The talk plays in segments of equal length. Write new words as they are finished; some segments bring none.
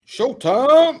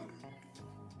Showtime.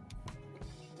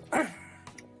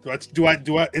 Do I?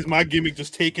 Is my gimmick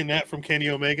just taking that from Kenny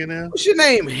Omega now? What's your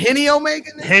name? Henny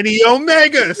Omega? Henny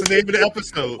Omega. It's the name of the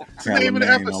episode. It's the name of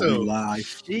the episode.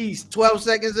 Jeez, 12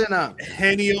 seconds in up.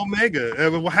 Henny Omega.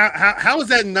 How has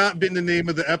that not been the name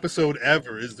of the episode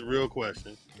ever? Is the real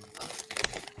question.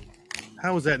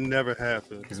 How has that never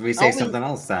happened? Because we say something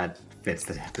else that fits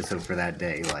the episode for that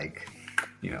day, like,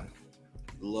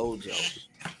 Lojo.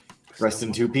 Rest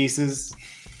in two pieces.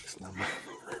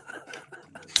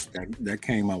 That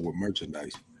came out with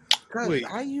merchandise. Wait,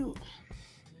 are you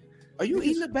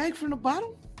eating the bag from the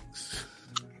bottom?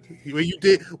 Wait, you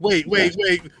did. Wait.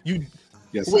 You.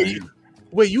 Yes, wait.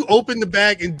 You opened the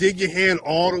bag and dig your hand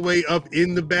all the way up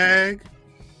in the bag.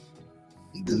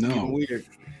 No, weird.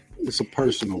 It's a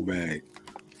personal bag.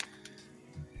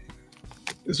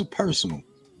 It's a personal.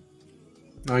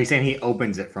 No, he's saying he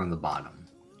opens it from the bottom.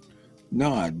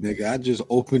 No, nigga, I just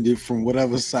opened it from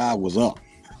whatever side was up.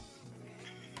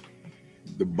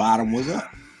 The bottom was up.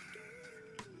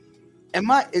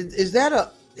 Is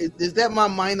that my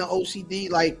minor OCD?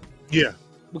 Like, yeah,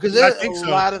 because there's a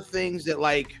lot of things that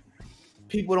like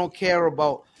people don't care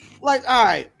about. Like, all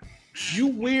right, you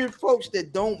weird folks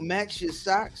that don't match your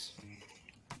socks.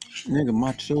 Nigga,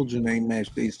 my children ain't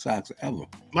matched these socks ever.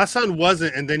 My son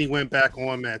wasn't, and then he went back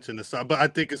on matching the socks. But I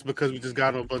think it's because we just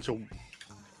got a bunch of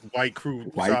white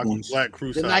socks, ones. Black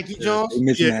crew the socks. Nike Jones?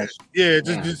 Mismatched.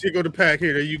 Just here go the pack.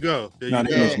 Here, there you go. They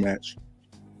mismatch.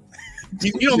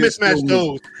 You don't mismatch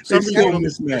those. Some people don't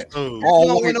mismatch those.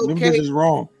 All white, them bitches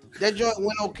wrong. That joint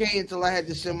went okay until I had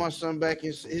to send my son back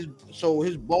his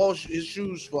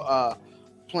shoes for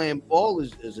playing ball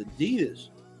is Adidas.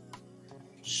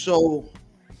 So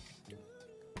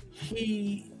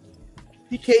he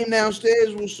came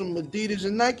downstairs with some Adidas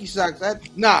and Nike socks.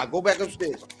 Go back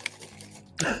upstairs.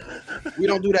 We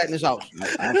don't do that in this house.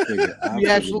 We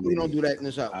absolutely don't do that in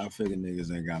this house. I figure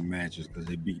niggas ain't got matches because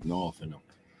they beating off in them.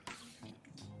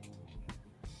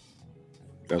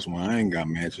 That's why I ain't got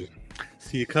matches.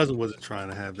 See, your cousin wasn't trying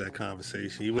to have that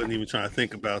conversation. He wasn't even trying to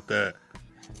think about that.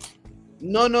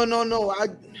 No.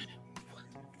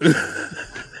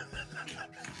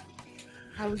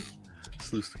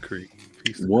 Sluice the creek.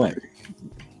 What?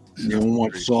 You don't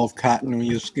want soft cotton on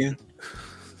your skin?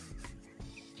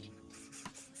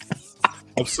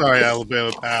 I'm sorry,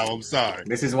 Alabama pal. I'm sorry.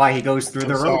 This is why he goes through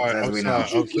the ropes, as we know.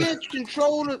 You can't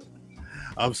control it.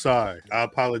 I'm sorry. I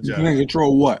apologize. You can't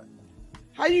control what?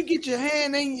 How you get your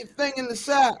hand in your thing in the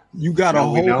side? You got a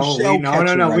whole shell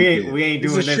catcher. No. Right we ain't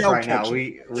doing this right now.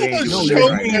 We ain't doing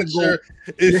this right now.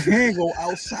 Your hand go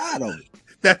outside of it.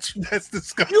 That's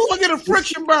disgusting. You will get a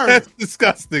friction burn. That's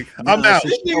disgusting. I'm out.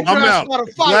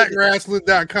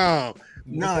 BlackWrestling.com.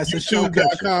 No, it's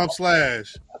YouTube.com/.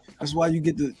 That's why you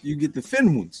get the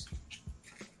thin ones.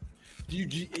 You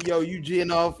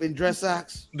G'ing off in dress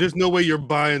socks? There's no way you're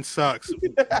buying socks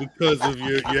because of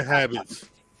your habits.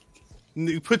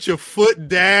 Put your foot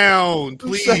down,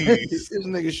 please. This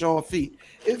nigga showing feet.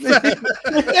 You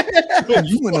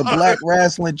in a Black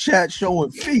Wrestling chat showing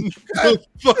feet.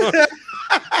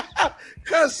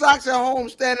 Cause socks at home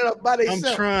standing up by themselves.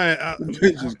 I'm trying. I'm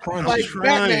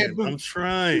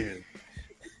trying.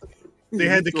 They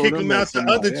had to kick him out the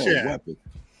other chat.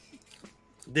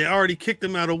 They already kicked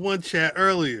him out of one chat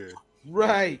earlier.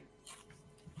 Right.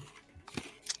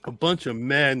 A bunch of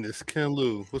madness. Ken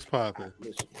Lou, what's popping?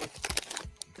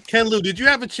 Ken Lou, did you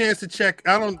have a chance to check?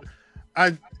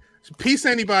 Peace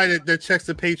anybody that checks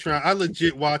the Patreon. I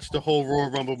legit watched the whole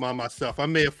Royal Rumble by myself. I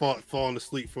may have fallen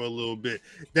asleep for a little bit.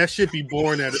 That should be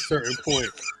boring at a certain point.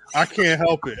 I can't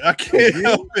help it. I can't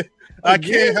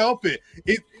help it.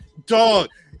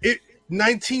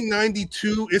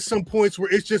 1992 is some points where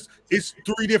it's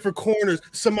three different corners.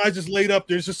 Somebody just laid up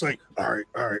there. It's just like, all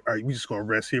right. We just gonna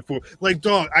rest here for like,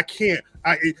 dog. I can't.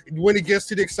 When it gets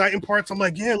to the exciting parts, I'm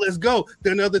like, yeah, let's go.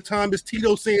 Then other time it's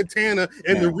Tito Santana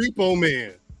and the Repo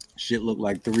Man. Shit look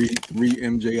like three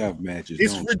MJF matches.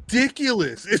 It's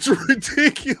ridiculous. It's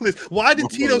ridiculous. Why did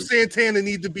Tito Santana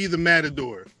need to be the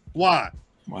Matador? Why?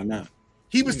 Why not?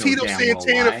 He was Tito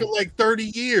Santana for like 30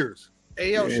 years.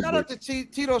 Hey, yo, shout out to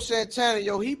Tito Santana.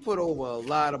 Yo, he put over a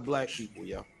lot of black people,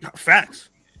 yo. Facts.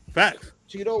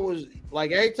 Tito was,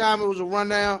 like, every time it was a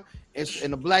rundown and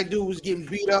the black dude was getting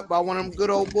beat up by one of them good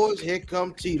old boys, here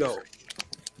come Tito.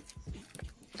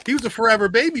 He was a forever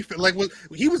baby. Like,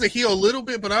 he was a heel a little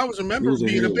bit, but I always remember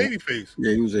being a baby face.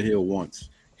 Yeah, he was a heel once.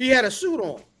 He had a suit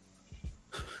on.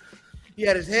 He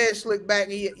had his hair slicked back.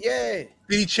 Did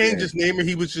he change his name, or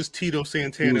he was just Tito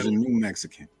Santana? He was a New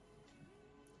Mexican.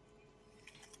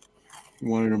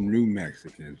 One of them new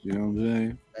Mexicans. You know what I'm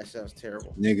saying? That sounds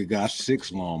terrible. Nigga got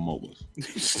 6 lawnmowers.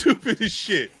 Stupid as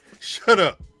shit. Shut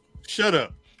up.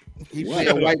 He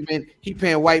paying white men. He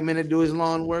paying white men to do his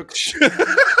lawn work.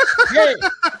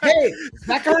 hey,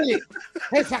 Zachary.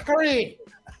 Hey, Zachary.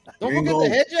 Don't Gringo.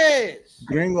 forget the hedges.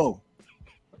 Gringo.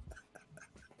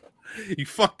 You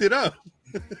fucked it up.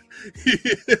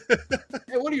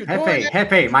 Hey, what are you doing?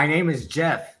 Hefe, my name is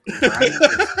Jeff. Right?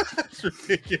 That's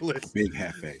ridiculous. Big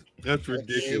Hefe. That's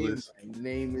ridiculous. My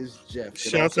name is Jeff.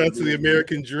 Shouts out to the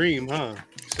American Dream, huh?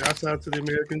 Shouts out to the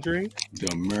American Dream. The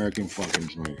American fucking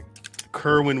dream.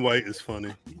 Kerwin White is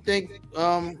funny. You think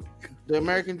the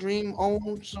American Dream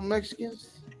owns some Mexicans?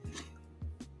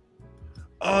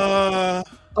 Uh,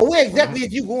 Oh, where exactly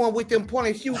is you going with them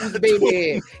pointy shoes,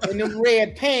 baby, and them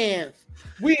red pants?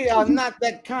 We are not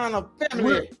that kind of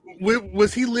family. where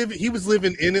was he living? He was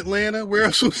living in Atlanta. Where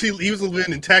else was he? He was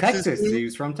living in Texas. Texas. He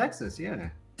was from Texas. Yeah.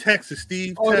 Texas,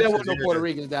 Steve. Oh, Texas, there was no yeah. Puerto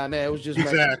Ricans down there. It was just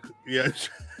Exactly. Yeah.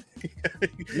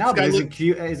 No, but This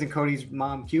guy isn't Cody's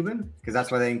mom Cuban? Because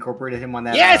that's why they incorporated him on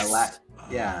that. Yes!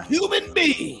 Yeah. human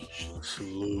being.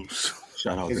 Salutes.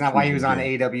 Shout out. Isn't that why he was on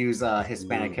AEW's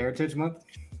Hispanic Heritage Month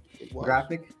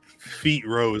graphic? Feet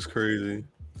row is crazy.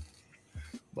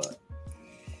 But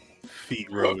Feet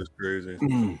row is crazy.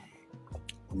 Let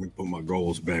me put my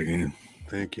goals back in.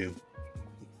 Thank you.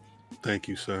 Thank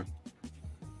you, sir.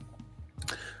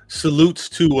 Salutes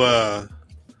to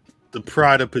the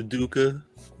Pride of Paducah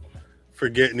for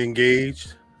getting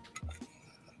engaged.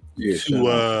 Yeah,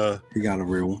 To he got a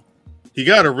real one. he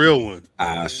got a real one.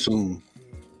 I assume.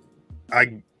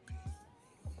 I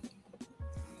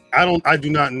do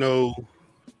not know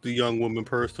the young woman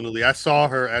personally. I saw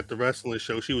her at the wrestling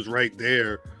show. She was right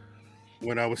there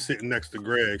when I was sitting next to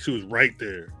Greg. She was right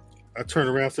there. I turned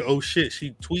around and said, "Oh shit,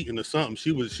 she tweeting or something."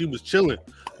 She was chilling.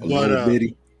 A little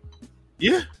bitty.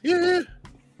 Yeah. Cuz,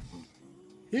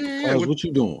 what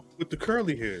you doing? With the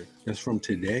curly hair. That's from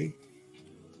today?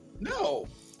 No.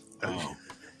 Oh.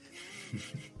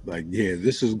 Like, yeah,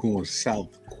 this is going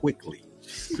south quickly.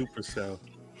 Super south.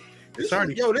 This It's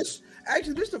already. this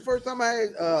is the first time I had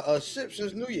a sip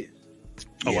since New Year's.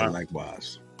 Oh, Yeah, wow.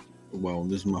 likewise. Well,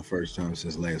 this is my first time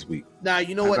since last week. Now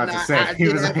you know I what? was about Now, to say, I he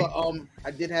did was have like-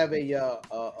 I did have a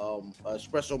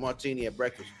espresso martini at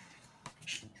breakfast.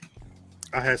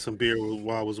 I had some beer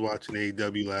while I was watching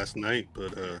AEW last night,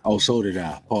 but Oh, so did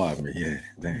I. Pardon me. Yeah.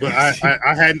 Damn. but I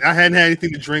hadn't had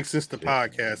anything to drink since the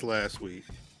podcast last week.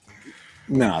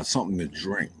 Nah, something to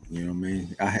drink. You know what I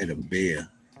mean? I had a beer.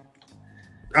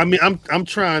 I mean, I'm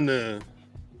trying to.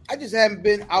 I just haven't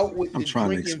been out with I'm the trying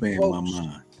to drinking expand my folks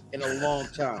mind. in a long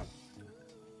time.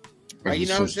 Like, you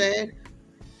know what I'm saying?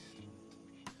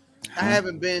 I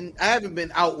haven't been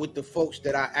out with the folks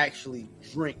that I actually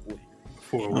drink with.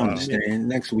 For a I while. understand.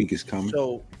 Next week is coming.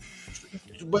 So,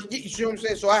 but you see what I'm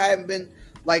saying? So I haven't been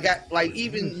like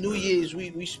even New Year's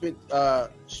we spent that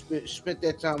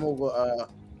time over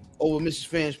Mrs.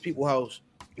 Fan's people house,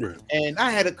 Right. and I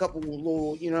had a couple of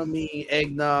little, you know what I mean,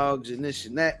 eggnogs and this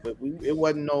and that, but it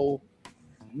wasn't no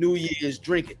New Year's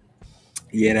drinking.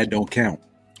 Yeah, that don't count.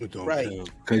 It don't Right. count.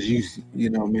 Because you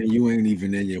know, man, you ain't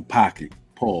even in your pocket.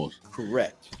 Pause.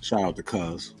 Correct. Shout out to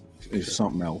Cuz. It's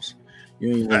something else.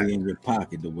 You ain't really in your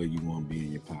pocket the way you want to be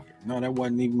in your pocket. No, that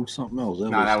wasn't even something else.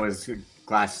 that was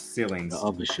glass ceilings. the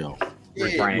other show.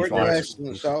 Rick Yeah, Brian H. Rick Wallace.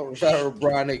 Brian- shout out to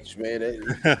Brian H. Man.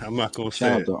 I'm not gonna say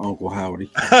Shout out it. to Uncle Howdy.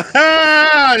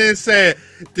 I didn't say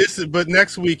it. But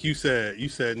next week you said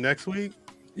next week.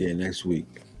 Yeah, next week.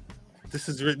 This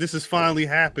is finally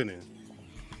happening.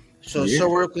 So Yeah. Sir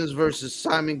Wilkins versus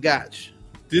Simon Gotch.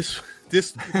 This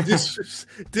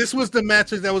was the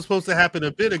match that was supposed to happen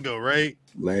a bit ago, right?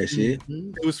 Last year?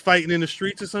 It was fighting in the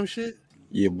streets or some shit.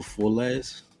 Year before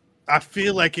last? I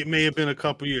feel like it may have been a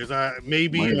couple years. Might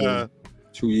have been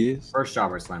 2 years? First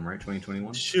Jobber Slam, right?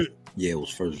 2021. Shoot. Yeah, it was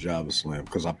first job of Slam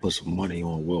because I put some money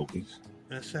on Wilkins.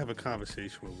 I should have a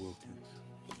conversation with Wilkins.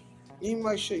 He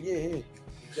might should, yeah.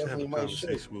 Should have Definitely a might should.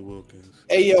 conversation with Wilkins.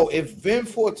 Hey yo, if Vin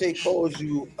Forte calls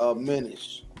you a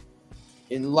menace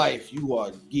in life, you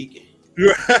are geeking. You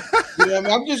know what I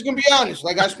mean? I'm just gonna be honest.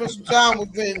 Like, I spent some time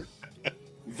with Vin.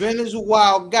 Vin is a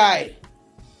wild guy.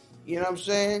 You know what I'm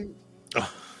saying?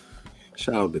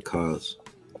 Shout out to Cuz.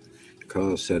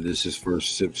 Cuz said this is his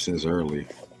first sip since early.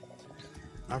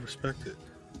 I respect it.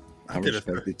 I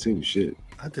respect it too. Shit.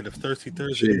 I did a thirsty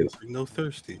Thursday. Cheers. No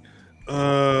thirsty.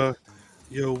 Yo,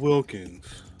 Wilkins.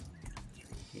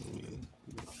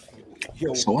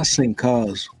 Yo, So I seen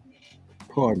Cuz.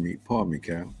 Pardon me,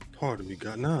 Cal. Pardon me,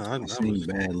 God. Nah, I seen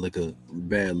bad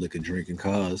liquor drinking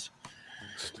Cuz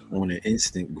on the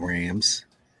Instagrams.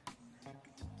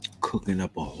 cooking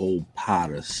up a whole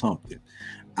pot or something.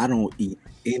 I don't eat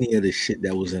any of the shit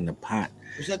that was in the pot.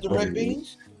 Was that the red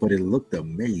beans? But it looked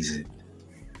amazing.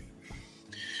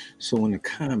 So in the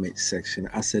comment section,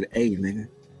 I said, hey, nigga,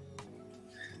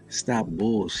 stop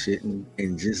bullshitting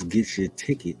and just get your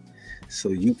ticket so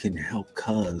you can help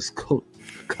Cuz cook.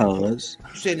 Cuz.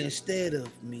 You said instead of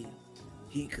me,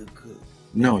 he could cook.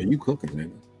 No, you cooking,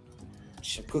 nigga.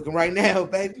 I'm cooking right now,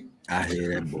 baby. I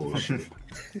hear that bullshit.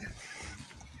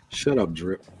 Shut up,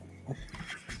 Drip.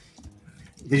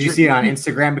 Did you see it on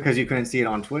Instagram because you couldn't see it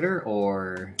on Twitter,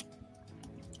 or?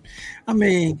 I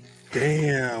mean,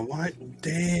 damn, what?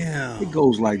 Damn. It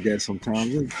goes like that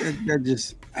sometimes. That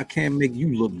just, I can't make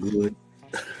you look good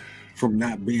from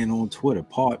not being on Twitter.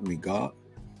 Pardon me, God.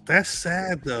 That's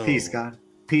sad though. Peace, God.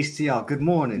 Peace to y'all. Good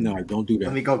morning. No, don't do that.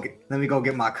 Let me go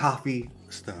get my coffee.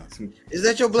 Stop. Is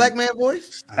that your black man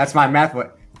voice? That's my math voice.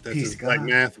 That's Peace, his black God.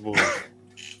 math voice.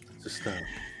 Just stop.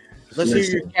 Let's hear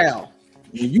your cow.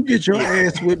 When you get your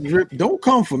ass with Drip, don't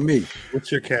come for me.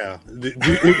 What's your cow?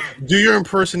 Do your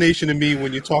impersonation of me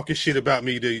when you're talking shit about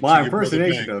me. My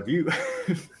impersonation of you.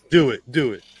 Do it.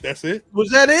 That's it. Was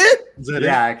that it? Is that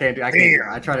Yeah, it? I can't do.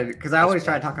 I try to because I always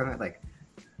try to talk about like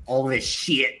all this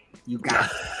shit you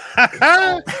got.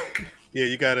 Yeah,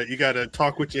 you gotta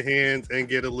talk with your hands and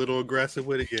get a little aggressive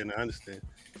with it. Yeah, no, I understand.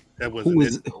 That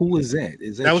wasn't who is that?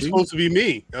 Is that was you? supposed to be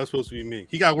me. That was supposed to be me.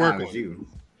 He got work on you.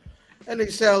 And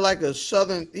he sound like a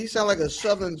southern. He sound like a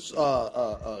southern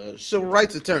civil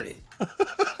rights attorney.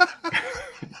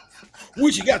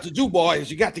 What you got to do, boy,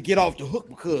 is you got to get off the hook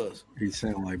because He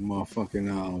sound like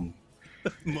motherfucking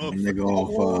nigga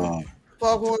off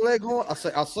foghorn leghorn. I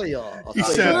say He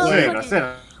sound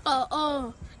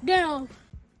down.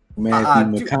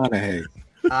 Matthew McConaughey.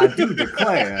 I do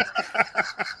declare.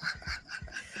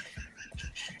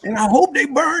 And I hope they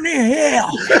burn in hell.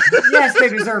 Yes, they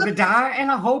deserve to die,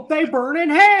 and I hope they burn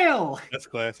in hell. That's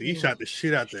classic. He shot the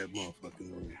shit out that motherfucking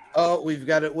movie. Oh, we've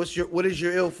got it. What is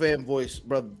your ill fan voice,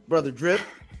 brother Drip?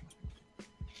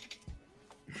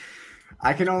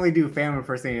 I can only do fam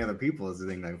impersonating other people is the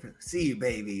thing. Like, see you,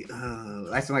 baby.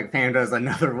 That's when like Pam does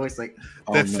another voice. Like,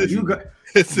 That's it. you got.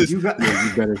 You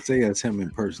better say it's him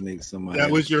impersonating somebody.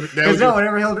 That was your.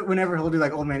 Whenever he'll do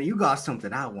like, oh man, you got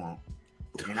something I want,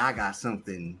 and I got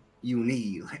something you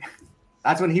need. Like,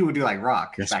 that's when he would do like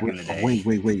rock back in the day. Wait.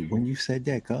 When you said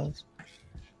that, cuz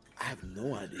I have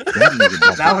no idea.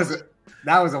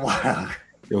 That was a while.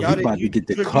 Yo, he about to get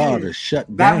the car to shut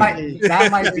That down. might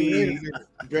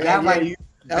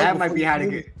be how to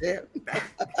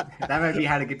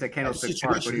get to Candlestick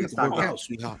Park when he was talking about.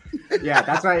 Yeah,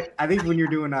 that's right. I think when you're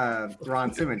doing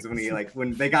Ron Simmons, when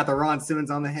they got the Ron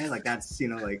Simmons on the head, like that's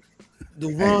like the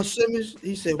Ron Simmons.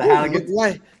 He said, how to get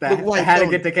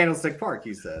to Candlestick Park.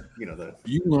 He said,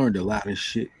 You learned a lot of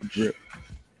shit, Drip,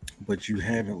 but you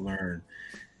haven't learned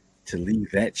to leave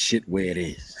that shit where it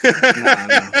is. No.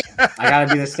 I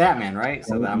gotta be the stat man, right?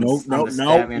 So I'm the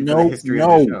stat man for the history of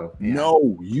the show. Yeah.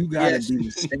 No, you gotta be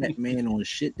the stat man on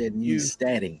shit that needs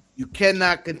statting. You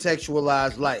cannot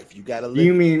contextualize life. You gotta live.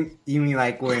 You mean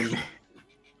like when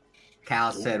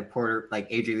Cal said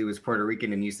AJ Lee was Puerto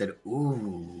Rican and you said,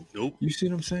 ooh. Nope. You see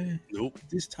what I'm saying? Nope.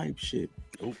 This type shit.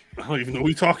 Nope. I don't even know what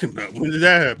you're talking about. When did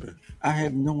that happen? I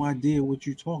have no idea what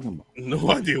you're talking about.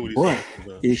 No idea what he's talking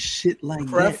about. It's shit like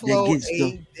Creflo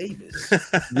that gets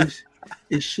Davis.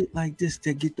 It's shit like this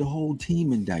that get the whole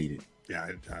team indicted.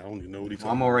 Yeah, I don't even know what he's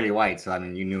talking I'm already white, so I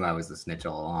mean, you knew I was the snitch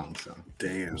all along. So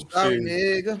damn. Sorry,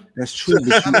 nigga. That's true,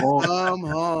 but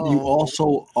you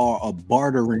also are a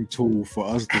bartering tool for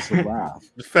us to survive.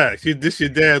 The fact, this your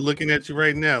dad looking at you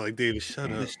right now, like David,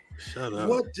 shut up.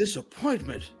 What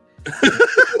disappointment.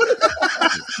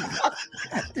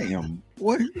 Damn.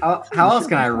 What? How else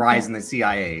can I rise in the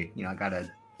CIA? I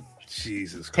gotta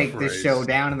take this show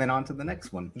down and then on to the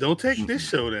next one. Don't take this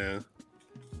show down.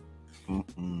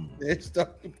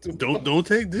 Don't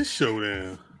take this show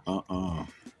down.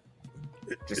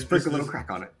 Just sprinkle a little crack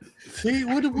on it. See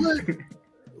what?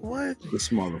 This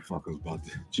motherfucker's about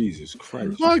to. Jesus Christ!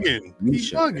 He's bugging.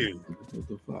 What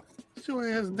the fuck? Sit your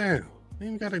ass down. You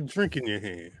ain't got a drink in your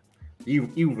hand.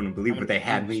 You wouldn't believe what they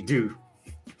had me do.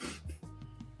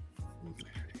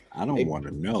 I don't want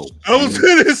to know.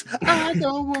 I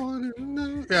don't want to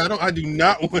know. Yeah, I do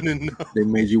not want to know. They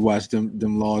made you watch them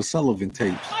Lord Sullivan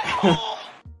tapes.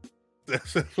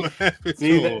 That's what happened.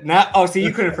 So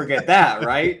you couldn't forget that,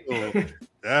 right?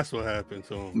 That's what happened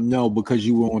to him. No, because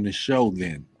you were on the show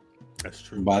then. That's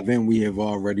true. By then, we have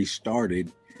already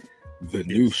started the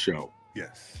new show.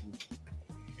 Yes.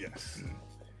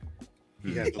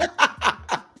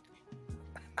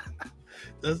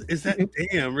 Is that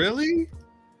damn really?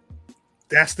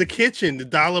 That's the kitchen. The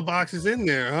dollar box is in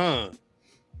there, huh?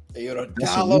 Hey, yo, the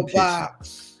That's a dollar new kitchen.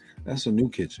 box. That's a new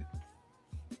kitchen.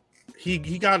 He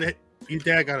got it. Your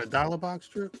dad got a dollar box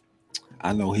drip?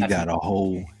 I know he That's- got a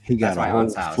whole my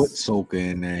aunt's house. foot soaker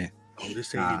in there. Oh,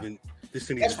 this Nah. ain't even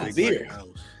That's for big beer. like house.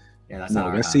 Yeah, that's No, not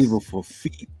our that's house. either for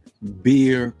feet,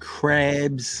 beer,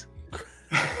 crabs,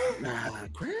 Nah,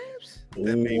 crabs.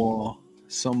 That may- or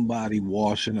somebody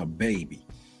washing a baby.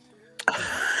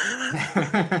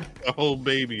 A whole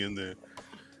baby in there.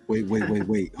 Wait.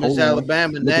 Miss Hold on.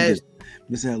 Alabama, Look at nasty. this.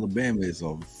 Miss Alabama is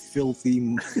a filthy.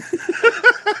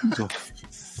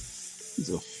 He's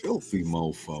a filthy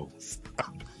mofo.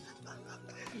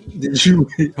 Did you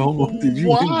hold on? Did you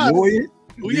Why? enjoy it?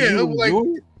 Well, Did yeah, you like-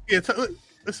 enjoy it? Yeah,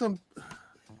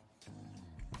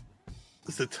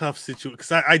 it's a tough situation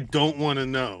because I don't want to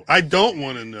know. I don't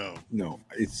want to know. No,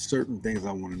 it's certain things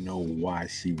I want to know why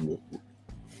she wore.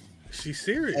 She's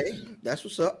serious. Hey, that's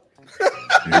what's up.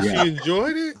 She Yeah,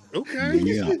 enjoyed it. Okay.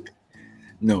 yeah.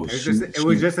 No, It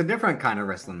was just a different kind of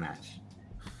wrestling match.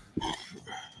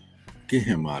 get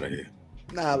him out of here.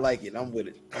 Nah, I like it. I'm with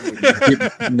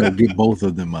it. Get both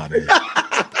of them out of here.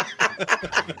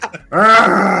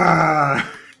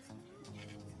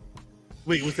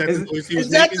 Wait, was that Is- the noise he Is was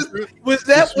that making? the, was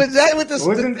that what the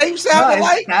Wasn't- tape sounded no,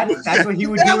 like? That's what he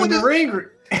would Is that do in what the this- ring.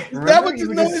 that Remember? what He this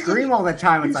would just noise scream all the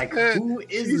time. It's like, said- who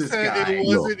He is this said guy? it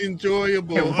wasn't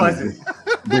enjoyable. It wasn't.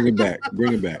 Bring it back.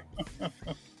 Bring it back.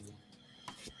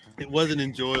 It wasn't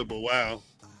enjoyable. Wow.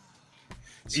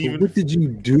 So Even- what did you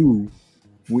do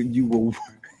when you were?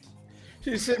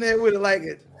 She's sitting there with like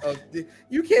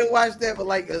you can't watch that with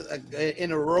like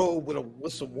in a row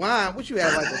with some wine. What you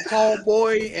have like a tall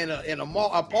boy and a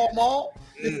Paul Mall?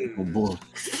 Oh boy.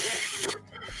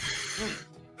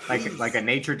 Like a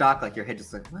nature doc, like your head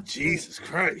just like, what? Jesus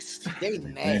Christ. They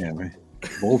nasty. Man, man.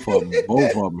 Both of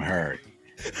them hurt.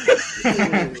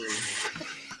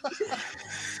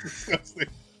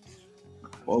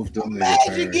 Both of them niggas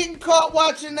Imagine hurt. getting caught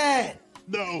watching that.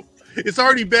 No, it's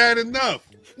already bad enough.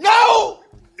 No.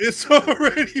 It's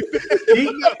already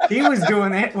bad. He was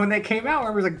doing it when they came out.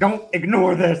 Where he was like, don't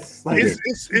ignore this. Like,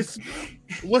 It's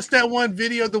what's that one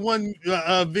video? The one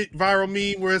viral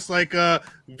meme where it's like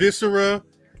Viscera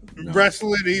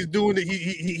wrestling. He's doing it.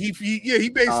 He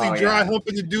basically Oh, dry yeah.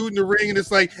 humping the dude in the ring, and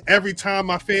it's like every time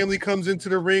my family comes into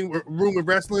the room with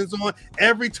wrestling's on,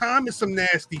 every time it's some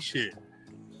nasty shit.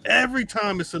 Every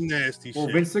time it's some nasty well,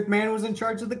 shit. Vince McMahon was in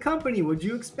charge of the company. What'd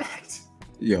you expect?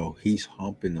 Yo, he's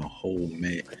humping the whole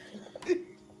man.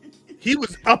 He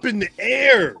was up in the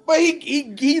air. But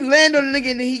he landed on the nigga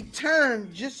and he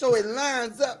turned just so it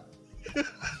lines up.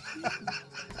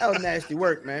 That was nasty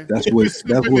work, man. That's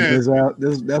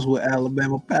what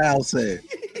Alabama Pal said.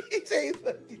 He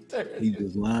turned. He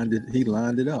just lined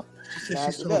it up. She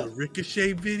said she saw the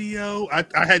Ricochet video. I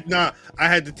had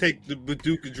to take the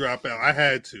Paducah drop out. I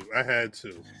had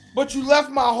to. But you left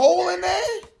my hole in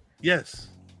there? Yes.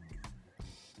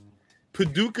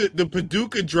 The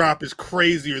Paducah drop is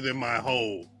crazier than my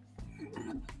hole.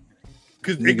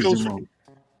 Because it Niggas goes wrong.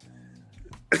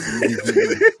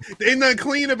 Ain't nothing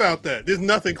clean about that. There's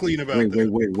nothing clean about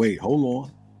that. Wait. Hold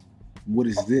on. What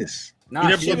is this? Nah, You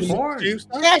never she saw was the born. James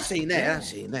Starr? I seen that.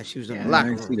 She was in the I locker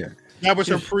didn't see room. that. That was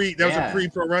her pre Yeah.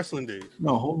 pro wrestling days.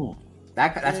 No, hold on.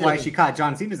 That's why she caught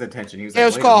John Cena's attention. He was Yeah, like,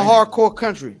 it's wait a called minute. Hardcore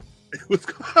Country. It was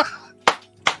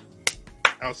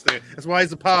outstanding. That's why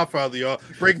he's a podfather, y'all.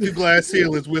 Breaking through glass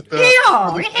ceilings with the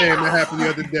fan that happened the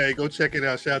other day. Go check it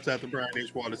out. Shouts out to Brian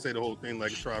H. Water. Say the whole thing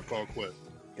like a Tribe Called Quest.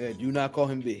 Yeah, do not call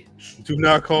him B. Do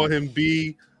not call him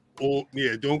B. Or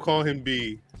don't call him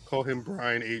B. Call him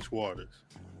Brian H. Waters.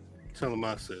 Tell him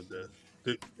I said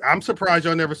that. I'm surprised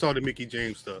y'all never saw the Mickey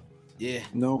James stuff. Yeah.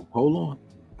 No, hold on.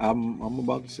 I'm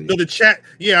about to see. So the chat,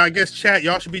 I guess chat,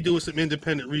 y'all should be doing some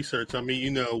independent research. I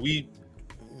mean, we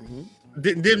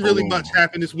didn't really Hold on. much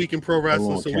happen this week in pro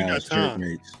wrestling, so we got Cass, time.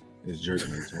 Jerkmates. It's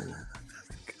Jerkmates. Hold on.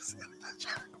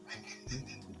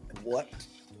 What?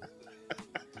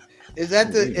 Is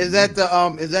that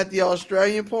the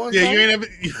Australian porn? Yeah,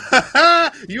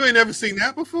 star? you ain't never seen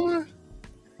that before.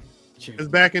 It's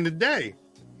back in the day.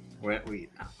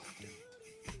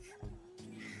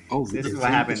 Oh, This is what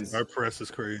happens Our press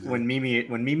is crazy. when Mimi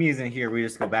isn't here. We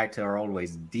just go back to our old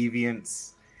ways.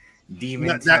 Deviants, demon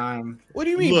That- time. What do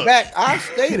you mean Look. back? I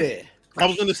stay there. I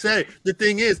was gonna say the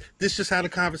thing is, this just how the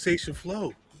conversation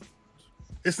flowed.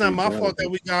 It's not my fault that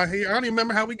we got here. I don't even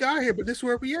remember how we got here, but this is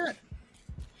where we at.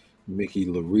 Mickey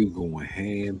LaRue going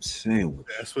ham sandwich.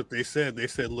 That's what they said. They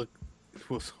said, look,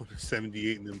 what's on the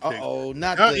 78 in them Uh pics. oh,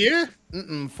 not Yeah,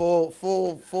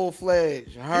 full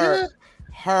fledged.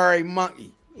 Hairy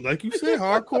monkey. like you said,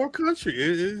 hardcore country.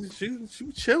 She was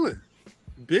chilling.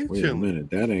 Big Wait a chillin'. minute,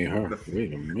 that ain't her.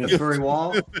 Wait a The minute. furry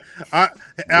wall. I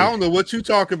don't know what you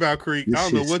talking about, Creek. This I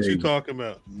don't know shit what you say talking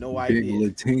about. No Big idea.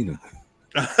 Latina.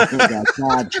 I done got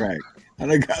sidetracked.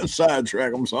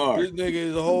 I'm sorry. This nigga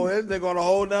is a whole head nigga on a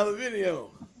whole nother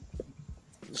video.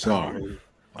 Sorry.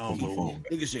 I don't Put my know. phone.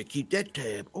 Nigga said keep that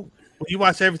tab open. You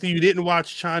watch everything. You didn't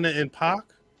watch China and Pac.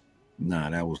 Nah,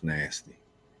 that was nasty.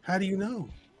 How do you know?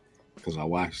 Because I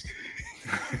watched it.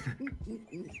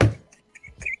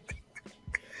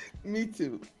 Me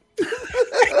too.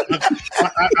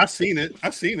 I seen it.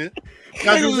 I seen it.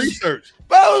 Got to do research.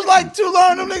 But it was like too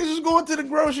long. Them niggas was going to the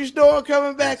grocery store and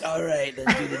coming back. All right,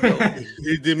 let's do the dope.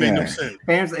 It didn't make no sense.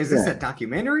 Fans, is this a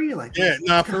documentary? Like, Yeah,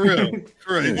 nah, for real.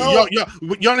 For real. Yeah.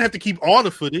 Y'all don't have to keep all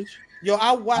the footage. Yo,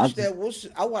 I watched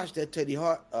that Teddy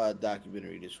Hart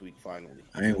documentary this week. Finally,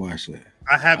 I ain't watched that.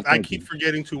 I keep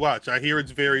forgetting to watch. I hear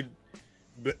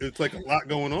it's like a lot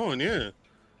going on. Yeah.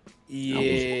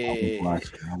 Yeah.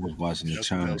 I was watching the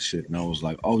China shit, and I was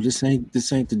like, "Oh, this ain't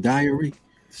the diary."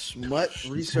 Smut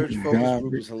research focus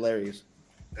group is hilarious.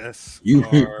 That's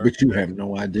but you have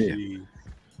no idea.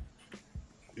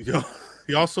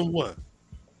 Y'all some what?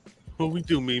 What we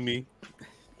do, Mimi?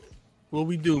 What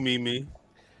we do, Mimi?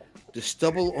 The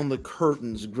stubble on the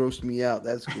curtains grossed me out.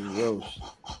 That's gross.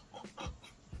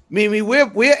 Mimi,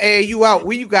 we'll air you out.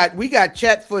 We got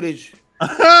chat footage.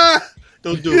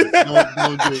 Don't do it.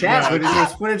 Don't do it. chat footage,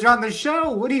 there's footage on the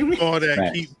show. What do you mean? All that.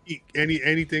 Facts. Keep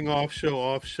anything off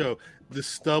show. The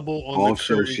stubble on Off the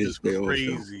show curtains shit is stay off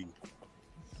crazy.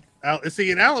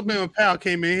 See, an Alabama pal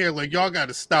came in here like, y'all got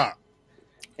to stop.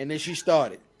 And then she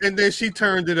started. And then she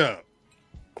turned it up.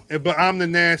 But I'm the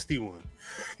nasty one.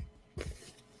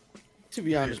 To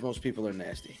be honest, most people are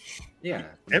nasty. Yeah.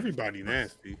 Everybody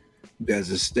nasty. There's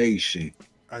a station.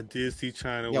 I did see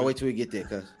China. Y'all wait till we get there,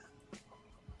 cuz.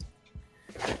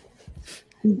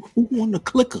 Who won the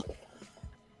clicker?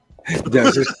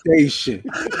 There's a station.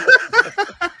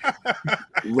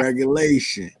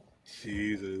 Regulation.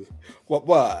 Jesus.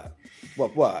 What?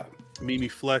 Mimi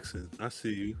flexing. I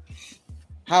see you.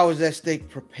 How is that steak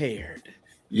prepared?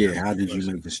 Yeah, how did you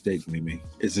make the steak, Mimi?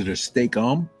 Is it a steak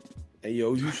Hey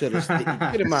yo, you said a steak.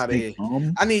 Get him out of here.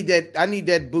 Steak I need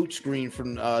that boot screen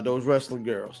from those wrestling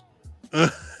girls.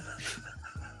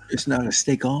 It's not a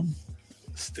steak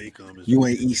Steakums. You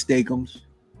ain't eat steakums?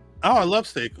 Oh, I love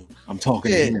steakums. I'm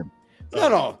talking to him.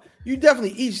 No. You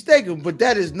definitely eat steak, but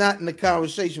that is not in the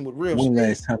conversation with real When steak.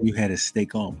 last time you had a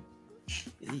steak on?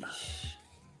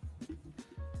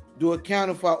 Do it count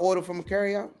if I order from a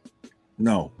carryout?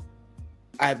 No.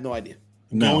 I have no idea.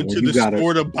 No, Going to the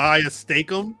store to buy a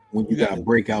steakum? When you gotta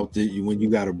break out the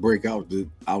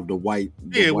white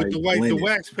With the linen.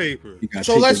 wax paper. You gotta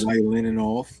So take let's- the white linen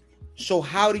off. So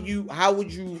how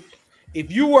would you,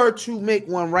 if you were to make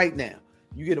one right now,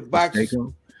 you get a box.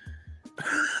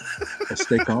 A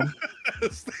steak on?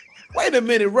 Wait a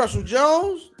minute, Russell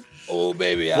Jones. Oh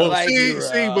baby, I like you.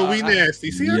 But we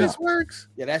nasty. See how this works?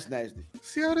 Yeah, that's nasty.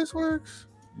 See how this works?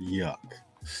 Yuck.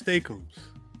 Steakums.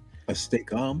 A steak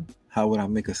How would I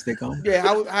make a steak Yeah,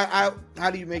 how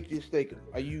do you make your steak?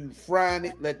 Are you frying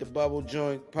it, let the bubble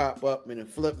joint pop up, and then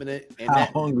flipping it? And How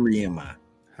hungry am I?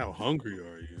 How hungry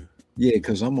are you? Yeah,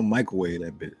 because I'm a microwave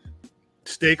that bitch.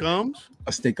 Steakums?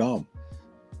 A steak In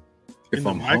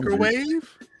the microwave? Hungry,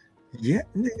 yeah,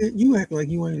 nigga, you act like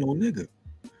you ain't no nigga.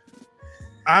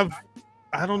 I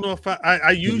don't know if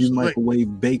I use you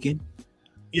microwave bacon.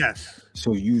 Yes.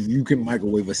 So you can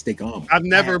microwave a steak I've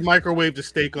never microwaved a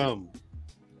steak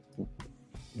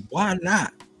Why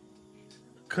not?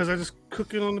 Because I just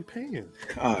cook it on the pan.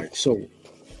 All right, so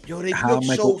yo, they cook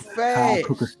so fast. How I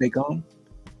cook a steak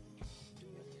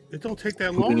It don't take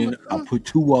that long. I'll put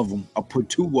two of them.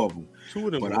 Two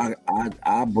of them. But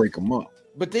I break them up.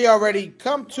 But they already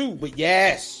come too. But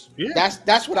yes,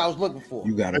 that's what I was looking for.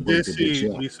 You gotta break the bitch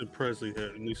up. Lisa Presley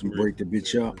had You break the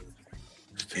bitch up,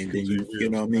 and then you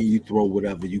know what I mean. You throw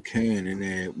whatever you can, and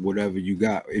then whatever you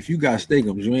got. If you got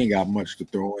steakums, you ain't got much to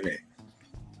throw in there.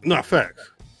 No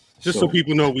facts. Just so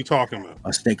people know what we talking about.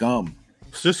 A steak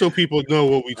Just so people know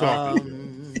what we talking about.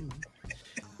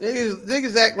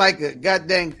 Niggas act like a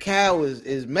goddamn cow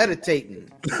is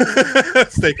meditating.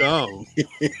 Steak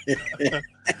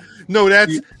No,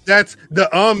 that's the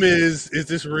is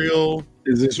this real?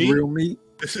 Is this meat? real meat?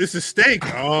 It's a steak.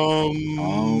 What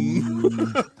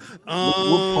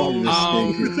part of the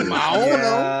steak is this? I don't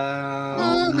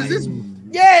know.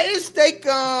 It's steak.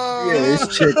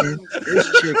 It's chicken.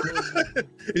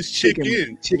 It's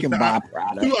chicken. Chicken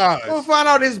byproduct. 2 eyes. We'll find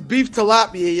out this beef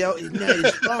tilapia, yo.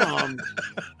 It's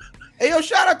Hey, yo,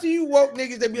 shout out to you woke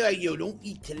niggas that be like, yo, don't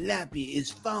eat tilapia. It's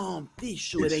farm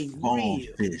fish, so it ain't farm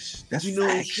real. fish. That's you know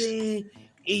facts. what I'm saying?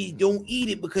 don't eat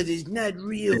it because it's not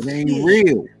real. It ain't fish.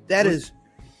 real. That is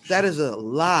a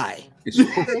lie. It's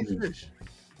Fish.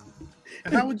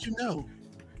 How would you know?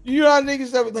 You know how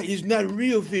niggas that was like it's not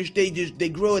real fish. They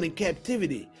grow it in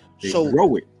captivity. They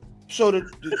grow it. So the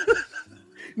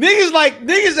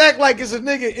niggas act like it's a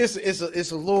nigga.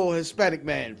 It's a little Hispanic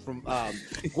man from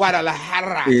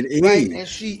Guadalajara. It is. Right? And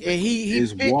he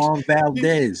It's Juan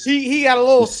Valdez. He got a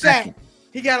little sack.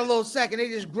 He got a little sack, and they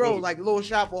just grow like Little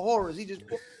Shop of Horrors. He just.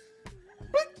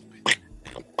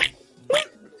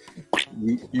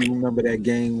 You remember that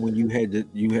game when you had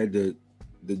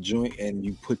the joint and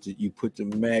you put the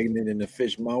magnet in the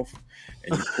fish mouth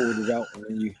and you pulled it out and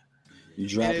then you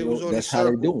drop it. That's how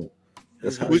they do it.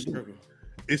 That's how they do it.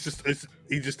 It's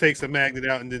he just takes a magnet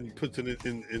out and then puts it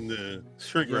in the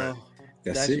shrink wrap.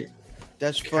 That's it.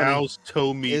 That's funny. Cow's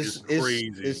toe meat is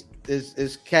crazy.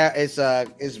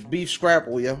 It's beef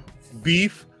scrapple, yo.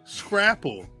 Beef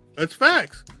scrapple. That's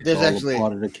facts. There's All actually a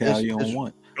part of the cow you don't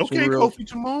want. Okay, Kofi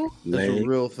Jamal. That's a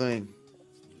real thing.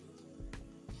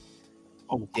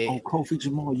 Oh, Kofi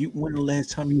Jamal, when the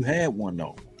last time you had one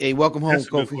though? Hey, welcome home, That's a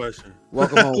good Kofi. question.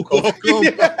 Welcome home,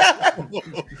 Kofi.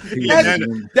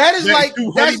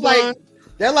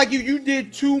 That's like you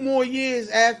did 2 more years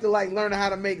after like learning how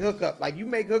to make hookup. Like you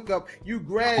make hookup, you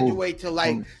graduate to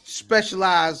like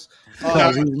specialize. He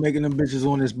was making them bitches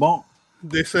on his bunk.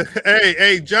 They said,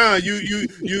 "Hey, John,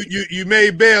 you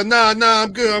made bail? Nah,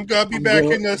 I'm good. I'll be back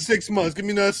in 6 months. Give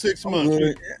me another 6 months.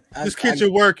 This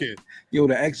kitchen working. Yo,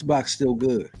 the Xbox still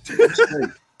good.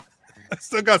 I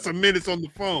still got some minutes on the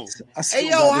phone. Hey,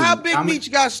 yo, how Big Meech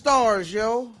got stars,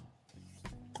 yo?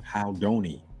 How don't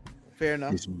he? Fair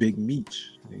enough. It's Big Meech.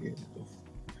 Nigga.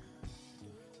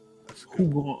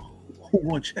 Who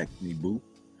gonna check me, boo?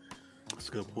 That's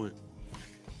a good point.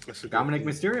 Dominic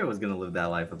Mysterio was gonna live that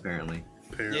life, apparently.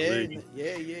 Yeah.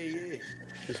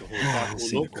 I've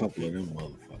seen a couple of them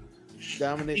motherfuckers.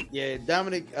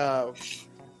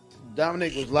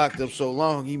 Dominic was locked up so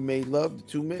long he made love to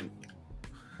 2 men.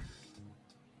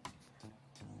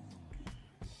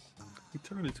 He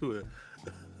turned into a.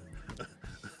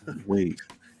 Wait.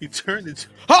 He turned into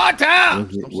hard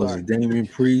times. Was it Damian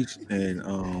Priest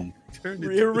and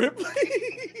Rhea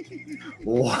Ripley?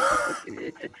 What?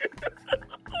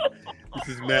 This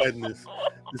is madness.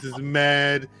 This is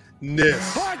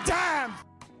madness. Hard time.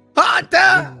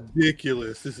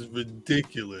 Ridiculous. This is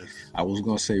ridiculous. I was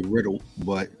gonna say Riddle,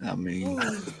 but I mean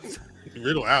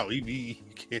Riddle out. He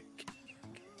can't.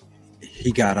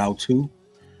 He got out too.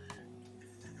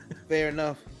 Fair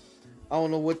enough. I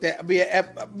don't know what that be.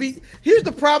 Here's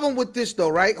the problem with this, though,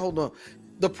 right? Hold on.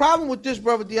 The problem with this,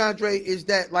 brother DeAndre, is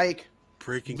that like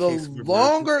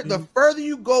the further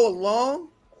you go along,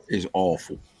 is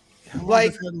awful.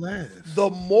 Like the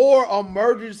more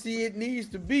emergency it needs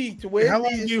to be to where. How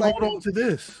long do you hold on to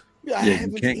this? I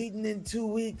haven't eaten in 2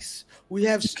 weeks. We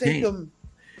have steakum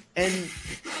and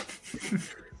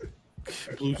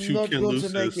Blue Chew Ken Lou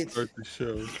says start the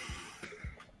show.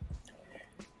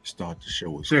 Start the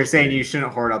show. So you're saying you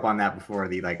shouldn't hoard up on that before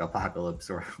the like apocalypse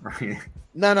or anything?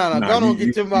 No. Don't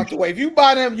get them out the way. If you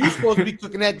buy them, you're supposed to be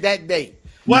cooking that day.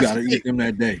 You gotta eat them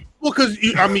that day. Well, because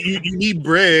you need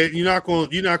bread. You're not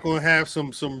gonna have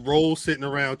some rolls sitting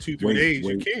around 2-3 days.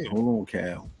 You can't. Hold on,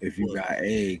 Cal. If you got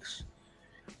eggs,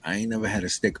 I ain't never had a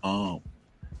steak arm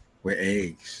with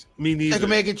eggs. Me neither. Steak of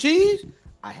mac and cheese?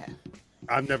 I have.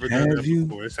 I've never done that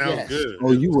before. It sounds good.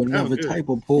 Oh, you were never type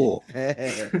of poor.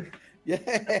 Yeah.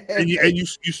 And you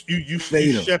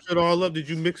chef it all up. Did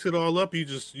you mix it all up? You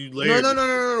layer it?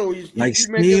 No. Like you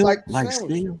make it like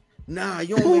steel? Nah,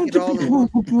 you don't make it all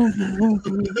up.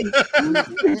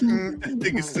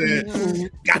 Nigga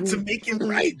said, got to make it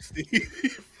right.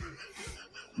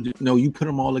 No, you put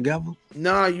them all together?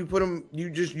 Nah, you put them,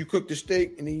 you cook the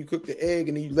steak and then you cook the egg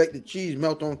and then you let the cheese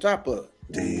melt on top of it.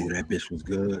 Damn, that bitch was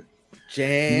good.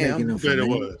 Jam. You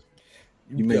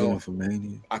making them for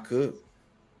Mania? I could.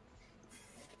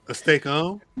 A steak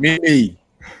on? Me,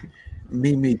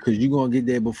 because you're gonna get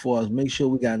there before us. Make sure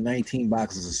we got 19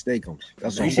 boxes of steakums.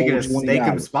 That's a whole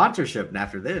Steakum sponsorship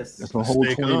after this. That's a whole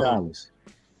 $20.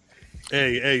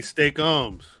 Hey, steak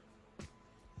arms.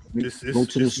 Go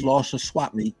to the Slosh and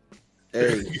Swap Meet.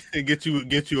 Hey, and get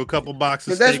you a couple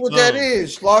boxes. That's what that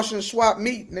is. Slosh and swap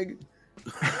meat, nigga.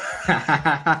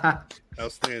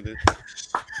 Outstanding.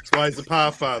 That's why he's a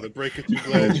Podfather. Breaking through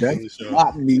glass. That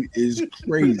swap meat is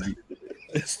crazy.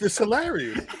 It's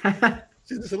hilarious.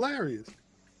 It's hilarious.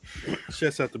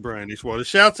 Shouts out to Brian H. Water.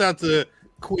 Shouts out to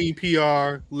Queen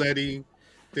PR, Letty,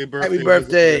 Their birthday. Happy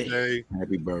birthday.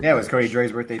 Happy birthday. Yeah, it was Cody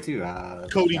Dre's birthday too.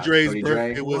 Cody Dre's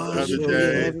birthday Dre. was the other Yeah,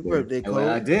 day. happy birthday,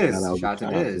 Cole. Diz. Shout out Shout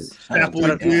out to Diz. Apple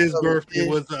out to Diz Diz. birthday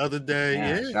was the other day.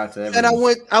 Yeah, Yeah. shout out to And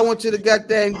everyone. I went to the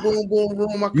goddamn boom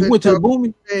room. You went to the talk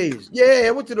booming? for days. Yeah,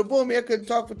 I went to the booming. I couldn't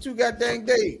talk for 2 goddamn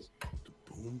days.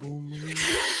 Boom.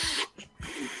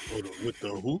 With the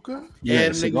hookah? Yeah,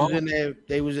 And niggas was in there.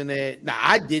 They was in there. Nah,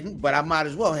 I didn't, but I might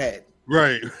as well had.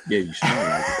 Right. Yeah, you smell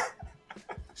like it.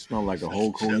 Smell like a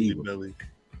whole Shelly cohiba. Belly.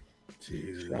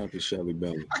 Jesus. Shout out to Shelly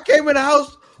Belly. I came in the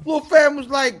house. Little fam was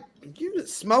like, "You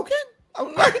was smoking?" I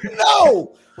was like,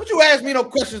 "No." What you ask me no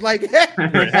questions like that?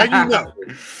 Right, how you know?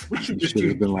 What you You should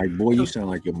have been like, boy, you sound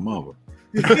like your mother.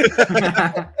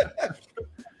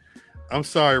 I'm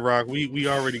sorry, Rock. We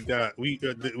already got we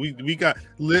got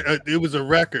it was a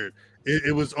record.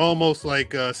 It was almost like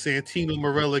Santino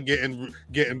Marella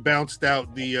getting bounced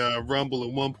out the Rumble at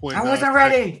 1.9. I wasn't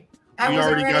ready. We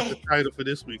already got the title for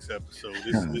this week's episode.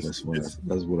 That's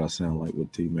what I sound like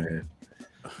with T-Man.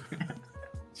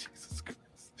 Jesus Christ.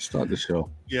 Start the show.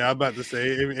 Yeah, I'm about to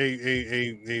say,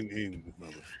 motherfucking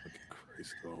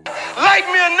Christ. Oh, Like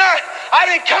me or not, I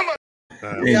didn't come up.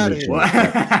 We outta here.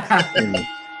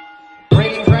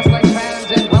 Greetings, wrestling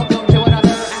fans, and welcome to another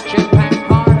action-packed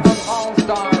card of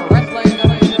All-Star Wrestling.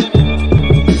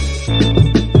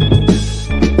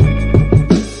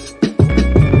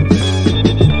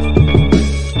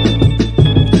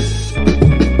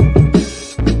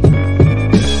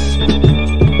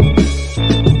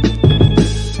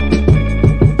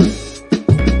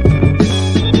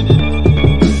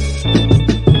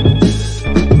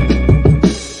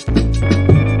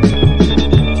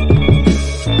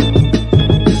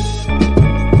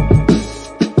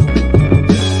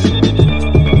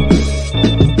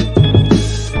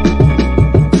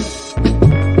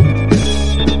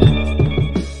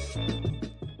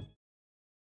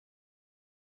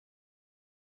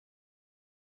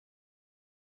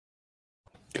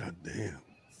 God damn.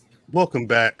 Welcome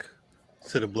back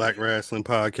to the Black Wrestling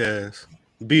Podcast.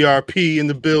 BRP in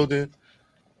the building.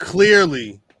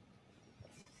 Clearly,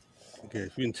 okay,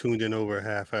 if you've been tuned in over a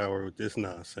half hour with this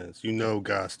nonsense, you know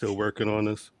God's still working on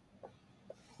us.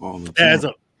 All the time. As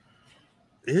a,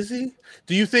 is he?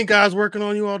 Do you think God's working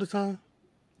on you all the time?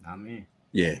 Not me.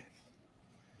 Yeah.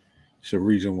 It's a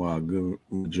reason why a good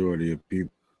majority of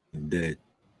people are dead.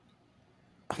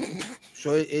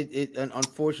 So it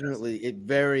unfortunately, it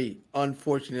very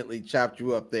unfortunately chopped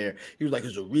you up there. He was like,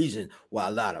 "There's a reason why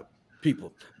a lot of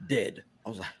people dead." I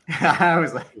was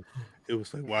like, It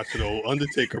was like watching the old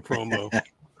Undertaker promo.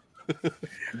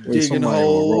 digging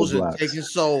holes and taking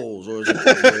souls, or is it the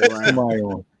other way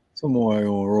around? somebody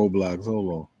on Roblox.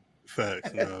 Hold on.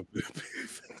 Facts. No.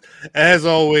 As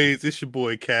always, it's your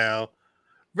boy Cal,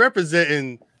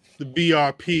 representing the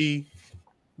BRP,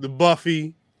 the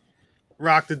Buffy,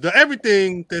 Rock the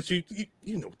everything that you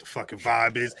know what the fucking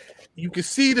vibe is. You can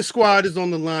see the squad is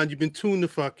on the line. You've been tuned the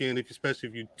fuck in, especially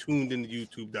if you tuned into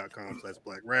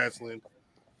youtube.com/Black Wrestling.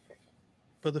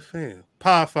 For the fan,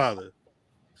 Podfather,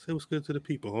 say what's good to the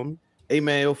people, homie. Hey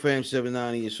man,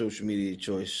 OFam79, your social media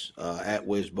choice, at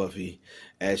Where's Buffy,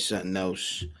 at something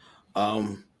else.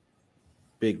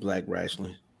 Big Black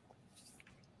Wrestling.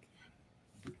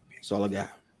 That's all I got.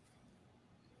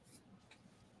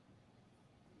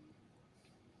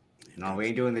 No, we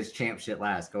ain't doing this champ shit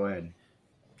last. Go ahead.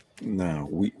 No,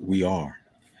 we are.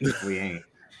 We ain't.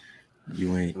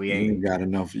 You ain't got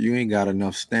enough. You ain't got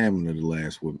enough stamina to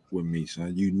last with me,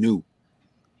 son. You knew.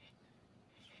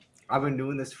 I've been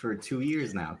doing this for 2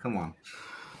 years now. Come on.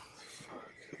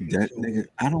 That nigga,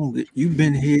 I don't. You've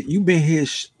been here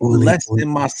less than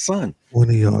my son. One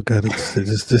of y'all got to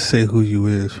just say who you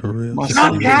is for real. My Just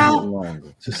son say been it. here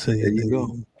longer. Just say There it. you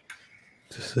go.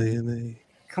 Just say your name.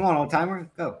 Come on, old timer.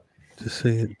 Go. Just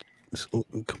say it.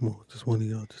 Come on, just one of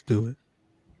y'all. Just do it.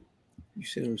 You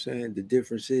see what I'm saying? The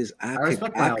difference is I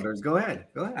respect my elders. Go ahead.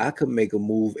 Go ahead. I could make a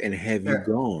move and have you Sure.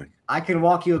 going. I can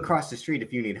walk you across the street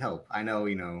if you need help. I know,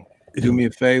 you know. Do me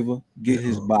a favor. Get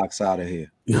his box out of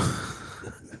here. Jesus.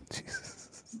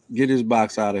 Get his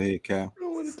box out of here, Cal. I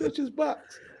don't want to touch his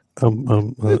box.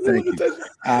 Thank you.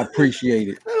 I appreciate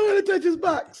it. I don't want to touch his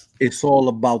box. It's all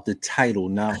about the title,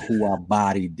 not who I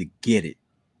bodied to get it.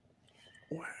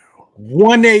 Wow.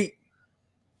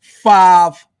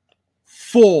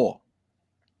 1854.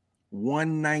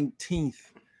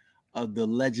 1/19th of the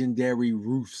legendary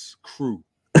Roofs crew.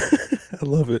 I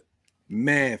love it.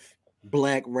 Math,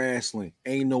 Black Wrestling.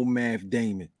 Ain't no Math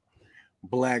Damon.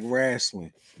 Black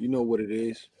Wrestling. You know what it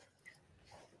is.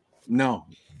 No.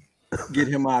 Get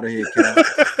him out of here, Cal.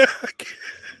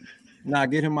 Nah,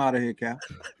 get him out of here, Cal.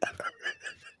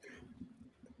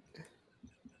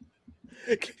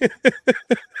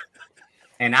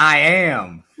 And I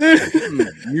am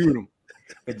Mute him.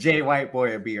 the Jay White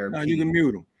boy of BRP. No, you can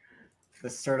mute him. The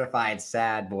certified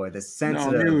sad boy, the No,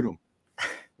 sensitive mute him.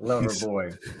 lover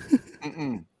boy.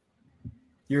 Mm-mm.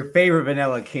 Your favorite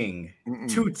Vanilla King, Mm-mm.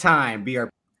 two-time BRP.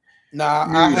 Nah,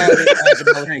 I had it as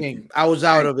Vanilla King. I was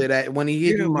out of it when he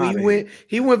Get him outta here.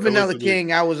 he went Vanilla wasn't me.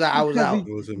 King. I was out.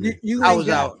 It wasn't me. You I ain't was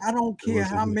got- out. I don't care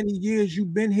wasn't how me. many years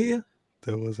you've been here.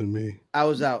 That wasn't me. I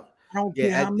was out. I don't care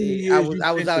Yeah, how many years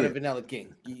I was you've out been of here. Vanilla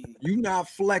King. You not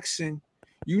flexing.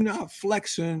 You not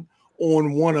flexing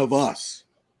on one of us.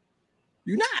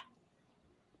 You not.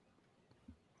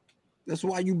 That's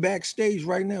why you backstage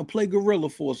right now. Play Gorilla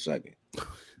for a second.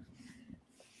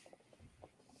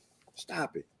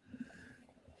 Stop it.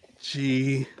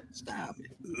 Jesus. Stop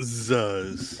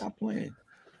it. Stop playing.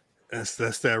 That's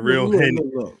that real look, Henny.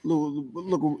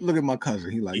 Look at my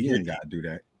cousin. He like, you ain't gotta do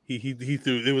that. He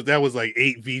threw it was that was like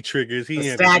 8 V triggers. He The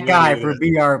had stat guy for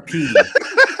BRP.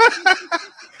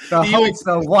 The host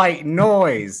of White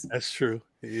Noise. That's true.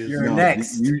 He is. Your No,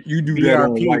 next you do that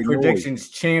on BRP White predictions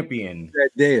champion. That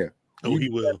there. Oh, he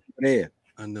will. There.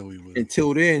 I know he will.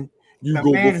 Until then, you The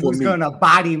go man before who's me. gonna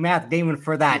body Matt Damon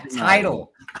for that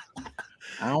title.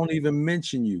 I don't even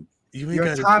mention you. You ain't Your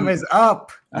gotta time do- is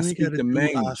up. I you ain't speak gotta to do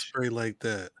mange. Osprey like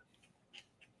that.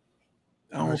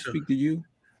 I don't speak to you.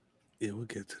 Yeah, we'll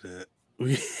get to that.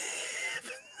 We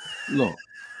Look.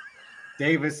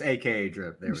 Davis, aka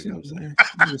Drip. There You we see go. what I'm saying?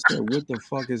 You just said, what the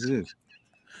fuck is this?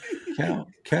 Cal,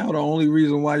 the only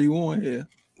reason why you on here.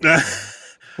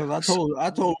 Because I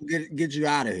told him get you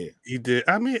out of here. He did.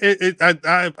 I mean,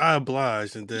 I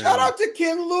obliged, and then Shout out to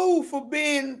Ken Lou for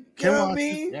being, you know what I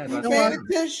mean? Yeah, For that's paying right.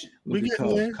 attention. We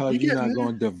getting there. Because We you're getting not there.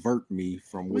 going to divert me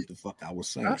from what the fuck I was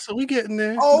saying. So we getting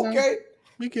there. Oh, You know, okay.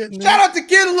 we getting there. Shout out to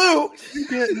Ken Lou. We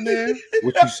getting there.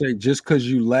 What you say, just because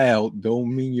you loud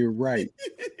don't mean you're right.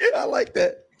 Yeah, I like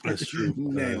that. That's true.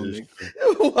 Nailed That is it.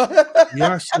 true. We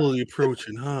are slowly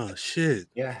approaching, huh? Shit.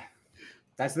 Yeah.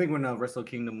 That's the thing when Wrestle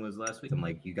Kingdom was last week. I'm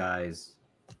like, you guys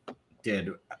did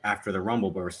after the Rumble,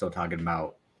 but we're still talking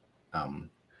about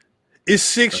Is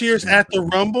 6 years at the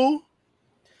Rumble?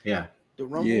 yeah. The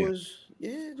Rumble Yeah. is,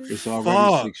 dude. It's already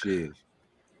Fuck. 6 years.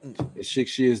 It's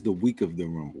 6 years the week of the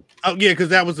Rumble. Oh yeah, because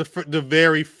that was the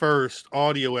very first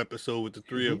audio episode with the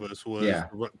three of us. Was Yeah.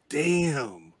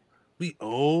 Damn, we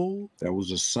old. That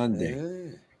was a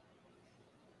Sunday.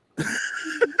 Yeah.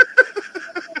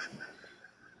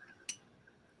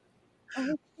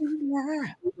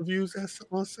 Reviews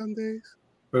on Sundays.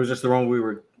 It was just the Rumble we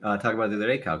were talking about the other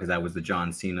day, Cal, because that was the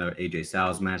John Cena AJ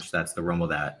Styles match. That's the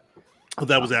Rumble Oh,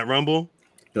 that was at Rumble.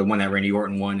 the one that Randy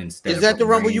Orton won instead. Is of that the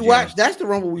Rumble Randy you Jones. watch? That's the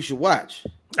Rumble we should watch.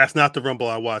 That's not the Rumble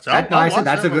I watched. I said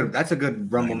that's a Rumble. good. That's a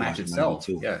good Rumble I match watched itself.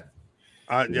 92. Yeah.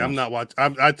 I'm not watching.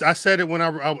 I said it when I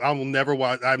will never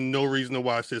watch. I have no reason to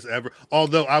watch this ever.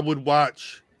 Although I would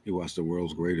watch. You watched the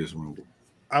world's greatest Rumble.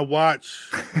 I watch.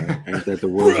 Ain't that the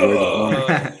world's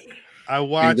greatest Rumble? I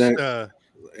watched.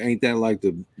 Ain't that like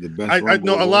the best? I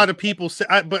know a lot of people say,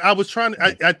 but I was trying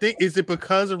to. I think is it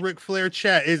because of Ric Flair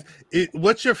chat?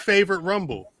 What's your favorite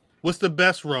Rumble? What's the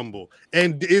best Rumble?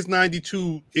 And is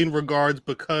 92 in regards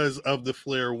because of the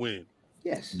Flair win?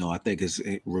 Yes. No, I think it's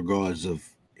in regards of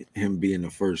him being the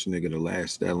first nigga to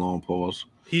last that long pause.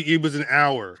 It was an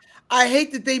hour. I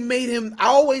hate that they made him. I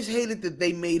always hated that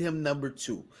they made him number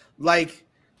 2. Like,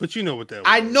 But you know what that was.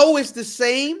 I know it's the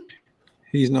same,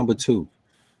 He's number 2.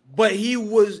 but it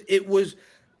was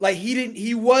like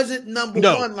he wasn't number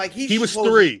 1. Like he was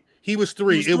 3. He was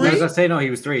 3. was It I was was gonna say no. He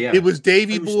was 3. Yeah. it was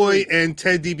Davey It was Boy 3. and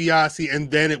Ted DiBiase,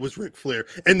 and then it was Ric Flair.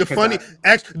 And the Because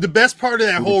actually, the best part of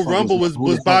that Who the whole fuck Rumble is- who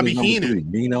was the fuck Bobby is number Heenan.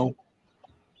 3? Nino.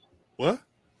 What?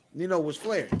 Was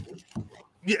Flair.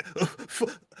 Yeah,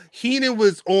 Heenan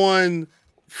was on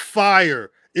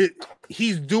fire.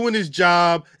 He's doing his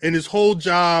job, and his whole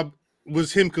job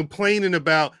was him complaining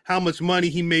about how much money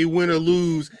he may win or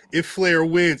lose if Flair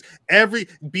wins.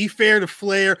 Be fair to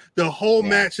Flair. The whole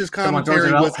match's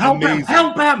commentary was amazing.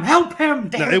 Help him!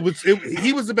 No,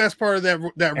 he was the best part of that And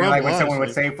Rumble. like when someone would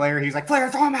honestly. say Flair, he's like,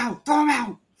 Flair, throw him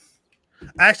out.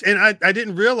 Actually, and I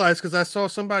didn't realize because I saw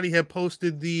somebody had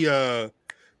posted the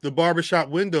barbershop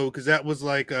window because that was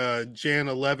like Jan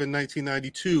 11,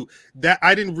 1992. That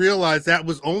I didn't realize that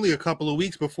was only a couple of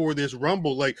weeks before this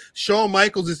Rumble. Like Shawn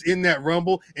Michaels is in that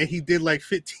Rumble and he did like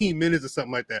 15 minutes or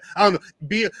something like that. I don't know.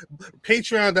 Be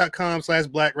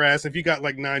patreon.com/blackrass. If you got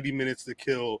like 90 minutes to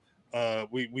kill,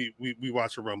 we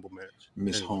watch a Rumble match.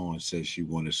 Miss Anyway. Horn said she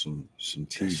wanted some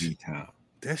TV time.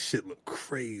 That shit looked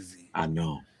crazy. I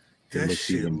know. It That looks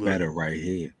shit even looked better right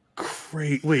here.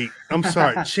 Great. Wait, I'm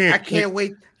sorry, Champ. I can't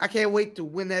wait to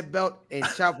win that belt and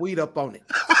chop weed up on it.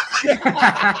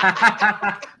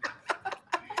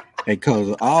 Hey,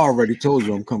 cuz I already told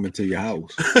you I'm coming to your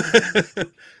house.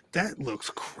 That looks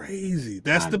crazy.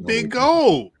 That's I the know big it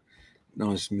goal.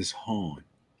 No, it's Miss Horn.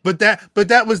 But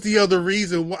that was the other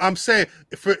reason I'm saying,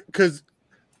 because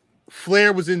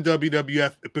Flair was in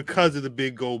WWF because of the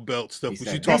big gold belt stuff. He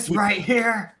said, this right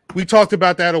here. We talked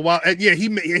about that a while. And yeah,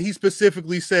 he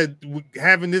specifically said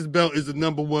having this belt is the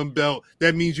number one belt.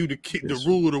 That means you the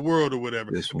rule of the world or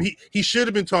whatever. He should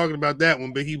have been talking about that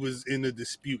one, but he was in a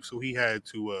dispute, so he had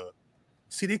to.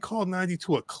 See, they called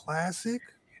 92 a classic.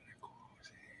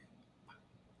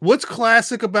 What's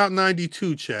classic about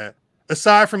 92, chat?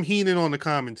 Aside from Heenan on the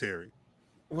commentary.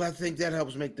 Well, I think that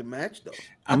helps make the match, though.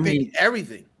 I mean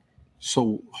everything.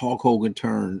 So Hulk Hogan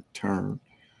turn.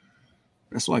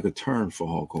 That's like a turn for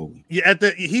Hulk Hogan. Yeah,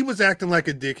 he was acting like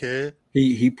a dickhead.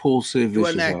 He pulled Sid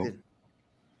Vicious out.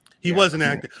 He wasn't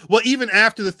acting. Well, even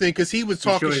after the thing, because he was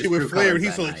talking shit with Flair, and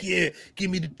he's like, "Yeah, give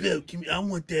me the belt. I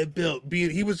want that belt."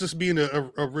 He was just being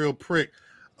a real prick,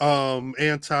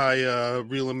 anti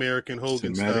real American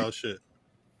Hogan style shit.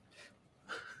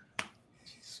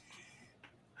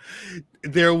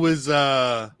 There was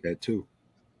that too.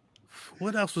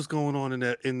 What else was going on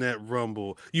in that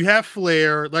Rumble? You have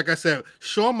Flair, like I said.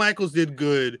 Shawn Michaels did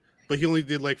good, but he only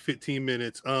did like 15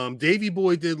 minutes. Davey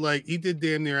Boy did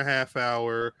damn near a half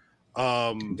hour.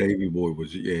 Davey Boy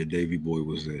was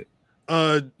it.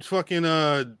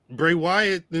 Fucking Bray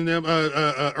Wyatt and them,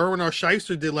 Erwin R.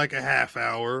 Shyster did like a half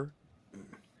hour.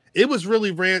 It was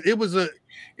really it was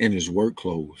in his work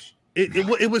clothes.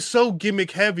 It was so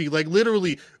gimmick heavy. Like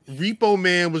literally, Repo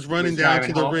Man was running down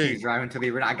to the ring. He's driving to the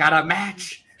ring. I got a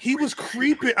match. He was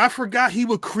creeping. I forgot he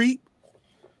would creep.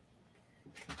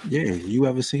 Yeah, you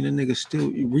ever seen a nigga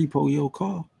still repo your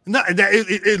car? No,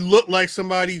 it looked like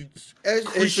somebody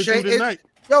creeping through the night.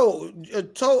 Yo, a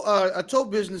tow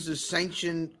business is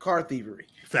sanctioned car thievery.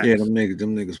 Facts. Yeah, them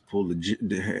niggas pull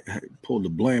the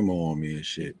blame on me and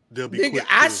shit. Nigga,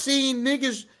 I seen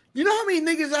niggas. You know how many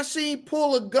niggas I seen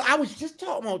pull a gun? I was just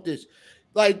talking about this.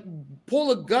 Like,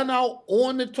 pull a gun out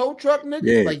on the tow truck, nigga.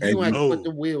 Yeah, like, you have to put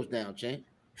the wheels down, Chan.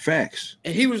 Facts.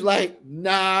 And he was like,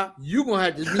 nah, you gonna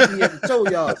have to meet me at the tow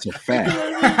yard. That's a fact.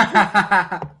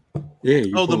 Yeah.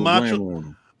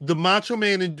 The Macho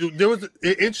Man, and there was an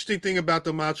interesting thing about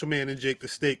the Macho Man and Jake the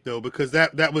Snake, though, because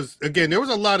that was, again, there was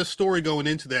a lot of story going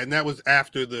into that, and that was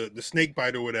after the snake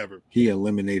bite or whatever. He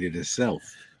eliminated himself.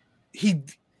 He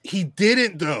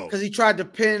didn't, though, because he tried to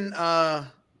pin.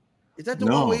 Is that the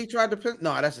one where he tried to pin?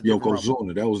 No, that's a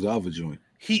Yokozuna. That was the other joint.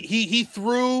 He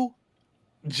threw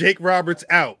Jake Roberts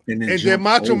out, and then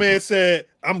Macho Man said,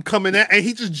 "I'm coming at," and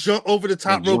he just jumped over the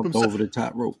top rope himself. Over the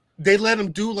top rope. They let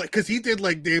him do because he did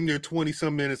like damn near 20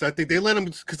 some minutes. I think they let him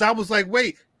because I was like,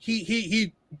 wait,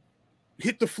 he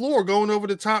hit the floor going over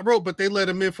the top rope, but they let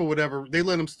him in for whatever. They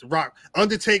let him rock.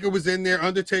 Undertaker was in there.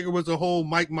 Undertaker was a whole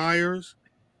Mike Myers.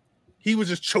 He was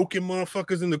just choking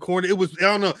motherfuckers in the corner. It was, I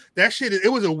don't know, that shit.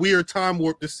 It was a weird time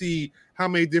warp to see how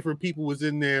many different people was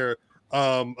in there.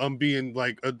 Being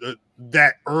like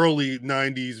that early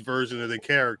 90s version of the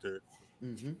character.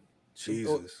 Mm-hmm.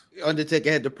 Jesus.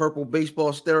 Undertaker had the purple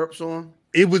baseball stirrups on.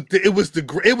 It was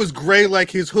gray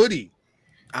like his hoodie.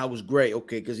 I was gray,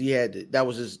 okay, because he had it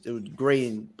was gray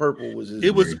and purple was his.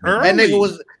 It was early. That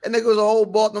nigga was a whole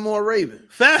Baltimore Raven.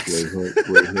 Facts. Gray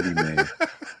hoodie man.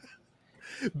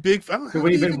 Big. So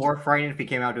would he have been more frightened if he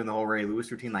came out doing the whole Ray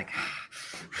Lewis routine, like?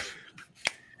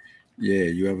 Yeah,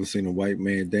 you ever seen a white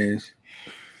man dance?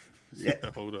 Yeah,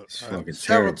 hold up. It's fucking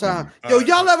several times. Yo,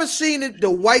 y'all ever seen it? The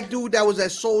white dude that was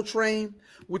at Soul Train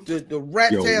with the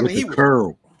rat tail with and the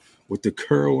curl, with the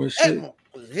curl and shit.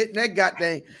 Was hitting that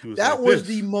goddamn. That was like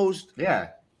the most. Yeah.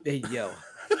 Hey, yo.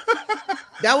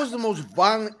 That was the most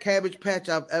violent Cabbage Patch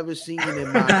I've ever seen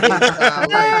in my entire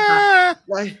life.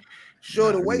 Like,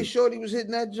 the way Shorty was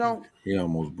hitting that jump. He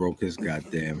almost broke his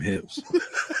goddamn hips.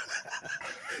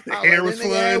 The hair was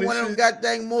flying. Had one of them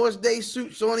goddamn Morris Day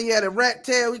suits on. He had a rat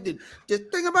tail. He did just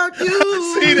think about you. He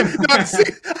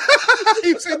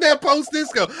was in that post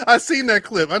disco. I seen that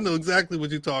clip. I know exactly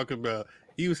what you're talking about.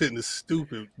 He was hitting the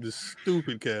stupid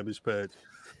Cabbage Patch.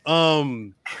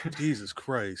 Jesus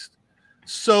Christ.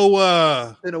 So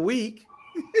in a week.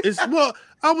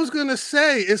 I was gonna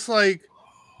say it's like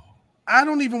I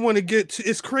don't even want to get to.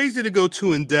 It's crazy to go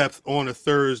too in depth on a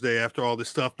Thursday after all this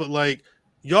stuff, but like.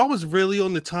 Y'all was really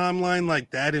on the timeline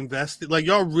like that invested? Like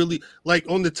y'all really like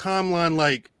on the timeline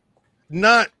like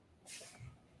not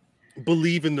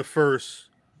believing the first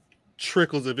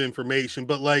trickles of information,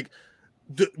 but like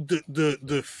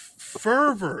the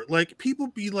fervor, like people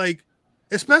be like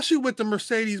especially with the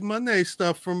Mercedes Monday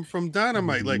stuff from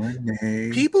Dynamite. Like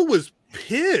Monday. people was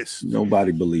pissed.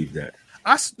 Nobody believed that.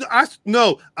 I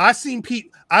seen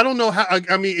people. I don't know how.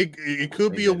 I mean, it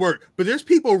could be a work, but there's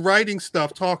people writing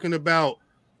stuff talking about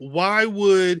why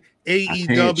would AEW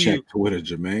I can't check Twitter,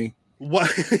 Jermaine. Why?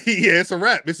 Yeah, it's a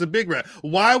rap. It's a big rap.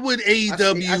 Why would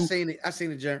AEW? I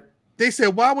seen it, Jerry. They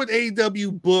said, why would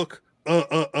AEW book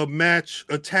a match,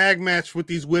 a tag match with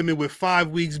these women with 5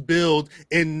 weeks build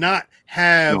and not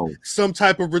have some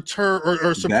type of return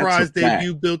or surprise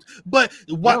debut build? But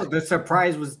what? No, the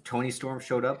surprise was Tony Storm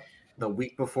showed up the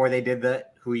week before they did the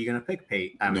 "Who Are You Gonna Pick?"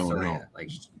 Like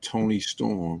Tony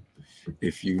Storm.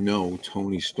 If you know,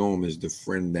 Tony Storm is the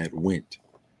friend that went.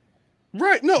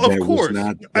 Right. No, of course.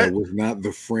 That was not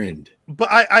the friend.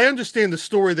 But I understand the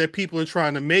story that people are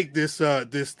trying to make this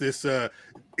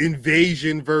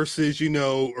invasion versus,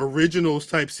 originals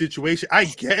type situation. I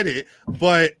get it,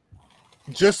 but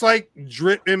just like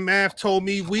Drip and Math told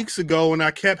me weeks ago, and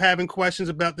I kept having questions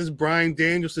about this Bryan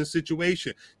Danielson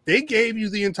situation, they gave you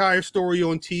the entire story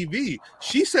on TV.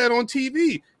 She said on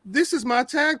TV, this is my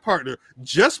tag partner.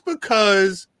 Just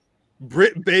because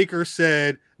Britt Baker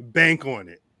said bank on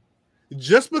it.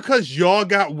 Just because y'all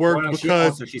got worked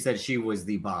she said she was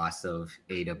the boss of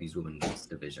AEW's women's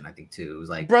division, I think, too. It was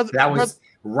like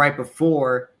right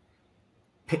before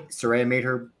Saraya made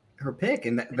her pick.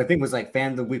 And the thing was like,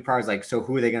 fan of the week prior was like, so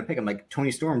who are they going to pick? I'm like,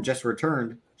 Tony Storm just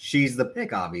returned. She's the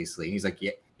pick, obviously. And he's like,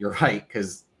 yeah, you're right.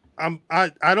 Because I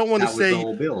don't want to say the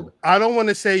whole build. I don't want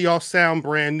to say y'all sound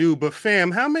brand new, but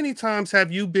fam, how many times have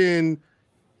you been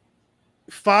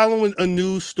following a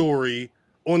news story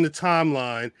on the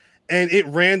timeline and it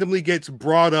randomly gets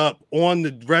brought up on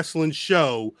the wrestling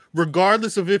show,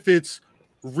 regardless of if it's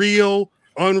real,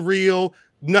 unreal,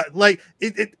 not like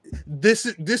it this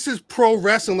is pro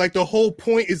wrestling. Like the whole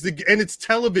point is and it's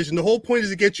television. The whole point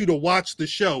is to get you to watch the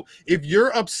show. If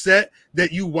you're upset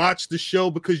that you watched the show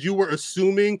because you were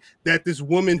assuming that this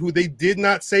woman who they did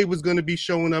not say was going to be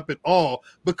showing up at all,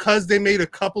 because they made a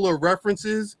couple of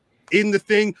references in the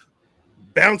thing,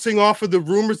 bouncing off of the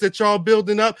rumors that y'all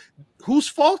building up, whose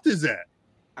fault is that?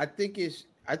 I think it's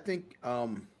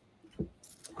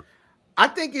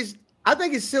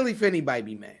silly for anybody to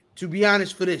be mad. To be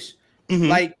honest, for this,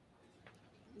 like,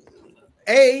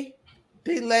 they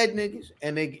led niggas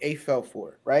and they fell for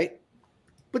it, right?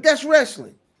 But that's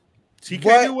wrestling.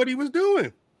 TK knew what he was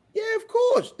doing. Yeah, of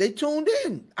course. They tuned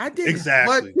in. I did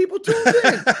exactly. But people tuned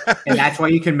in, and that's why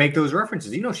you can make those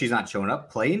references. She's not showing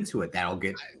up. Play into it. That'll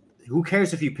get. Who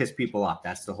cares if you piss people off?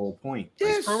 That's the whole point.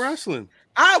 Yes. It's pro wrestling.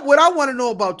 What I want to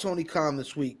know about Tony Khan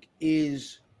this week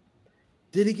is,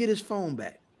 did he get his phone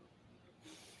back?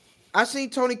 I seen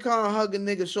Tony Khan hug a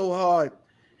nigga so hard,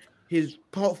 his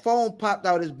phone popped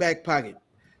out his back pocket.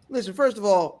 Listen, first of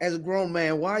all, as a grown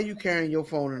man, why are you carrying your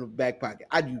phone in the back pocket?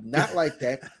 I do not like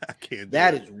that. I can't.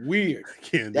 That is weird. I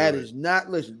can't. That is not.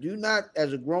 Listen, do not,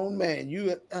 as a grown man.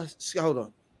 You hold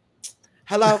on.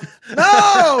 Hello?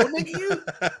 No,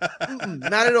 nigga,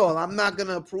 not at all. I'm not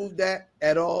gonna approve that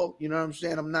at all. You know what I'm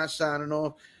saying? I'm not signing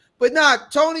off. But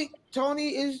Tony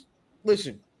is.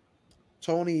 Listen,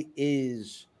 Tony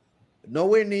is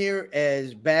nowhere near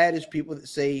as bad as people that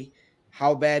say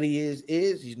how bad he is.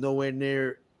 He's nowhere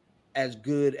near as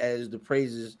good as the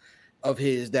praises of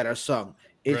his that are sung.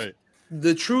 It's right.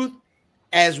 The truth,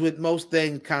 as with most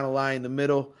things, kind of lie in the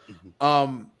middle.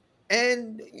 And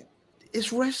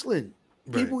it's wrestling.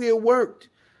 People get worked.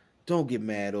 Don't get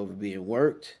mad over being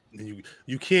worked. And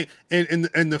you can't.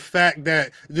 And the fact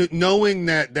that knowing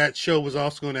that show was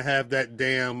also going to have that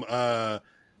damn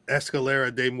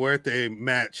Escalera de Muerte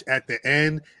match at the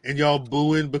end, and y'all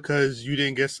booing because you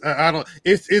didn't get. I don't.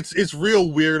 It's real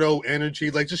weirdo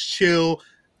energy. Like, just chill.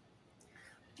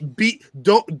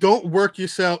 Don't work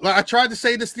yourself. Like, I tried to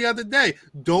say this the other day.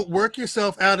 Don't work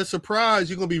yourself out of surprise.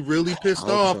 You're gonna be really pissed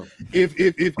off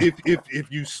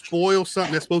if you spoil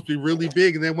something that's supposed to be really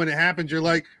big, and then when it happens, you're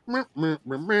like,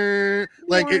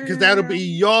 like, because that'll be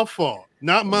your fault,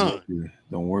 not mine.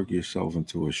 Don't work yourself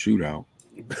into a shootout.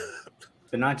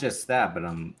 But not just that, but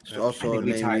it's also a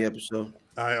name of the episode.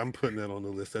 I'm putting that on the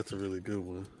list. That's a really good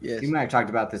one. Yes, you might have talked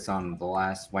about this on the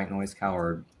last White Noise Cow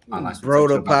or on last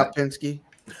Broda Popinski.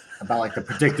 About like the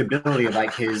predictability of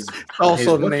like his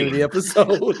also the name of the episode.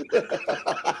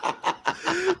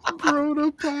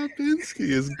 Broda Popinski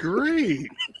is great.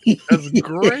 That's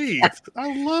great.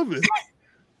 I love it.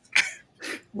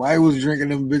 Why he was drinking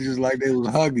them bitches like they was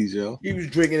Huggies, yo? He was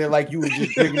drinking it like you was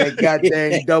just drinking that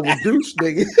goddamn double deuce,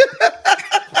 nigga.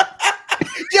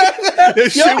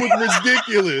 That shit was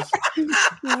ridiculous.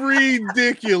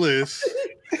 Ridiculous.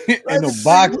 And the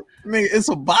box, Nigga, it's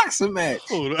a boxing match.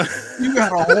 Hold on. You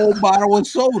got a whole bottle of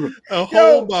soda. A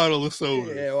whole bottle of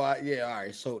soda. Yeah, well, yeah, all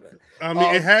right, soda. I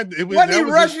mean, it was. Wasn't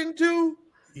he Russian too?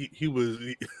 He was.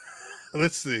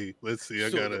 Let's see. I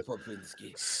got it.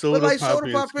 Soda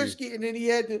Popinski, and then he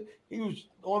was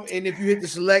on. And if you hit the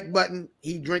select button,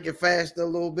 he drink it faster a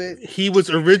little bit. He was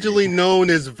originally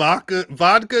known as Vodka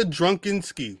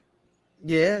Drunkinsky.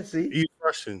 Yeah, see, he's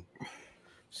Russian.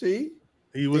 See,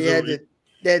 he was.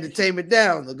 They had to tame it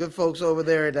down. The good folks over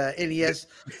there at NES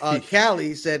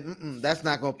Cali said, "That's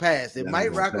not gonna pass. It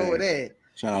might rock over there."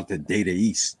 Shout out to Data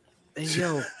East. And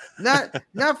yo,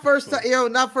 not first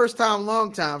time, not first time,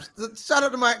 long time. Shout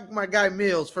out to my guy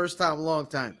Mills, first time, long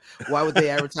time. Why would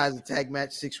they advertise a tag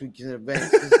match 6 weeks in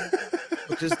advance?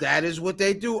 Because that is what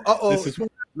they do.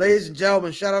 Ladies and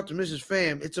gentlemen, shout out to Mrs.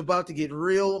 Pham. It's about to get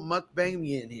real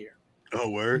mukbangy in here.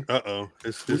 Oh, word.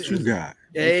 What you got?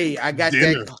 Hey, I got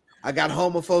dinner. I got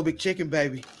homophobic chicken,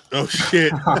 baby. Oh shit!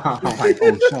 Shout out to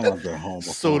homophobes.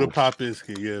 Soda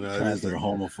Popinski, yeah. Shout out to the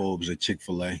homophobes at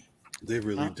Chick-fil-A. They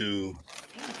really do.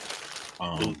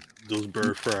 Those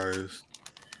bird fryers.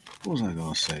 What was I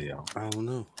gonna say, y'all? I don't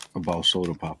know about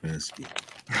Soda Popinski.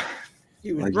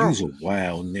 He was like he's a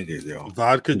wild nigga, yo.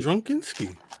 Vodka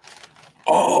Drunkinsky.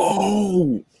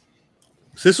 Oh,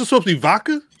 so this was supposed to be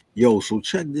vodka. Yo, so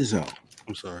check this out.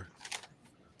 I'm sorry.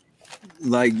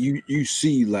 Like you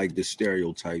see like the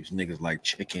stereotypes, niggas like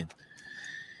chicken,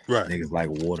 right? Niggas like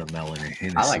watermelon and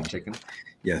Hennessy. I like chicken.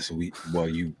 Yes,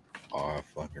 you are a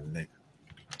fucking nigga.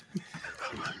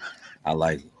 I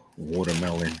like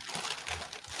watermelon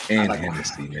and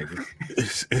Hennessy, nigga.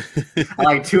 I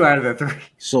like 2 out of the 3.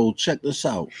 So check this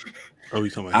out. Oh, you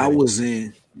talking about?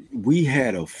 We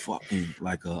had a fucking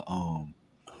like a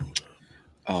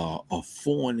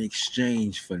foreign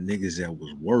exchange for niggas that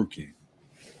was working.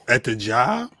 At the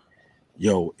job?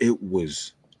 Yo, it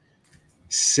was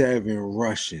 7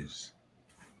 Russians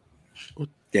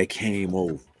that came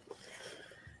over.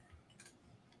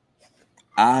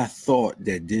 I thought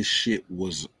that this shit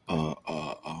was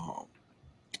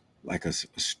like a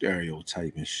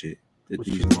stereotype and shit. That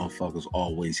these motherfuckers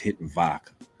always hitting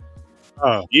vodka.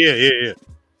 Oh, yeah.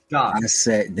 God. I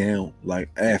sat down like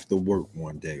after work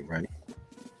one day, right?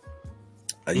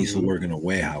 I used to work in a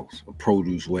warehouse, a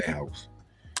produce warehouse.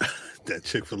 That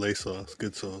Chick-fil-A sauce,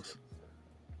 good sauce.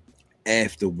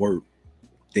 After work,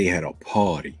 they had a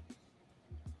party.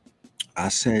 I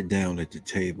sat down at the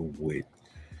table with,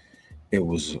 it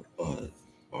was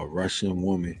a Russian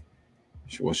woman.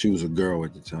 She was a girl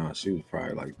at the time. She was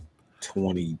probably like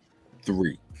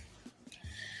 23.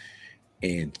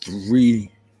 And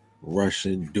 3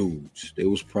 Russian dudes. They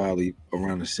was probably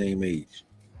around the same age.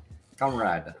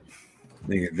 Comrade.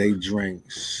 Nigga, they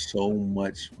drank so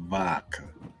much vodka.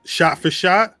 Shot for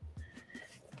shot?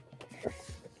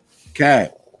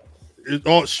 Cat. It's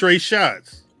all straight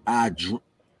shots. I drink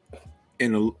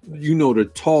in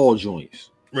the tall joints.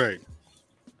 Right.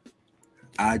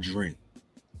 I drink.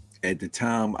 At the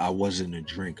time, I wasn't a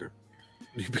drinker.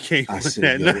 You became I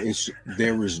said,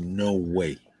 there is no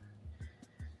way.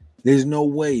 There's no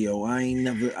way, yo.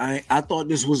 I thought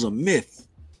this was a myth.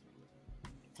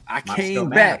 I came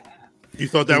back. You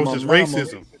thought that was just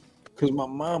racism? Because my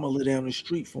mama lived down the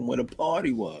street from where the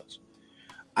party was.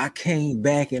 I came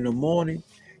back in the morning.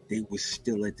 They were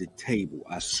still at the table.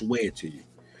 I swear to you.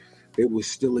 They were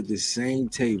still at the same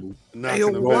table. Hey,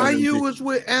 why you was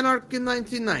with Anarch in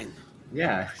 99?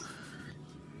 Yeah.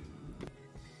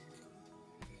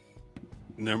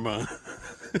 Never mind.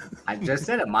 I just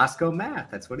said it. Moscow math.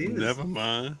 That's what he is. Never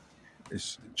mind.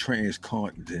 It's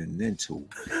transcontinental.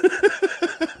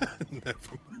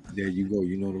 There you go.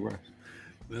 You know the rest.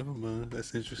 Never mind.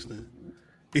 That's interesting.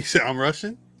 He said, I'm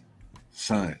Russian?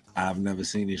 Son, I've never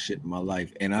seen this shit in my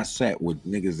life. And I sat with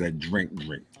niggas that drink.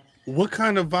 What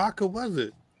kind of vodka was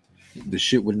it? The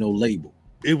shit with no label.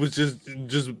 It was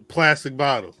just plastic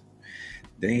bottle.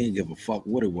 They ain't give a fuck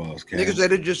what it was, Cal. Niggas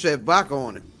said it just said vodka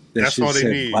on it. That's all they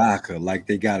need. Vodka, like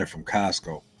they got it from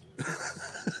Costco.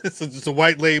 So just a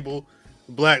white label,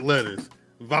 black letters,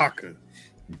 vodka.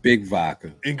 Big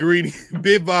vodka. Ingredient,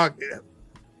 big vodka.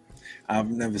 I've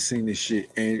never seen this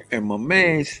shit. And my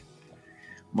man's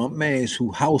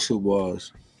who house it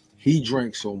was, he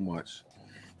drank so much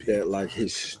that like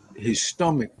his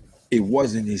stomach, it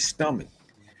wasn't his stomach.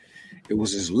 It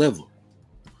was his liver.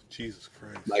 Jesus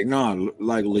Christ. Like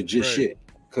like legit shit.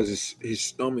 Because his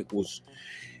stomach was,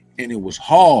 and it was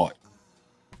hard.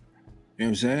 You know what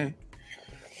I'm saying?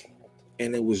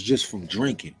 And it was just from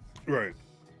drinking. Right.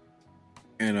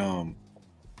 And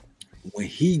when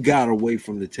he got away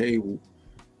from the table,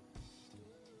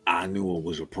 I knew it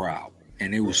was a problem.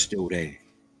 And it was still there.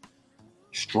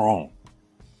 Strong.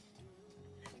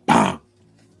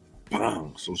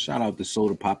 Bang. So shout out to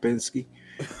Soda Popinski.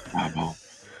 Bang.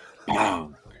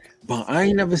 Bang. But I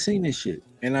ain't never seen this shit.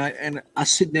 And I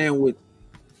sit down with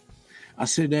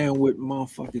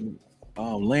motherfucking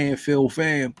landfill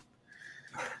fam.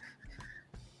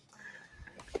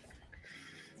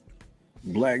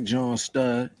 Black John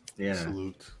Stud. Yeah.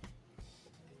 Salute.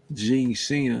 Gene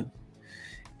Cena.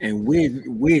 And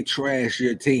we're trash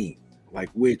your team. Like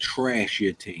we're trash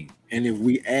your team. And if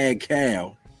we add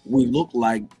Cal, we look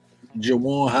like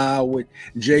Jawan Howard,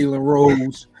 Jalen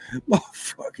Rose,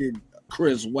 motherfucking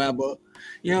Chris Webber.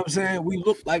 You know what I'm saying? We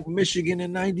look like Michigan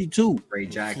in '92. Ray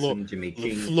Jackson, Jimmy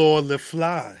King. Floor the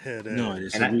fly. No,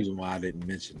 there's a reason why I didn't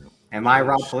mention them. Am I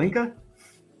Rob Pelinka?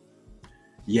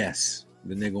 Yes,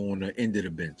 the nigga on the end of the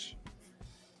bench.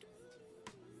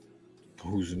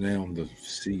 Who's now the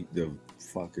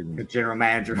fucking The general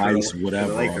manager vice, for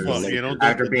whatever. the Lakers. Yeah,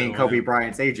 After being Kobe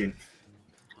Bryant's agent.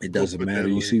 It doesn't matter.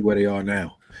 You see where they are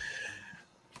now.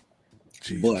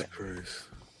 Jesus Christ.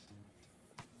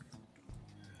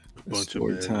 That's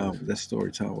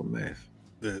story time with Math.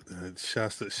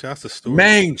 Shouts to story.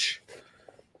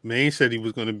 Mange said he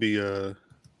was going to be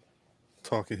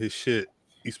talking his shit.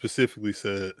 He specifically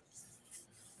said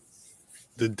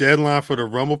the deadline for the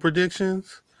Rumble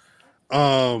predictions.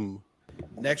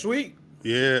 Next week.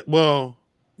 Yeah, well,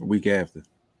 a week after.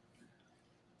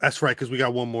 That's right, because we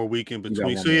got one more week in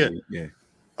between. So yeah.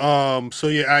 Go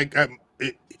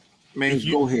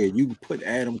ahead. You can put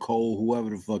Adam Cole, whoever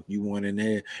the fuck you want in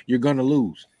there. You're gonna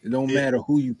lose. It don't matter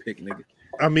who you pick, nigga.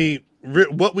 I mean,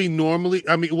 what we normally.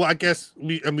 I guess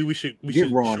we should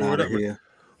get Ron out of here.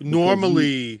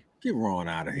 Normally, get Ron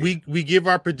out of here. We give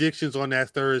our predictions on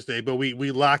that Thursday, but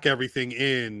we lock everything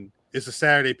in. It's a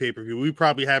Saturday pay-per-view. We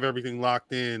probably have everything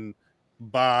locked in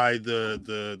by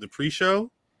the pre-show.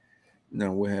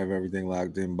 No, we'll have everything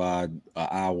locked in by an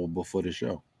hour before the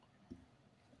show.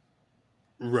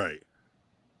 Right.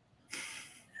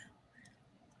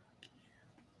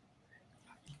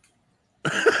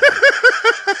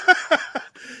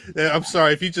 I'm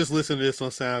sorry if you just listen to this on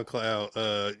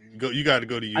SoundCloud. You got to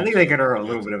go to YouTube. I think they could hear a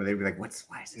little bit of it. They'd be like, why is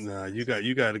this? Nah, you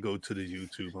got to go to the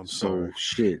YouTube. I'm sorry. So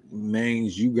shit,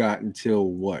 Mange, you got until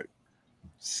what?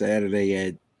 Saturday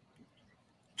at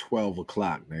 12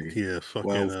 o'clock, nigga. Yeah,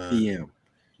 fucking 12 p.m.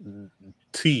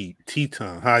 Tea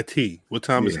time, high tea. What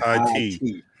time is high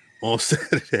tea on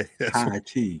Saturday? High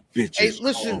tea, bitches. Hey,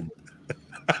 listen.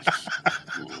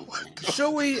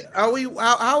 Should we? How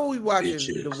are we watching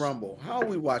the Rumble? How are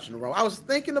we watching the Rumble? I was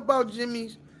thinking about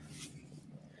Jimmy's,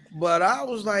 but I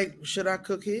was like, should I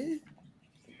cook here?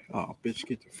 Oh, bitch,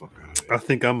 get the fuck out of here. I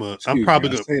think I'm probably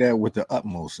gonna say that with the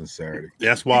utmost sincerity.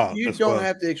 That's why you don't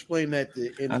have to explain that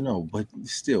to anyone. I know, but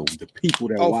still, the people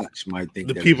that watch might think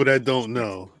the people that don't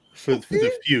know. For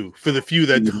the few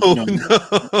that don't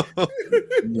know.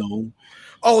 No.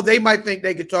 Oh, they might think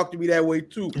they could talk to me that way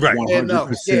too. Right.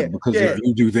 100%. Because if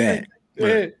you do that,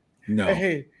 no.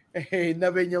 Hey,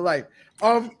 never in your life.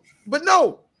 But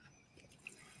no.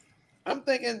 I'm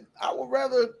thinking I would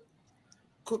rather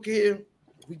cook here.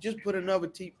 We just put another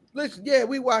tea. Listen,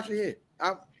 we watch it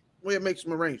here. We'll make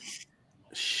some arrangements.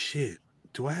 Shit.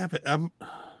 Do I have it?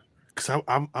 Because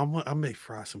I may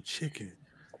fry some chicken.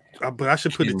 But I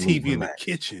should put a TV in the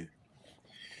kitchen.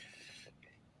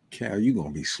 Cal, you gonna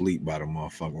be asleep by the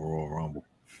motherfucking Royal Rumble.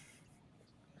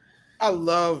 I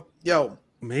love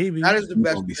maybe that is the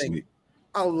best thing. Sleep.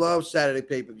 I love Saturday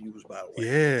pay-per-views, by the way.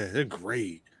 Yeah, they're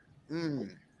great.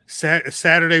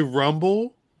 Saturday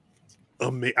Rumble.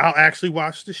 I'll actually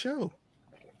watch the show.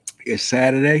 It's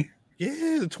Saturday?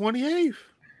 Yeah, the 28th.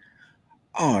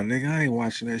 Oh, nigga, I ain't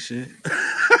watching that shit.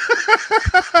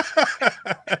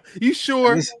 You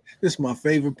sure? This is my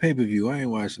favorite pay-per-view. I ain't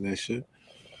watching that shit.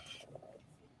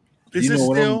 Is you know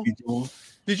what still? I'm be doing?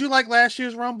 Did you like last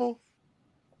year's Rumble?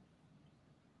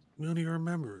 We don't even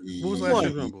remember. What was last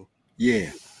year's Rumble?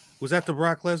 Yeah. Was that the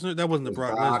Brock Lesnar? That wasn't the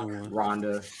Brock Lesnar one.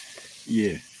 Ronda.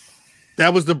 Yeah.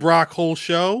 That was the Brock whole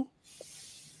show?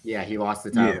 Yeah, he lost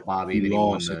the title to Bobby. He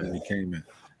lost it when he came in.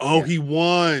 Oh, he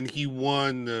won. He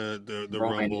won the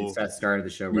Roman Rumble. And Seth started the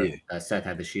show. Right? Seth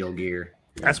had the Shield gear.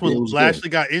 That's when Lashley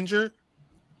got injured?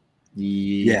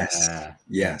 Yes.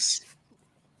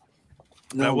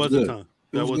 That was a time.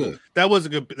 That was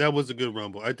a good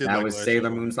Rumble. I did. That like was Sailor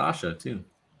Moon Sasha too.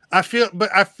 I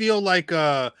feel like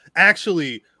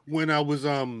actually when I was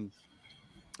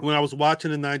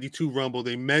watching the 92 Rumble,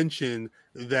 they mentioned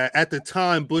that at the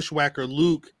time Bushwhacker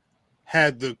Luke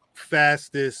had the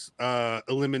fastest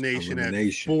elimination at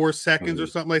 4 seconds or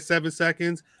something like 7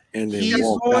 seconds. And then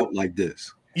walked out like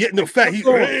this. Yeah, no fact.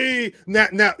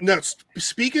 Now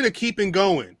speaking of keeping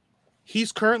going,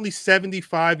 he's currently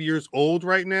 75 years old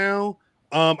right now.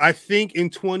 I think in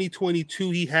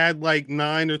 2022 he had like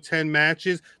 9 or 10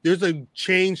 matches. There's a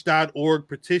change.org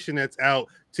petition that's out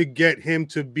to get him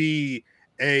to be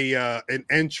an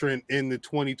entrant in the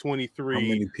 2023 How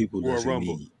many people Royal does he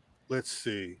Rumble. need? Let's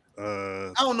see.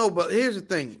 I don't know, but here's the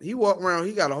thing: he walked around,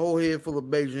 he got a whole head full of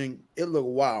Beijing. It looked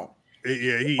wild.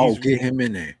 He's get him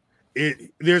in there.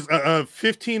 There's a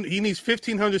 15. He needs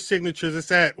 1,500 signatures.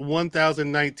 It's at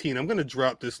 1,019. I'm gonna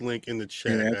drop this link in the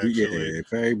chat.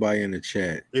 If everybody in the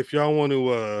chat, if y'all want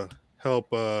to help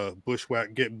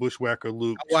Bushwhacker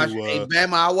Luke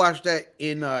Bama. I watched that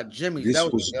in Jimmy's. This that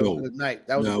was was dope. a good night.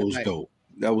 That was dope.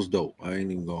 That was dope. I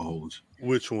ain't even gonna hold you.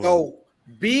 Which one? So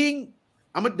the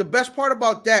best part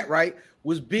about that, right,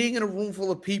 was being in a room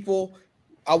full of people.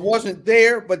 I wasn't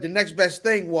there, but the next best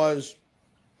thing was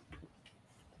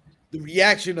the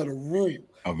reaction of the room.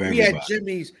 We had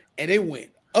Jimmy's, and it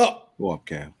went up. Go up,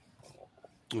 Cal.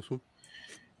 This one?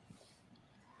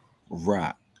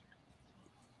 Right.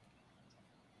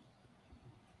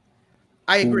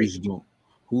 I agree.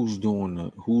 Who's doing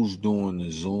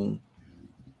the Zoom?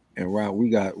 And right,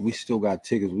 we still got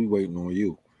tickets. We waiting on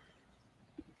you.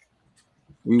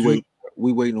 We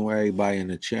waiting on everybody in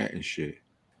the chat and shit.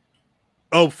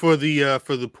 Oh, for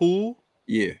the pool?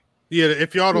 Yeah. Yeah,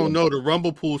 if y'all don't know, the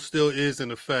Rumble pool still is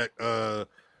in effect. $10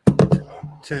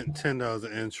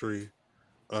 an entry,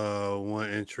 1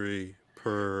 entry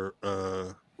per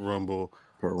Rumble.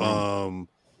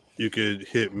 You could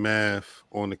hit math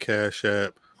on the Cash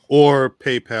App or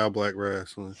PayPal Black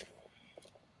Wrestling.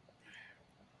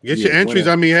 Get your entries.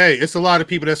 I mean, hey, it's a lot of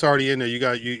people that's already in there.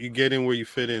 You get in where you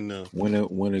fit in now.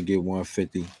 Winner get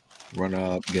 150, runner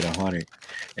up get 100,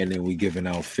 and then we giving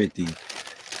out 50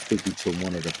 to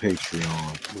one of the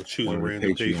Patreon. We'll choose a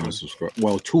random Patreon subscribers.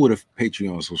 Well, 2 of the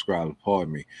Patreon subscribers.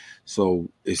 Pardon me. So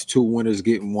it's 2 winners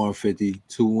getting 150,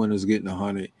 2 winners getting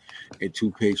 100, and 2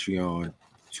 Patreon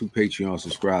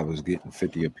subscribers getting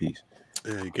 50 apiece.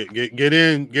 Yeah, get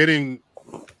in.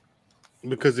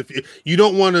 Because if you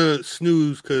don't want to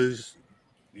snooze, because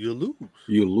you'll lose.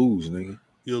 You'll lose, nigga.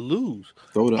 You'll lose.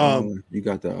 Throw the you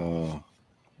got the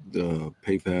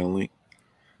PayPal link.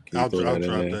 I'll drop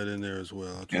that in there as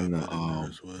well. And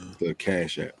the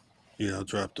Cash App. Yeah, I'll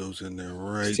drop those in there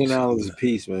right. $10 a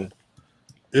piece, man.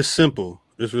 It's simple.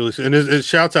 It's really simple. And it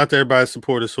shouts out to everybody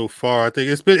supported so far. I think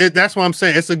that's why I'm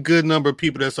saying it's a good number of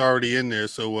people that's already in there.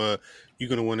 So you're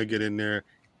gonna want to get in there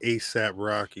ASAP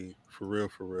Rocky. For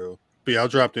real. But yeah, I'll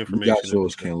drop the information. You got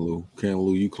yours, Ken Lou. Ken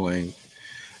Lou, you claim.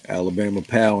 Alabama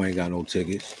Pal ain't got no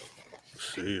tickets.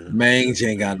 Mange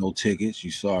ain't got no tickets.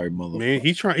 You sorry, motherfucker. Man,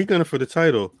 he gunning for the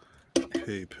title.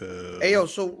 PayPal. Hey, yo,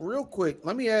 so real quick,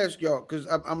 let me ask y'all, because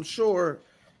I'm sure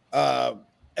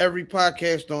every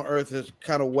podcast on earth has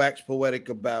kind of waxed poetic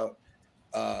about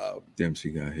Dempsey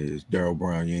got his. Daryl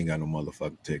Brown, you ain't got no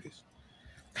motherfucking tickets.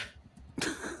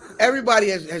 Everybody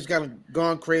has kind of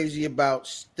gone crazy about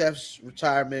Steph's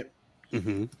retirement.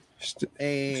 Mm-hmm.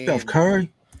 And Steph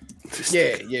Curry?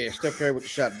 Yeah, Steph Curry with the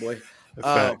shot, boy.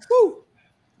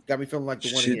 Got me feeling like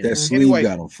the one Shit, again. that sleeve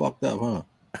got him fucked up, huh?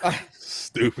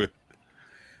 Stupid.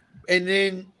 And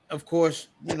then, of course,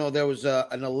 there was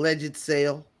an alleged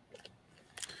sale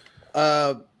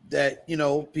that,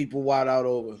 people wild out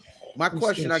over. My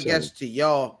question, I guess, to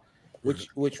y'all, which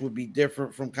would be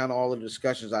different from kind of all the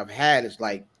discussions I've had, is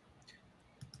like,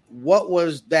 what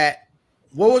was the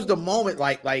moment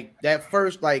like that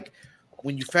first, like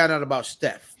when you found out about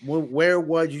Steph? Where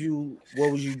was you?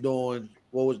 What was you doing?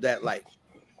 What was that like?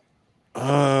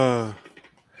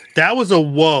 That was a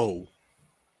whoa.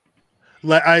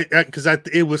 Like because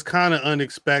it was kind of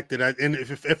unexpected. And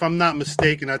if I'm not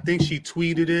mistaken, I think she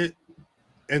tweeted it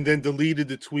and then deleted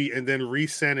the tweet and then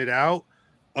resent it out.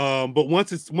 But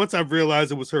once I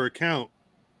realized it was her account,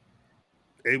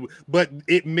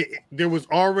 there was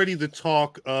already the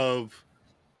talk of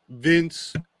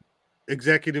Vince,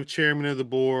 executive chairman of the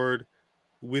board,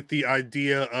 with the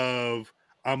idea of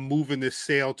I'm moving this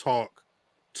sale talk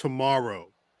tomorrow.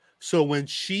 So when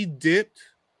she dipped,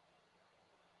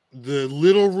 the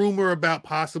little rumor about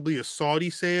possibly a Saudi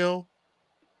sale,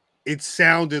 it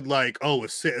sounded like,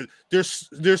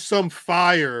 there's some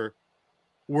fire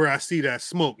where I see that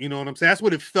smoke. You know what I'm saying? That's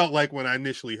what it felt like when I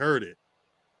initially heard it.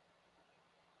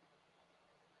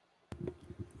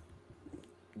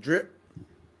 Drip.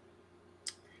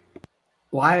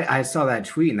 Well, I saw that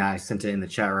tweet and I sent it in the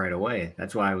chat right away.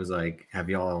 That's why I was like, have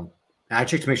y'all... I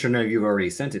checked to make sure none of you have already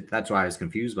sent it. That's why I was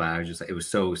confused by it. It was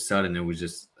so sudden. It was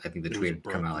just, I think the tweet had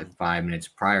come out like 5 minutes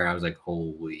prior. I was like,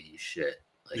 holy shit.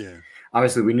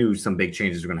 Obviously, we knew some big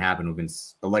changes were going to happen with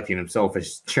Vince electing himself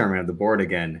as chairman of the board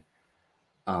again.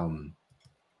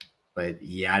 But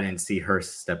yeah, I didn't see her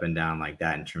stepping down like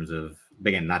that in terms of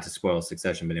again, not to spoil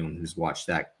Succession, but anyone who's watched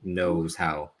that knows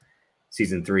how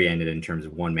season 3 ended in terms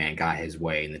of one man got his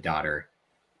way and the daughter.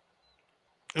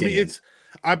 I mean,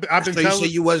 I've been telling you. So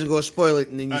you wasn't going to spoil it,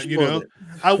 and then you spoiled it.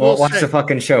 I will watch the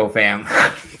fucking show, fam.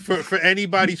 for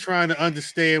anybody trying to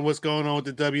understand what's going on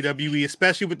with the WWE,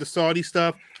 especially with the Saudi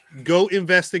stuff, go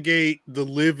investigate the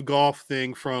Live Golf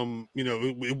thing from,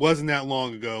 it wasn't that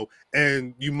long ago,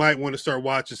 and you might want to start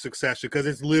watching Succession because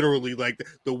it's literally like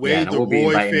the way the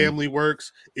Roy family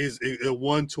works is a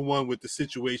 1-to-1 with the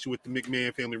situation with the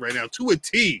McMahon family right now to a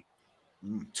T.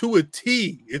 To a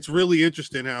T. It's really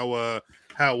interesting how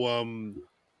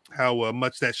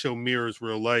much that show mirrors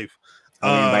real life.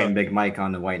 I'm inviting Big Mike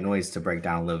on the White Noise to break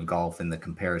down Live Golf and the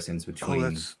comparisons between. Oh,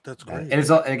 that's great. And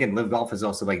it's again, Live Golf is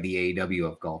also like the AEW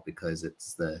of golf because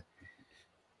it's the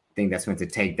thing that's meant to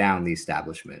take down the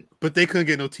establishment. But they couldn't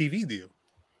get no TV deal.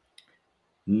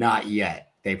 Not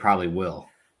yet. They probably will.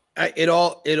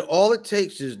 All it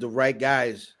takes is the right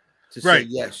guys to say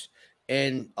yes,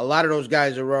 and a lot of those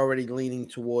guys are already leaning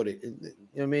toward it. You know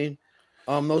what I mean?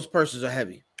 Those purses are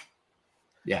heavy.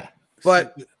 Yeah,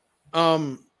 but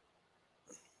Cuz,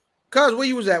 where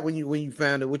you was at when you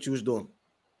found it? What you was doing?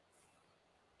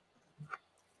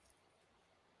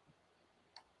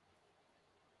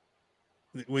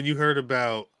 When you heard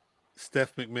about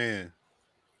Steph McMahon,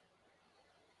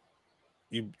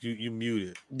 you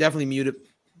muted. Definitely muted.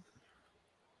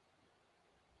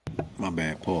 My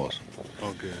bad. Pause.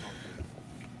 Okay.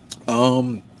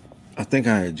 I think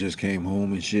I had just came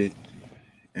home and shit,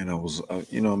 and I was,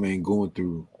 going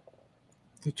through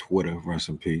the Twitter, rest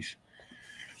in peace.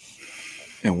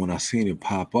 And when I seen it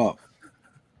pop up,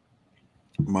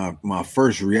 my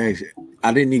first reaction,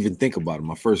 I didn't even think about it.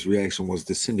 My first reaction was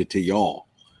to send it to y'all.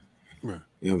 Right.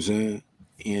 You know what I'm saying?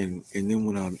 And then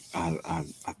when I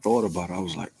thought about it, I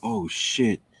was like, oh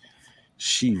shit,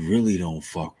 she really don't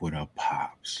fuck with her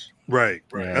pops. Right.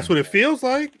 Yeah. That's what it feels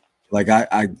like. Like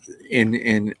I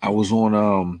was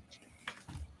on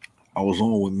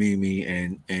with Mimi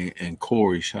and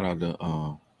Corey. Shout out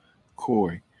to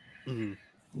Corey. Mm-hmm.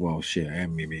 Well, shit,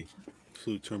 and Mimi.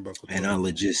 Salute Turnbuckle. And I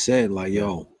legit said, like,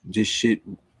 yo, this shit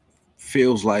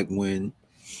feels like when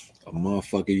a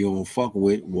motherfucker you don't fuck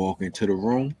with walk into the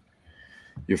room,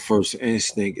 your first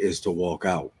instinct is to walk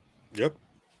out. Yep.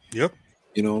 You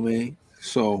know what I mean?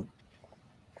 So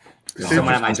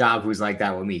someone at my job who's like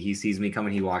that with me. He sees me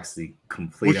coming, he walks the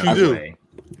complete other way.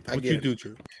 What you do,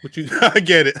 Drew? What you? I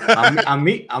get it. I'm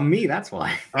me. That's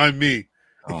why. I'm me.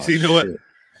 Oh, so you know what?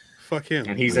 Fuck him.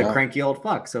 And he's a cranky old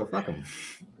fuck, so fuck him.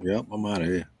 Yep, I'm out of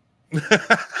here.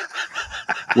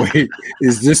 Wait,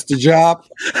 is this the job?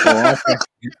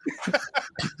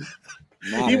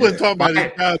 He wasn't talking about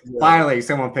his job. Finally,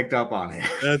 someone picked up on it.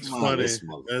 That's funny.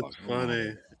 That's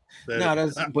funny.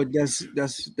 That's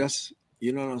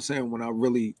you know what I'm saying? When I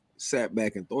really sat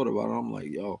back and thought about it, I'm like,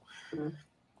 yo,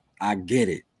 I get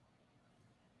it.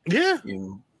 Yeah. You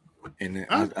know, and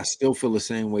I still feel the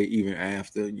same way even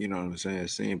after, you know what I'm saying?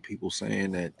 Seeing people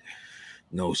saying that,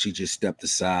 no, she just stepped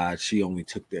aside. She only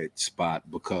took that spot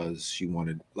because she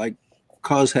wanted, like,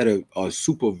 Cuz had a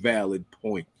super valid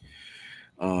point.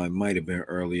 It might have been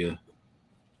earlier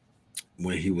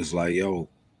when he was like, yo,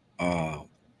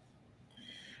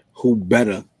 who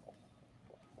better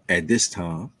at this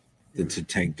time than to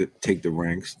take the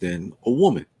ranks than a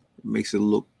woman? It makes it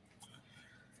look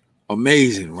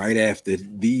amazing right after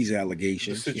these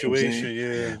allegations. The situation, you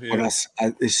know yeah. But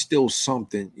it's still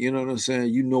something, you know what I'm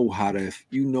saying? You know what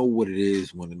it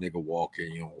is when a nigga walk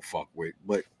in you don't fuck with,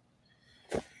 but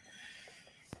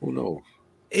who knows?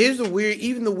 Here's the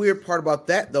weird part about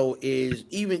that though is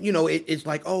even, it's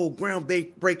like, oh,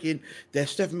 groundbreaking that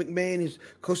Steph McMahon is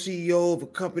co-CEO of a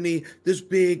company this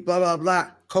big, blah, blah, blah.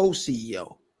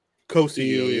 Co-CEO,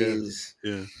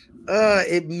 yeah.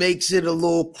 It makes it a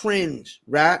little cringe,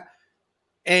 right?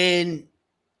 And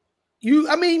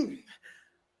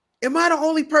am I the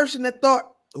only person that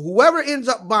thought whoever ends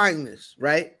up buying this,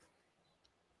 right?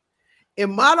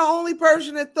 Am I the only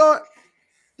person that thought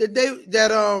that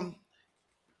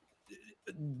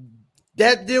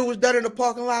that deal was done in the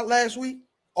parking lot last week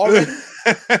already?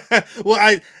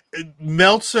 Well,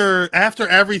 Meltzer, after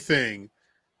everything,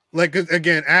 like,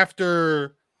 again,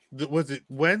 after was it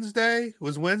Wednesday?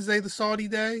 Was Wednesday the Saudi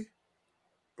day?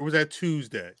 Or was that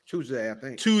Tuesday? Tuesday, I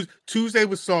think. Tuesday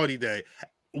was Saudi day.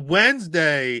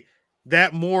 Wednesday,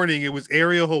 that morning, it was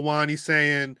Ariel Helwani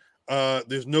saying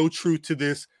there's no truth to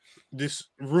this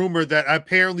rumor that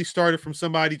apparently started from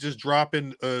somebody just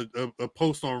dropping a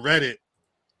post on Reddit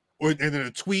and then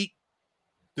a tweet.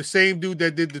 The same dude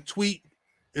that did the tweet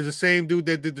is the same dude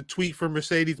that did the tweet for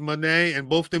Mercedes Moné, and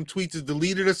both them tweets is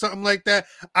deleted or something like that.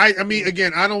 I mean,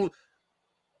 again,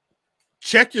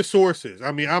 check your sources.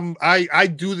 I mean, I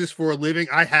do this for a living.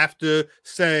 I have to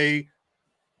say,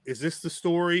 is this the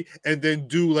story? And then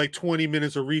do like 20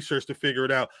 minutes of research to figure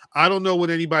it out. I don't know what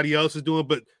anybody else is doing,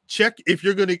 but check if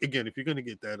you're gonna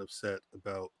get that upset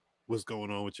about what's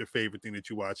going on with your favorite thing that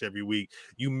you watch every week,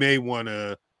 you may want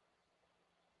to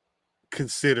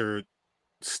consider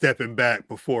stepping back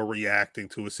before reacting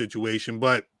to a situation.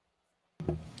 But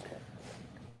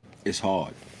it's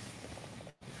hard.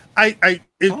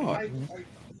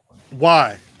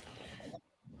 Why?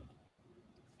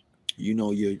 You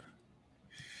know, you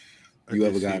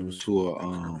ever got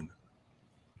into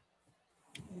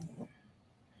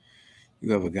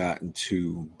you ever got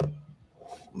into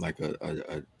like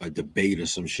a debate or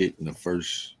some shit in the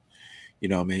first, you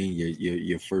know what I mean?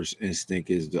 Your first instinct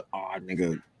is the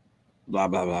nigga, blah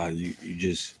blah blah. You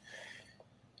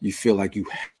feel like you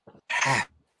have.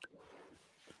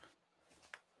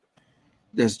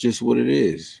 That's just what it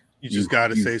is. You just got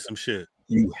to say some shit.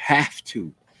 You have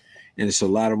to. And it's a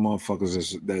lot of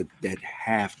motherfuckers that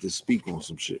have to speak on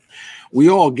some shit. We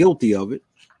all guilty of it.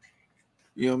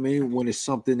 You know what I mean? When it's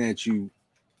something that you.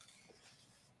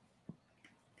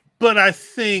 But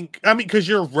because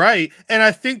you're right. And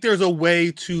I think there's a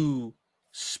way to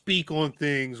speak on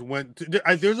things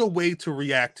there's a way to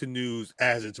react to news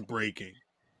as it's breaking.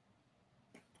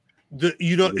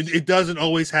 It doesn't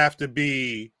always have to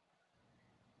be,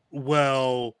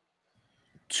 well,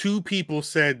 two people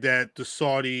said that the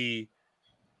Saudi,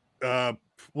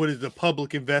 the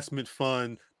public investment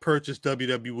fund purchased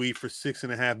WWE for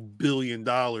 $6.5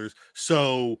 billion.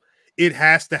 So it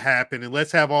has to happen. And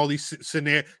let's have all these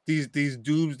these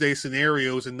doomsday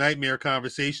scenarios and nightmare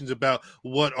conversations about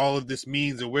what all of this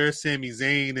means and where's Sami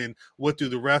Zayn and what do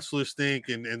the wrestlers think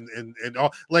and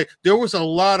all. Like, there was a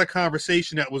lot of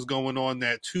conversation that was going on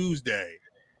that Tuesday.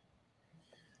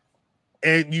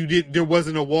 And there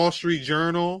wasn't a Wall Street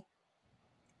Journal.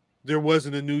 There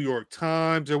wasn't a New York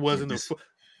Times. There wasn't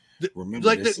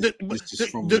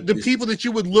the people that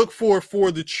you would look for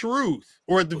the truth,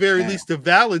 or at the very least to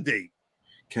validate.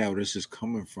 Cal, this is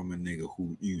coming from a nigga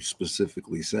who you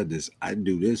specifically said this. I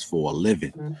do this for a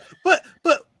living. But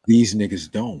these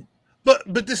niggas don't.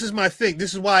 But this is my thing.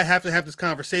 This is why I have to have this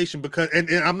conversation, because and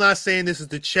I'm not saying this is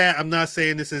the chat. I'm not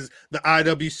saying this is the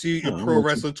IWC or Pro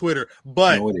Wrestling Twitter.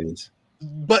 But no, it is.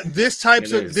 But this type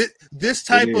of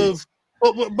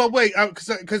but wait,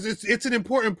 because it's an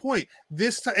important point.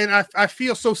 And I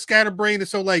feel so scatterbrained and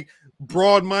so like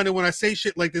broad-minded when I say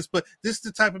shit like this, but this is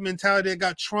the type of mentality that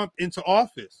got Trump into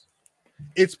office.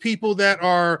 It's people that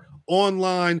are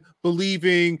online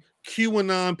believing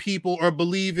QAnon people are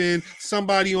believing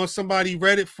somebody on somebody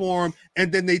Reddit forum,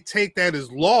 and then they take that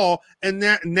as law, and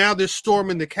now they're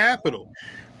storming the Capitol.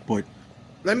 But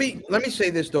let me say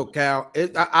this though, Cal.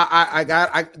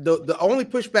 The only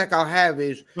pushback I'll have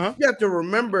is you have to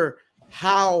remember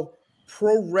how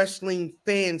pro wrestling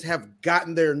fans have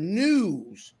gotten their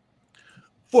news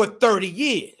for 30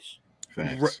 years.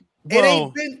 Facts. It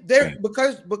ain't been there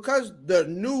because the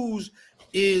news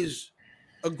is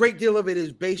a great deal of it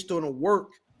is based on a work.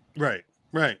 Right.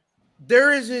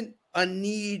 There isn't a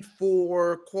need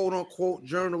for quote unquote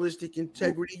journalistic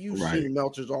integrity. You've seen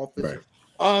Meltzer's office.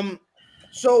 Right.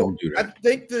 So I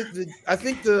think you're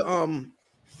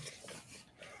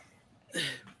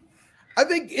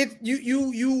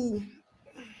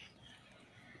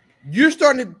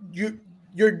starting to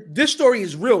this story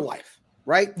is real life,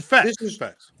 right? Facts.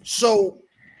 Facts. So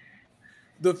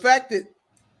the fact that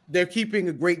they're keeping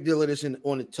a great deal of this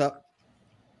on the tuck,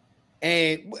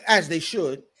 and as they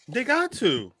should, they got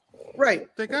to, right?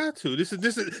 They got to. This is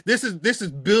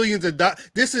billions of dollars.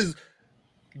 This is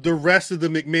the rest of the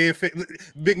McMahon.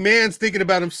 McMahon's thinking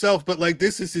about himself, but like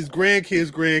this is his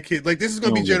grandkids. Like this is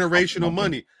going to be generational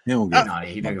money. He don't give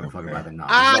a fuck about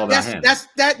the that's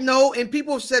that. No, and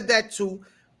people have said that too.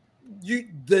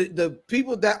 The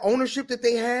people that ownership that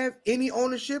they have, any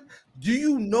ownership. Do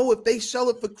you know if they sell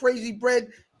it for crazy bread,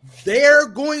 they're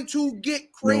going to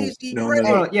get crazy bread?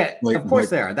 Of course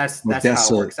they are. That's how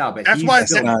it works out. But that's why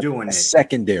still doing it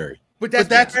secondary. But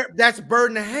that's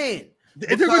bird in the hand.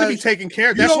 They're going to be taken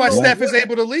care of. That's why Steph is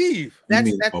able to leave.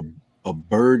 That's a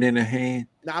bird in a hand.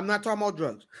 Now, I'm not talking about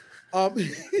drugs.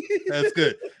 That's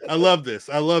good. I love this.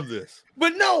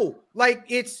 But no, like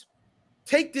it's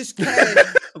take this cash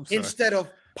instead of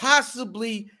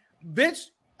possibly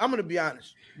Vince. I'm going to be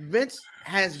honest. Vince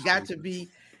has got to be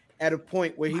at a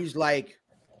point where he's like,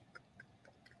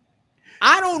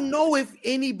 I don't know if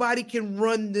anybody can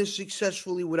run this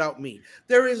successfully without me.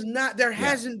 There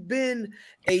hasn't been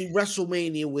a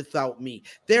WrestleMania without me.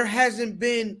 There hasn't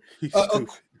been, you know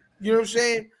what I'm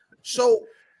saying? So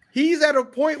he's at a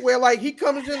point where like he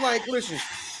comes in like, listen,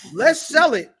 let's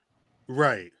sell it.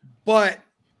 Right. But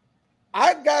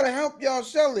I gotta help y'all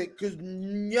sell it because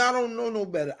y'all don't know no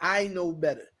better. I know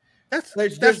better.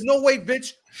 There's no way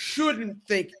Vince shouldn't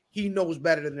think he knows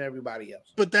better than everybody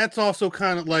else. But that's also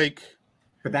kind of like.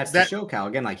 But that's the show, Cal.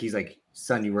 Again, like he's like,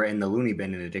 son, you were in the loony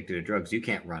bin and addicted to drugs. You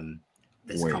can't run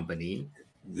this company.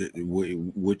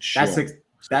 Which show?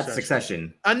 That's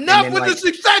Succession. Enough with the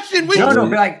Succession. But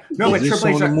Triple H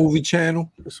on the movie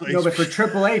channel. No, but for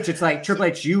Triple H, it's like Triple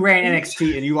H. You ran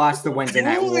NXT and you lost the Wednesday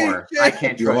Night War. I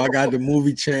can't. I got the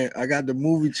movie channel.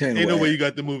 Ain't no way you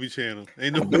got the movie channel.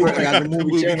 Ain't no way I got the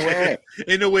movie channel.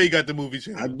 Ain't no way you got the movie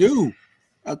channel. I do.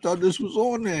 I thought this was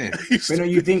on there. But no,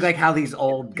 you think like how these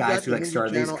old guys who like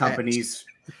started these companies,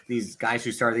 these guys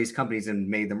who started these companies and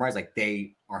made them rise, like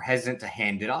they are hesitant to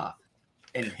hand it off.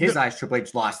 In his eyes, Triple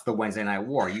H lost the Wednesday Night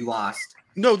War. You lost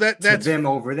that's them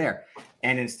over there.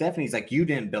 And in Stephanie's like, you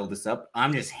didn't build this up.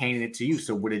 I'm just handing it to you.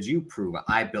 So what did you prove?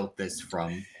 I built this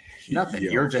from nothing.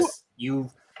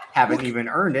 You haven't even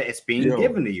earned it. It's being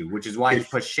given to you, which is why you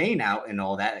put Shane out and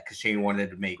all that, because Shane wanted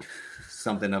to make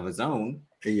something of his own.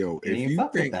 Hey,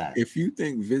 if you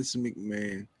think Vince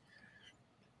McMahon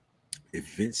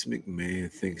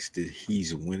thinks that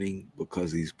he's winning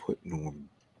because he's putting on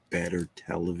better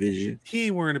television, he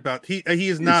ain't worrying about he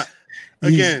is not.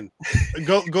 Again,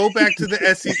 go back to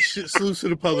the SEC salute to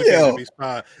the public enemy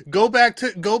spot. Go back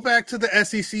to the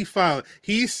SEC file.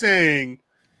 He's saying,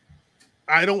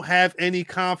 I don't have any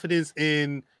confidence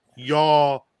in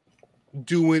y'all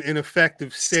doing an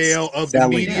effective sale of the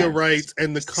media rights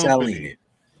and the company.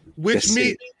 Which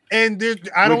means, and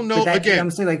I don't know. Again, I'm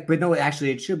saying like, but no,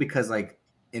 actually, it should, because like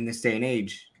in this day and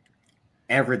age,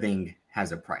 everything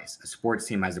has a price. A sports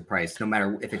team has a price, no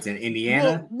matter if it's in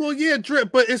Indiana. Well, yeah,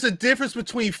 Drip, but it's a difference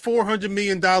between $400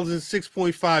 million and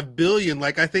 $6.5 billion.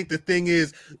 Like, I think the thing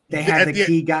is, they have the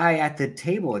key guy at the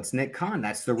table. It's Nick Khan.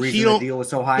 That's the reason the deal was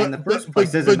so high in the first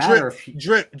place. Doesn't matter.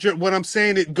 Drip. What I'm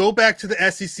saying is, go back to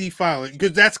the SEC filing,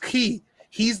 because that's key.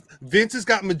 Vince has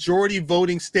got majority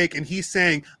voting stake, and he's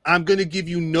saying, I'm going to give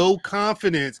you no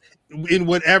confidence in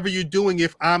whatever you're doing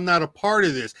if I'm not a part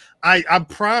of this. I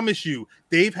promise you,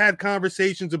 they've had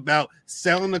conversations about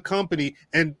selling the company,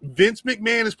 and Vince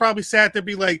McMahon has probably sat there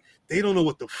be like, they don't know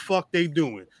what the fuck they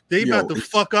doing. They about to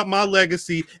fuck up my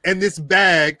legacy and this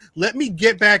bag. Let me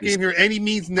get back in here any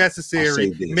means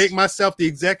necessary, make myself the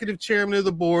executive chairman of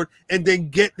the board, and then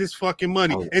get this fucking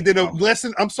money. And then less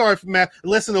than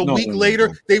a week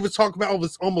later, they would talk about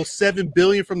almost $7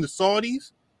 billion from the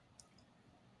Saudis.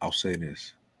 I'll say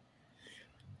this.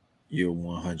 You're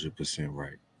 100%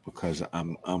 right, because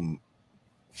I'm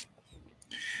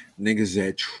niggas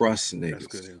that trust niggas. That's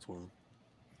good, Antoine.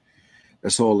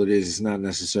 That's all it is. It's not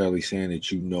necessarily saying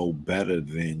that you know better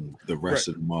than the rest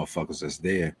of the motherfuckers that's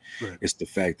there. Right. It's the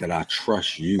fact that I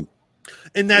trust you,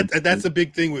 and that's a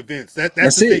big thing with Vince. That's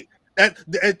the thing. That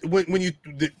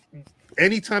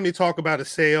anytime you talk about a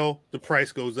sale, the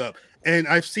price goes up. And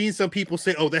I've seen some people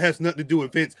say, "Oh, that has nothing to do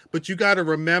with Vince," but you got to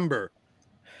remember.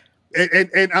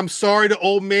 And I'm sorry to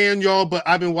old man, y'all, but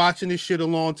I've been watching this shit a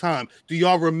long time. Do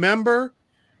y'all remember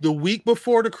the week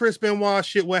before the Chris Benoit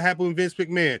shit, what happened with Vince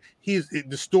McMahon?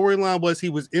 The storyline was he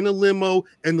was in a limo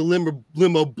and the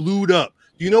limo blew up.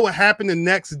 Do you know what happened the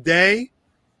next day?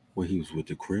 Well, he was with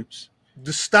the Crips.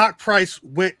 The stock price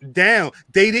went down.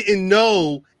 They didn't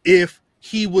know if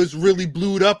he was really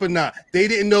blued up or not. They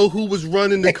didn't know who was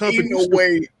running the company.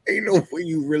 Ain't no way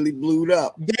you really blued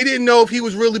up. They didn't know if he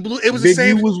was really blue. It was the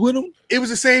same. Was with him. It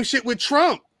was the same shit with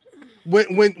Trump. When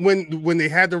they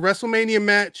had the WrestleMania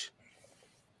match,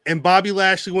 and Bobby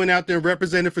Lashley went out there and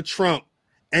represented for Trump,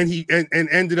 and he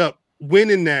ended up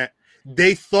winning that.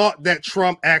 They thought that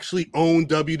Trump actually owned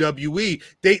WWE.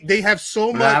 They have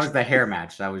so much. That was the hair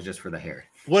match. That was just for the hair.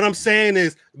 What I'm saying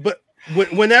is, but.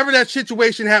 Whenever that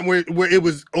situation happened where it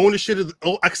was ownership of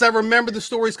because I remember the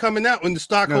stories coming out when the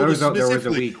stockholders there was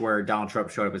a week where Donald Trump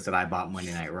showed up and said, I bought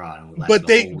Monday Night Raw. But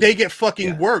they get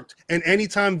fucking worked. And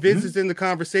anytime Vince is in the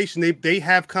conversation, they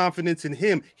have confidence in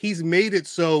him. He's made it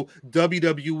so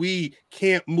WWE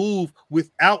can't move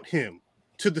without him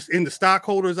in the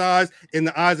stockholders' eyes, in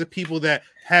the eyes of people that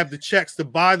have the checks to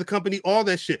buy the company, all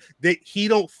that shit. He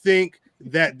don't think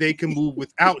that they can move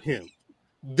without him.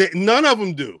 None of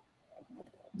them do.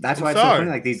 That's why it's so funny.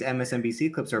 Like these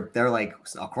MSNBC clips they're like,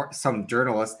 of course, some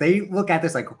journalists, they look at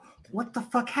this like, what the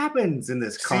fuck happens in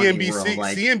this CNBC?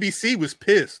 Like, CNBC was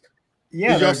pissed.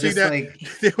 Yeah, did y'all see that?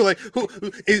 They were like, "Who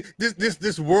is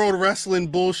this world wrestling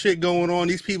bullshit going on?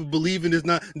 These people believing it's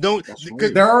not.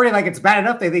 They're already like, it's bad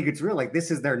enough they think it's real. Like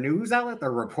this is their news outlet.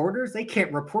 They're reporters. They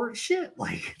can't report shit.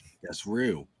 Like that's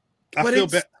real. I feel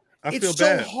bad. I feel it's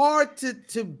so bad. hard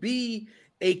to be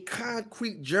a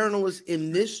concrete journalist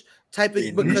in this type of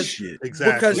Exactly.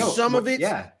 because some of it's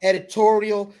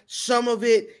editorial, some of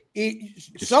it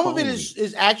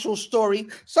is actual story,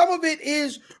 some of it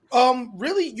is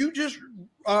really you just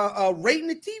rating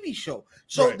the TV show.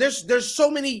 So there's so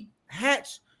many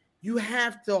hats you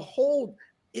have to hold.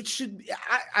 It should be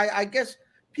I guess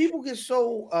people get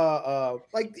so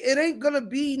like it ain't gonna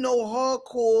be no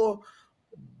hardcore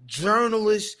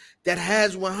journalist that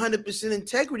has 100%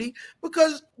 integrity,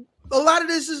 because a lot of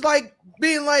this is like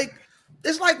being like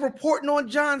it's like reporting on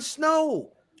Jon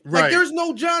Snow. Like there's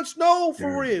no Jon Snow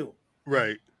for real.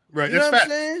 Right. You know what I'm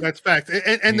saying? That's fact.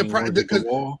 And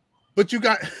the but you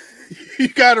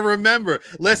got to remember.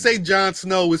 Let's say Jon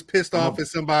Snow was pissed off at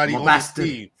somebody on the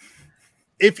team.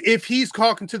 If he's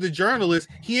talking to the journalist,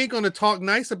 he ain't gonna talk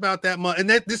nice about that much. And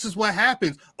this is what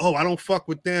happens. Oh, I don't fuck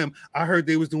with them. I heard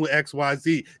they was doing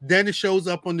XYZ. Then it shows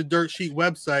up on the Dirt Sheet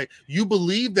website. You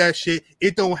believe that shit.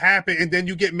 It don't happen, and then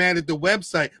you get mad at the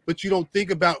website, but you don't think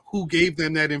about who gave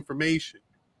them that information.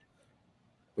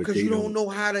 Because you don't know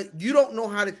how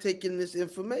to take in this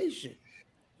information.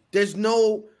 There's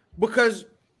no, because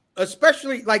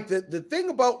especially like the thing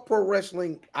about pro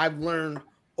wrestling I've learned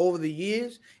over the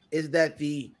years is that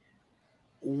the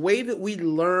way that we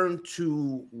learn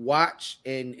to watch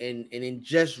and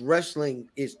ingest wrestling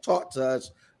is taught to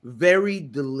us very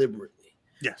deliberately.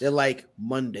 Yes. They're like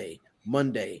Monday.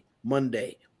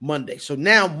 So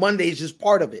now Monday is just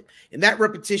part of it. And that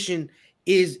repetition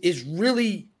is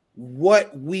really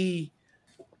what we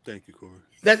thank you, Corey.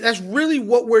 That's really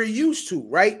what we're used to,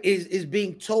 right? Is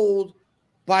being told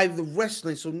by the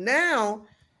wrestling. So now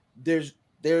there's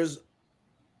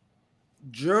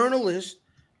journalists,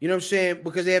 you know what I'm saying?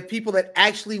 Because they have people that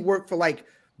actually work for like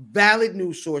valid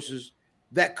news sources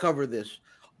that cover this.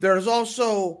 There's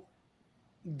also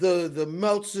the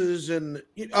Meltzers and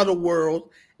other world.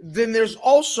 Then there's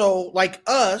also like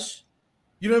us,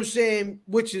 you know what I'm saying?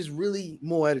 Which is really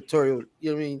more editorial, you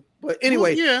know what I mean? But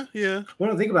anyway. Well, yeah.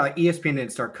 Well, think about it. ESPN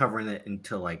didn't start covering it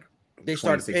until like they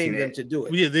started paying them to do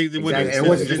it. Yeah, exactly. It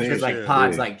wasn't just because like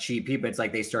pods like cheap people. It's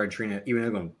like they started treating it,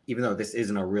 even though this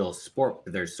isn't a real sport,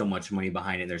 but there's so much money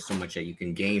behind it. There's so much that you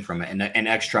can gain from it, and an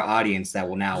extra audience that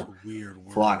will now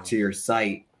flock to your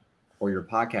site or your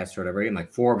podcast or whatever. And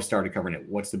like Forbes started covering it.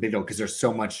 What's the big deal? Because there's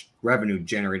so much revenue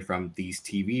generated from these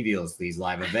TV deals, these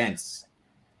live events.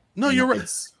 No, you're right.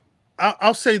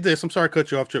 I'll say this. I'm sorry to cut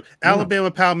you off, Trip.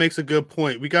 Alabama Pal makes a good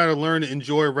point. We got to learn to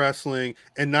enjoy wrestling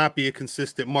and not be a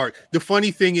consistent mark. The funny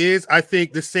thing is, I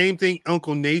think the same thing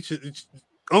Uncle Nature's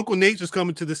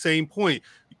coming to the same point.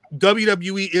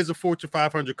 WWE is a Fortune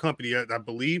 500 company, I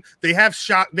believe. They have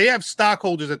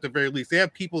stockholders at the very least. They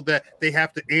have people that they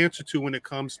have to answer to when it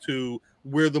comes to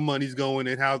where the money's going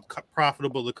and how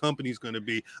profitable the company's going to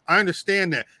be. I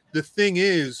understand that. The thing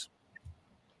is,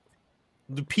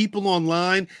 the people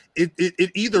online, it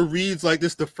either reads like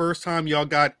this the first time y'all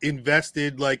got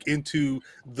invested like into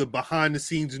the behind the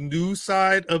scenes news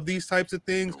side of these types of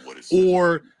things,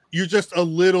 or you're just a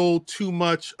little too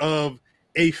much of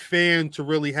a fan to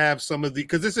really have some of the,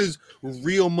 because this is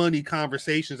real money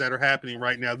conversations that are happening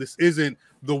right now. This isn't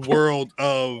the world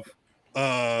of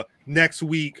next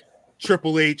week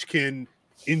Triple H can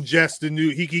ingest the new,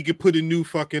 he could put a new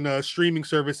fucking streaming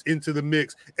service into the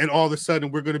mix, and all of a sudden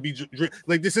we're going to be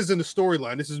like, this isn't a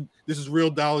storyline. This is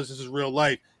real dollars. This is real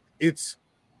life.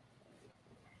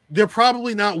 They're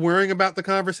probably not worrying about the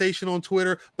conversation on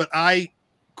Twitter, but I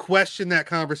question that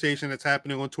conversation that's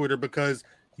happening on Twitter because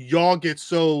y'all get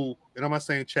so, and I'm not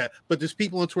saying chat, but there's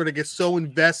people on Twitter get so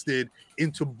invested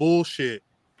into bullshit,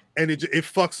 and it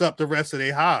fucks up the rest of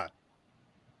their high.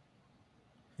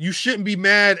 You shouldn't be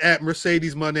mad at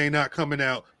Mercedes Monday not coming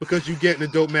out because you're getting a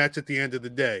dope match at the end of the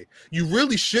day. You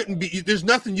really shouldn't be. There's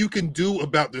nothing you can do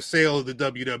about the sale of the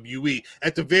WWE.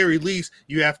 At the very least,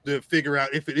 you have to figure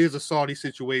out if it is a Saudi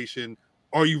situation,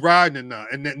 are you riding or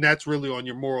not? And that's really on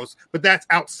your morals. But that's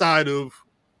outside of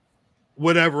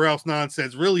whatever else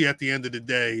nonsense. Really, at the end of the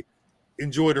day,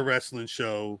 enjoy the wrestling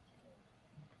show.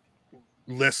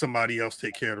 Let somebody else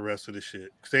take care of the rest of the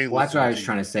shit. Well, that's what I was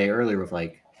trying to say earlier with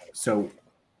like, so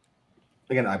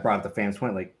again, I brought up the fans'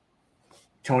 point. Like,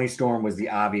 Toni Storm was the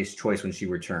obvious choice when she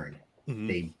returned. Mm-hmm.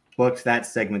 They booked that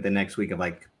segment the next week of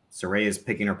like Saraya's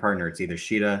picking her partner. It's either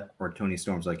Sheeta or Toni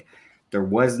Storm's. Like, there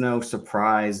was no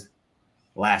surprise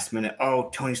last minute. Oh,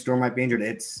 Toni Storm might be injured.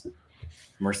 It's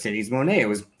Mercedes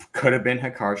Moné. Could have been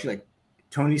Hikaru. She like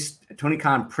Tony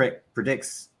Khan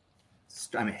predicts.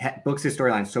 I mean, books his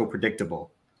storyline so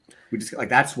predictable. We just like,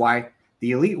 that's why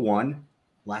the Elite won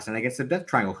last night against the Death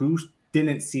Triangle. Who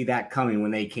didn't see that coming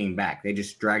when they came back? They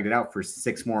just dragged it out for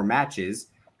 6 more matches.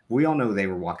 we all know they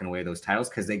were walking away with those titles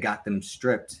because they got them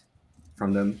stripped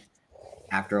from them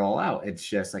after All Out. It's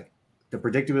just like the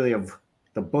predictability of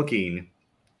the booking.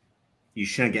 You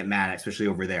shouldn't get mad at, especially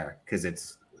over there, because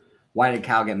it's why did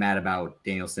Cal get mad about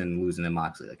Danielson losing to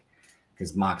Moxley? Like,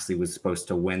 because Moxley was supposed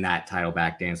to win that title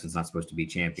back. Danielson's not supposed to be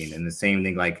champion. And the same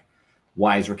thing, like,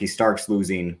 why is Ricky Starks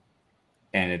losing?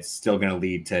 And it's still going to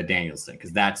lead to Danielson,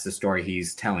 because that's the story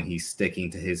he's telling. He's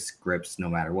sticking to his scripts no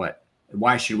matter what.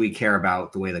 Why should we care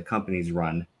about the way the companies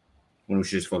run when we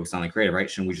should just focus on the creative, right?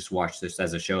 Shouldn't we just watch this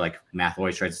as a show? Like Math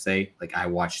always tries to say, like, I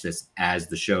watch this as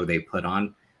the show they put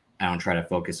on. I don't try to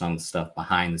focus on the stuff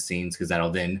behind the scenes, because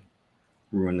that'll then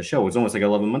ruin the show. It was almost like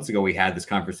 11 months ago we had this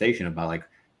conversation about, like,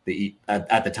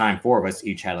 at the time, 4 of us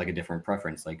each had like a different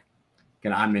preference. Like,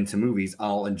 again, I'm into movies.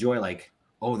 I'll enjoy, like,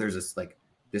 oh, there's this, like,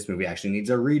 this movie actually needs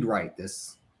a rewrite.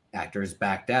 This actor is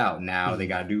backed out. Now they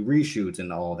got to do reshoots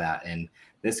and all that. And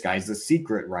this guy's the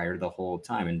secret writer the whole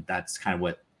time. And that's kind of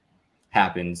what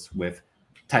happens with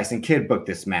Tyson Kidd booked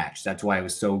this match. That's why it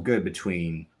was so good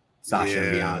between Sasha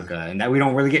and Bianca. And that we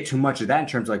don't really get too much of that in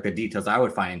terms of, like, the details I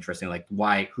would find interesting. Like,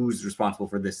 who's responsible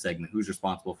for this segment? Who's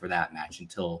responsible for that match?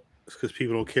 Until because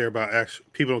people don't care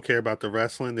about the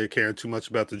wrestling. They care too much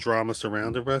about the drama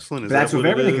surrounding wrestling. That's with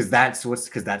everything, because that's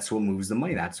what moves the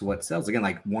money. That's what sells. Again,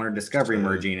 like Warner Discovery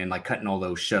merging and like cutting all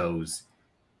those shows.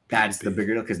 That's the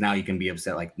bigger deal, because now you can be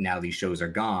upset. Like, now these shows are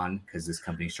gone because this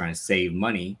company's trying to save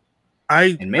money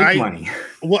and make money.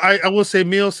 Well, I will say,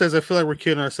 Meal says, I feel like we're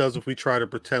kidding ourselves if we try to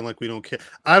pretend like we don't care.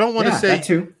 I don't want to say that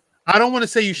too. I don't want to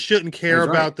say you shouldn't care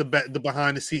about the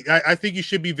behind the scenes. I think you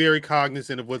should be very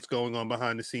cognizant of what's going on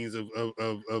behind the scenes of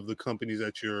the companies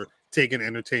that you're taking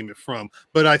entertainment from.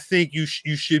 But I think you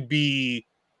should be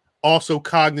also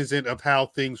cognizant of how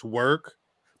things work,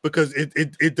 because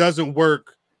it doesn't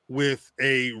work with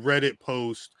a Reddit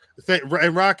post.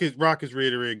 And Rock is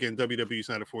reiterating again, WWE is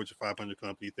not a Fortune 500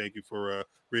 company. Thank you for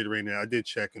reiterating that. I did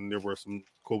check, and there were some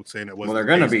quotes saying that wasn't. Well,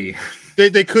 they're going to be.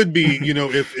 They could be,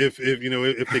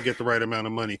 if they get the right amount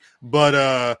of money.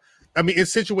 But I mean, in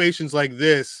situations like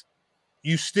this,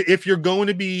 if you're going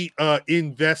to be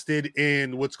invested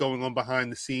in what's going on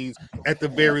behind the scenes, at the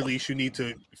very least, you need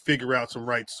to figure out some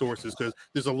right sources, because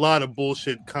there's a lot of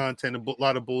bullshit content and a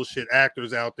lot of bullshit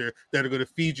actors out there that are going to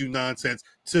feed you nonsense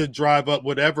to drive up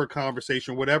whatever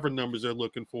conversation, whatever numbers they're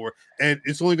looking for, and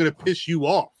it's only going to piss you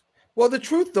off. Well, the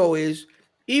truth, though, is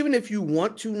even if you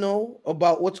want to know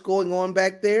about what's going on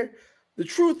back there, the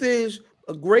truth is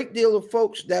a great deal of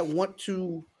folks that want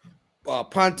to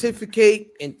pontificate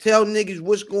and tell niggas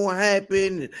what's going to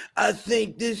happen. And I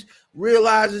think this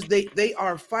realizes they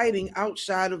are fighting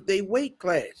outside of their weight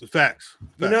class. Facts.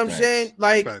 You know what I'm saying?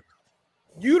 Like,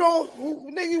 you don't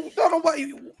know about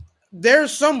you.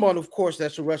 There's someone, of course,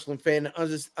 that's a wrestling fan that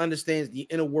understands the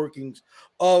inner workings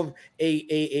of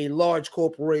a large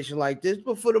corporation like this.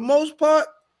 But for the most part,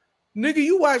 nigga,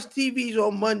 you watch TVs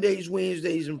on Mondays,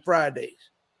 Wednesdays, and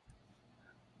Fridays.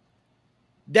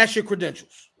 That's your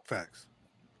credentials. Facts.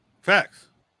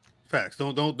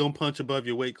 Don't punch above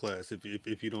your weight class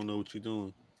if you don't know what you're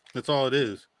doing. That's all it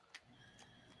is.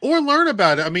 Or learn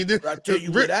about it. I mean, I'll tell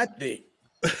you what I think.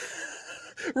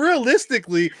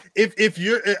 Realistically, if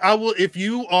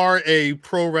you are a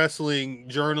pro wrestling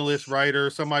journalist, writer,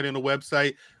 somebody on a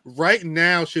website, right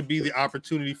now should be the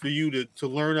opportunity for you to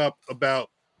learn up about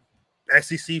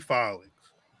SEC filings.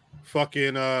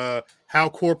 Fucking how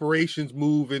corporations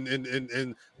move and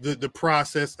the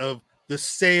process of the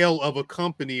sale of a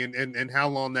company and how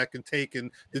long that can take,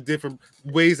 and the different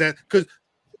ways that, because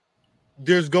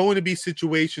there's going to be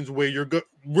situations where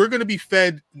we're going to be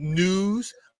fed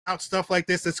news about stuff like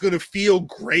this that's going to feel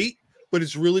great, but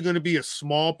it's really going to be a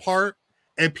small part,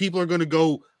 and people are going to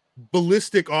go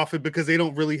ballistic off it because they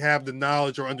don't really have the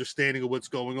knowledge or understanding of what's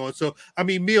going on. So, I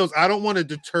mean, Meals, I don't want to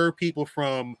deter people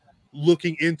from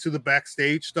looking into the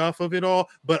backstage stuff of it all,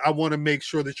 but I want to make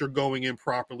sure that you're going in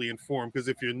properly informed, because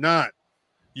if you're not,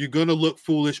 you're going to look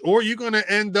foolish, or you're going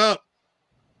to end up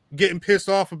getting pissed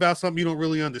off about something you don't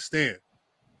really understand.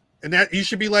 And that you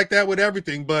should be like that with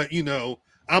everything. But,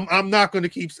 I'm not going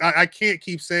to I can't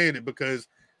keep saying it, because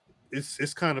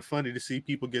it's kind of funny to see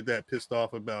people get that pissed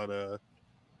off about a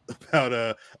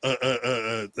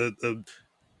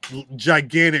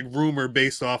gigantic rumor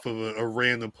based off of a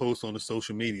random post on a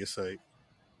social media site.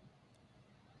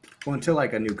 Well, until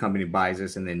like a new company buys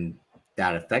this, and then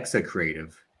that affects the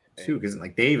creative too, because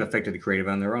like they've affected the creative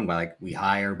on their own by, like, we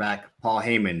hire back Paul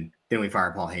Heyman, then we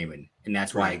fire Paul Heyman, and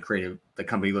that's why the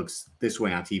company looks this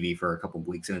way on TV for a couple of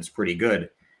weeks, and it's pretty good,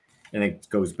 and it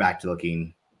goes back to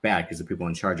looking bad because the people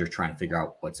in charge are trying to figure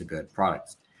out what's a good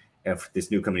product. If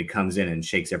this new company comes in and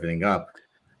shakes everything up,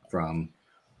 from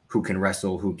who can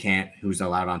wrestle, who can't, who's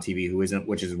allowed on TV, who isn't,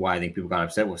 which is why I think people got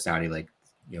upset with Saudi. Like,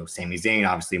 Sami Zayn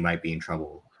obviously might be in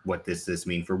trouble. What does this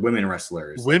mean for women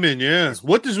wrestlers? Women, yeah.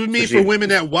 What does it mean for women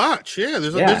that watch? Yeah,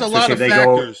 there's a lot of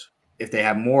factors. If they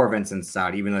have more events in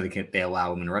Saudi, even though they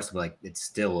allow women to wrestle, like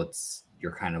it's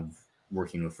you're kind of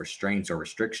working with restraints or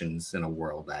restrictions in a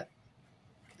world that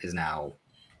is now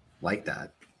like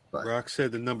that. But Rock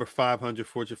said the number 500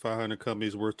 Fortune 500 company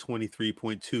is worth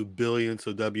 $23.2 billion,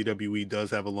 so WWE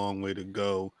does have a long way to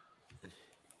go.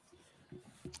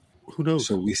 Who knows?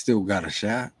 So we still got a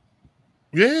shot.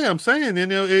 Yeah, I'm saying,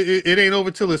 it ain't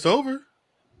over till it's over.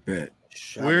 Bet.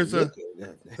 Where's a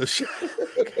shot?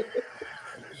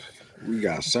 We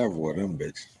got several of them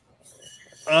bitches.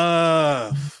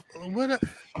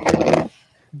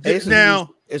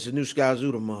 It's a new Sky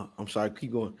Zoo tomorrow. I'm sorry,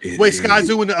 keep going. Wait, Sky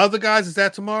Zoo and the other guys, is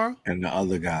that tomorrow? And the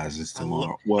other guys is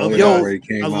tomorrow. Already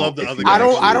came out. I love the other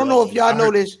guys. I don't know if y'all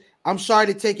know this. I'm sorry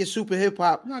to take it super hip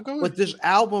hop, but this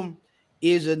album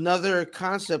is another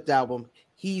concept album.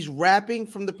 He's rapping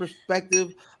from the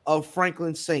perspective of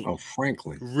Franklin Saint. Oh,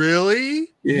 Franklin.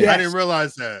 Really? Yeah. Yes. I didn't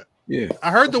realize that. Yeah. I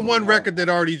heard the one record that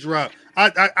already dropped.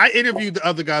 I interviewed the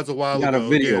other guys a while ago. Got a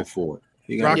video for it.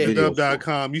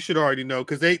 Rockthedub.com. You should already know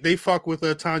because they fuck with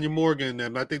Tanya Morgan and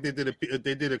them. I think they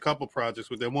did a couple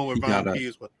projects with them. One with Von P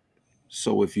as well.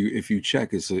 So if you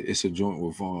check, it's a joint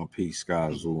with Von P,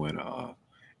 Sky Zoo, and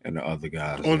the other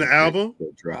guys on the album.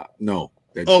 That drop. No,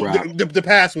 that dropped. The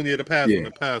past one,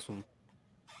 the past one.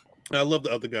 I love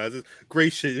the other guys. It's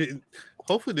great shit.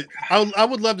 Hopefully, I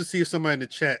would love to see if somebody in the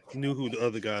chat knew who the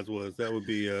other guys was. That would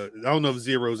be. I don't know if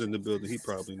Zero's in the building. He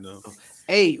probably knows.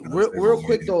 Hey, real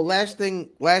quick though. Last thing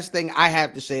I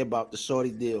have to say about the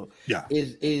Saudi deal. Yeah.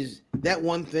 Is that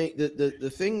one thing?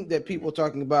 The thing that people are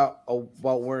talking about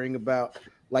worrying about,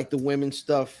 like the women's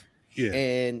stuff. Yeah.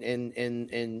 And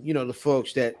the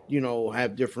folks that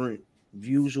have different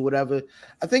views or whatever.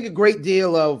 I think a great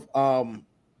deal of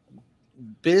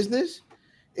business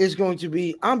is going to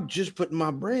be, I'm just putting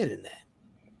my brand in that.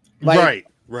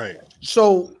 Right.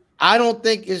 So I don't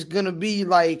think it's gonna be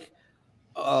like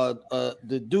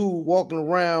the dude walking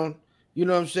around, you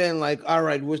know what I'm saying? Like, all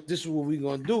right, this is what we're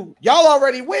gonna do. Y'all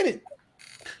already winning.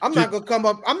 I'm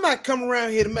not coming around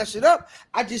here to mess it up.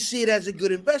 I just see it as a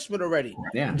good investment already.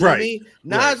 Yeah. You know what I mean?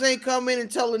 Nas ain't coming in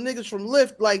and telling niggas from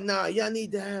Lyft, like, nah, y'all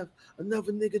need to have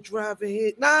another nigga driving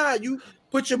here. Nah, you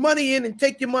put your money in and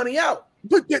take your money out.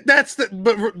 But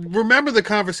remember the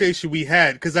conversation we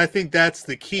had, because I think that's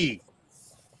the key.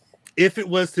 If it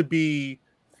was to be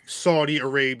Saudi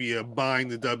Arabia buying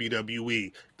the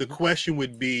WWE, the question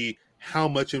would be, how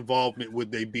much involvement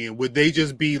would they be in? Would they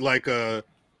just be like a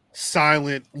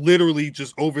silent, literally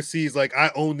just overseas, like, I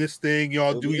own this thing,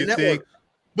 y'all do your thing?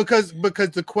 Because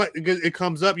it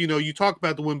comes up, you talk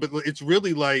about the one, but it's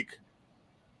really like,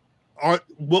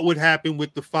 what would happen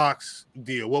with the Fox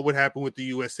deal? What would happen with the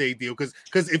USA deal? Because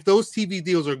if those TV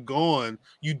deals are gone,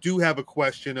 you do have a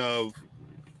question of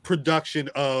production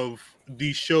of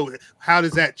these shows. How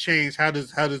does that change? How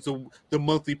does the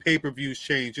monthly pay-per-views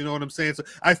change? You know what I'm saying? So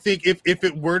I think if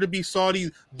it were to be Saudi,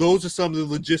 those are some of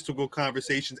the logistical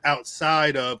conversations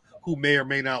outside of who may or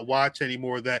may not watch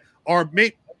anymore that are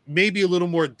maybe a little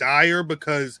more dire,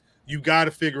 because you got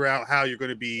to figure out how you're going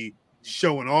to be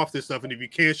showing off this stuff, and if you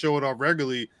can't show it off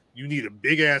regularly, you need a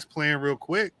big ass plan real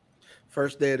quick.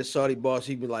 First day of the Saudi boss,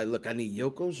 he'd be like, "Look, I need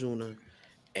Yokozuna,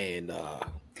 and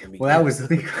that was the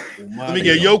thing. Let me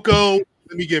get Yoko.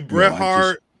 Let me get Bret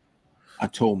Hart." I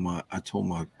told my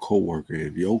coworker,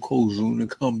 if Yokozuna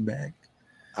come back,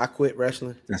 I quit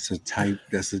wrestling. That's a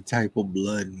type of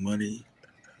blood money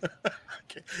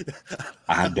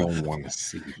I don't want to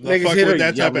see. Niggas hit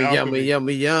that type of yummy.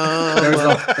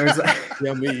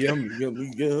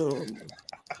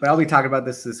 But I'll be talking about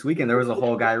this weekend. There was a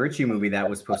whole Guy Ritchie movie that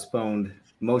was postponed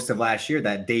most of last year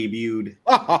that debuted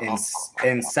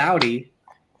in Saudi,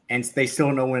 and they still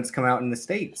don't know when it's come out in the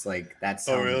States. Like, that's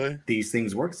how these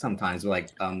things work sometimes. Like,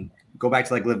 go back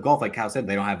to like Live Golf, like Cal said,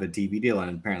 they don't have the TV deal,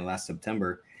 and apparently last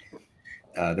September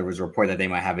there was a report that they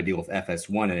might have a deal with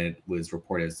FS1, and it was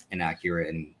reported as inaccurate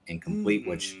and incomplete.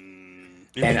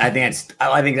 And I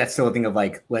think that's still a thing of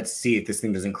like, let's see if this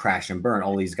thing doesn't crash and burn.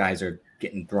 All these guys are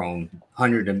getting thrown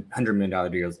 $100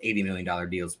 million deals, $80 million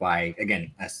deals by,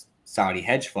 again, a Saudi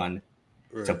hedge fund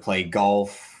to play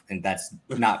golf, and that's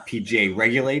not PGA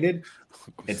regulated.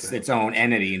 It's its own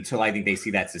entity until I think they see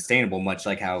that sustainable, much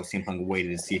like how CM Punk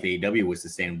waited to see if AEW was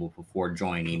sustainable before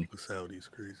joining. Saudi's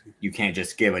crazy. You can't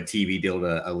just give a TV deal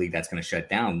to a league that's going to shut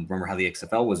down. Remember how the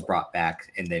XFL was brought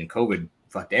back, and then COVID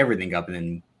fucked everything up, and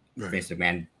then Vince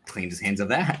McMahon cleaned his hands of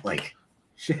that. Like,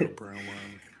 shit.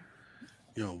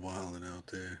 Yo, wilding out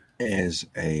there. As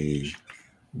a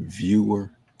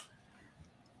viewer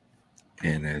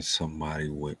and as somebody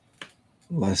with,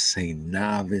 let's say,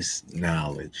 novice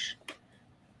knowledge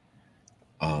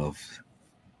of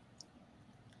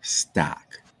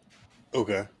stock,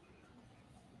 Okay.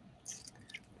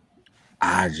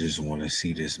 I just want to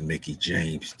see this Mickey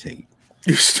James tape.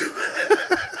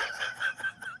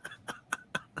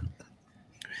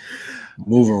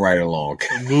 Moving right along.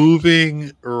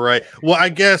 Moving right. Well, I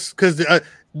guess because the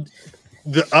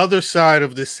other side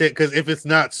of the set, because if it's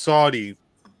not Saudi,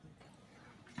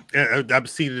 I've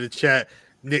seen in the chat,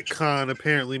 Nick Khan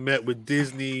apparently met with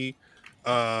Disney.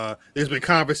 There's been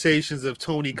conversations of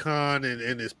Tony Khan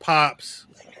and his pops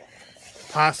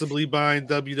possibly buying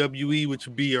WWE, which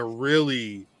would be a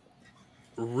really,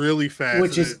 really fast.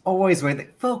 Which is always where they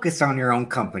focus on your own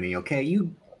company, okay?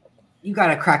 You got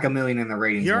to crack $1 million in the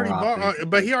ratings. He already bought,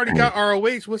 but he already got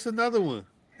ROH. What's another one?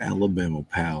 Alabama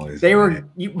Palace. They were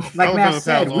like Matt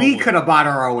said. We could have bought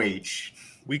ROH.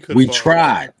 We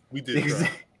tried. We did. Try.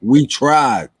 We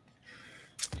tried.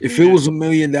 If it was $1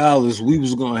 million, we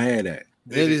was gonna have that.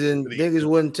 Niggas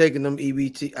wasn't taking them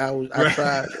EBT. I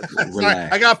tried.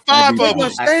 I got 5 of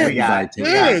them.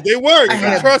 Yeah, they work.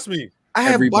 Trust me. I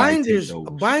have binders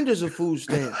of food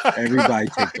stamps. Everybody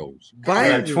take those.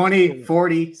 20,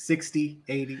 40, 60,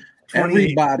 80. 20,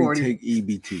 Everybody 40. take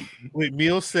EBT. Wait,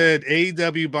 Meal said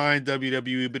AEW buying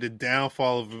WWE, but the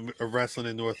downfall of wrestling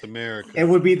in North America. It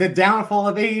would be the downfall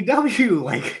of AEW.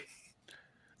 Like,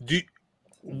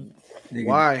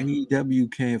 why AEW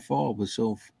can't fall, but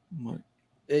so much.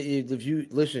 If you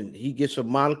listen, he gets a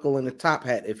monocle and a top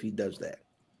hat if he does that,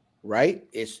 right?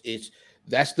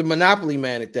 That's the monopoly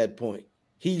man at that point.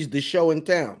 He's the show in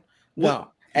town. No,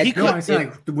 I'm saying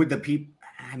like with the people.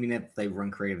 I mean, if they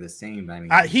run creative the same, but I mean,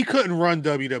 he couldn't run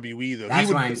WWE though.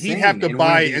 He'd have to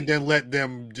buy it and then let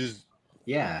them just.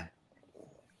 Yeah.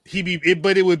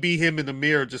 But it would be him in the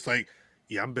mirror, just like,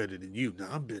 yeah, I'm better than you. No,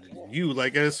 I'm better than you.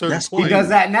 Like at a certain point, he does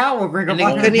that now. We'll bring him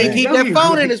on. Couldn't he keep that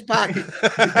phone in his pocket?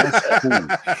 That's cool.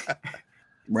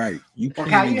 Right. You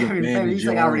can't he's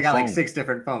like, I already got like 6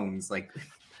 different phones. Like,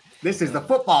 this is the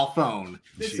football phone.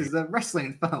 This is the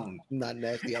wrestling phone. I'm not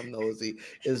nasty. I'm nosy.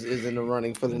 Is in the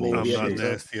running for the I'm name. not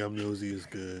nasty. I'm nosy is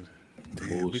good.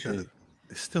 Damn, it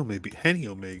still may be Henny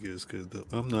Omega is good though.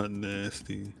 I'm not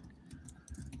nasty.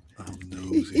 I'm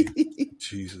nosy.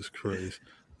 Jesus Christ.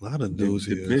 A lot of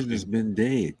nosy. The business been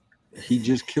dead. He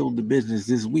just killed the business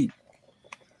this week.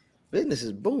 Business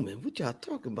is booming. What y'all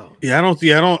talking about? Yeah, I don't.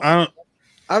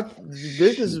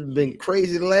 Business has been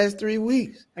crazy the last 3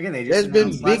 weeks. Again, there's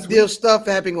been big deal stuff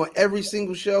happening on every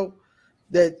single show.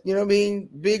 That you know what I mean?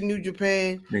 Big New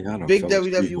Japan, big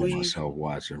WWE. Myself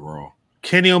watching Raw.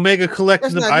 Kenny Omega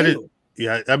collecting them. I didn't.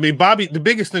 Yeah, I mean Bobby. The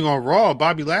biggest thing on Raw,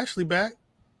 Bobby Lashley back.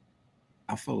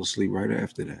 I fell asleep right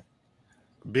after that.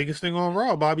 Biggest thing on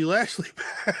Raw, Bobby Lashley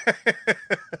back.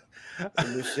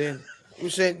 We're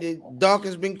saying the Doc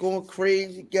has been going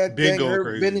crazy. Got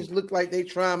her business look like they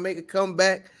try and make a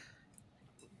comeback.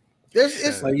 Don't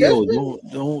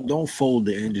fold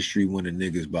the industry when the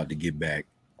nigga's about to get back.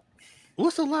 Well,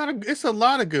 it's a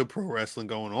lot of good pro wrestling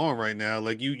going on right now.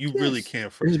 Like you really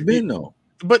can't. It's been though.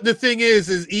 But the thing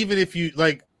is even if you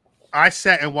like, I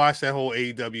sat and watched that whole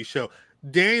AEW show.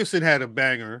 Danielson had a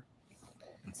banger.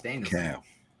 Cal.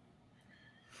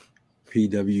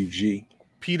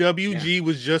 PWG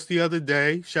was just the other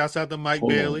day. Shouts out to Mike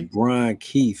Bailey. Brian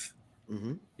Keith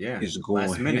is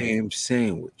going ham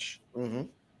sandwich. You know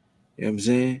what I'm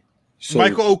saying? So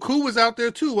Michael Oku was out there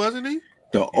too, wasn't he?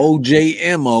 The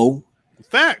OJMO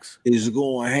facts is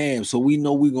going ham. So we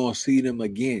know we're going to see them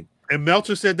again. And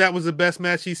Meltzer said that was the best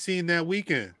match he's seen that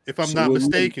weekend, if I'm not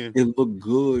mistaken. It looked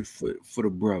good for the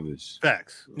brothers.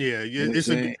 Facts. Yeah.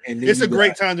 It's a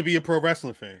great time to be a pro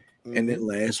wrestling fan. And then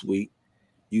last week,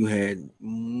 you had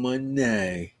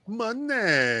Monday.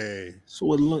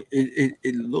 So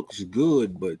it looks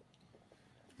good, but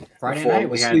Friday night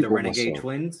we had the Renegade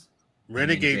Twins.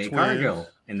 Renegade Twins Cargill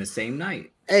in the same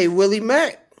night. Hey, Willie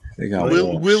Mack.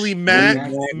 Willie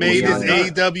Mack made his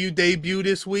AEW debut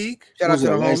this week. Shout out to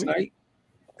the last night.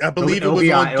 I believe it was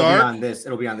on Dark.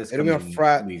 It'll be on this. It'll be on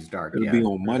Friday. Dark. It'll be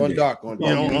on Monday. On Dark.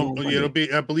 It'll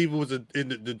be. I believe it was in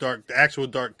the Dark, the actual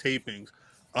Dark tapings.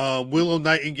 Willow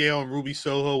Nightingale and Ruby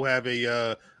Soho have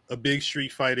a big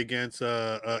street fight against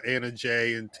Anna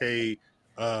Jay and Tay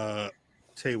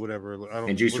whatever.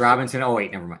 And Juice Robinson. Oh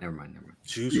wait, never mind.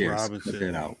 Juice Robinson. Cut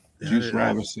that out. Juice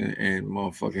Robinson and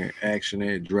motherfucking Action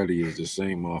Andretti is the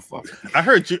same motherfucker. I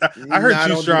heard Juice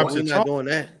Robinson not doing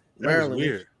that. Maryland,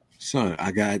 weird. Son,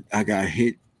 I got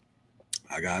hit.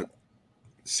 I got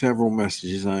several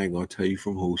messages. I ain't gonna tell you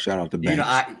from who. Shout out to Banks.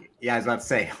 Yeah, I was about to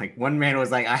say, like, one man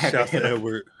was like, I had Shout to hit to him.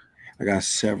 Edward. I got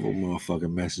several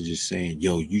motherfucking messages saying,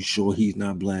 "Yo, you sure he's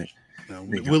not black?" No,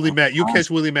 Nigga, Willie Mack. You catch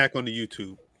Willie Mack on the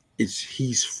YouTube.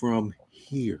 He's from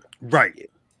here. Right.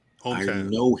 I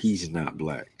Hometown. know he's not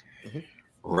black.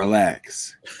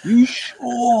 Relax. You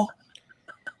sure?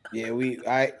 Yeah,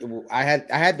 I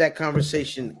had that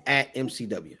conversation at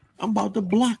MCW. I'm about to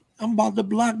block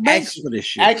Banks for this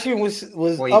shit. Action was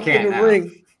Well, up in the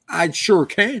ring. I sure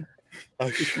can. Oh,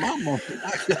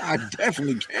 I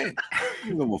definitely can. I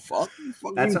don't give a fuck.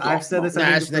 That's what I've said this.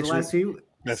 I think for the last few.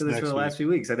 That's said this for the next last few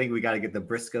weeks. I think we got to get the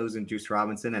Briscoes and Juice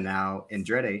Robinson, and now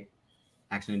Andrade,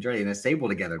 Action Andrade, and a stable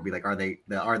together. Be like, are they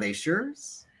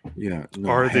sures? Yeah. No,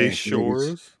 are they half shores?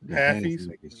 niggas, the Halfies?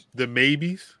 half niggas, The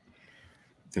maybes?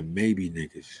 the maybe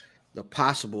niggas, The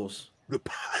possibles. The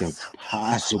the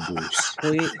possibles.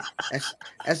 Queen.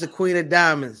 That's the Queen of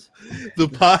Diamonds. No,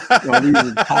 these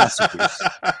are possibles.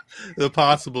 The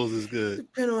possibles is good.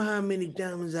 Depending on how many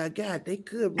diamonds I got, they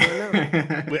could run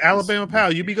out. With Alabama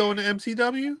Pal, you be going to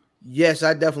MCW? Yes,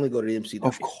 I definitely go to the MCW.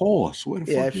 Of course. Where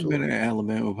the Yeah, fuck you been absolutely. at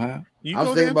Alabama, pal? You I was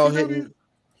go thinking to about MCW? hitting.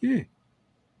 Yeah.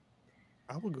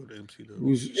 I would go to MCW. It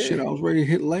was shit I was ready to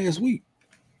hit last week.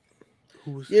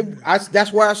 Who was Yeah, that?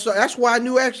 that's why I saw. That's why I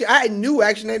knew Action. I knew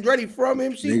Action Andretti from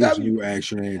Niggas MCW. knew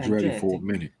Action ain't ready for a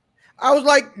minute. I was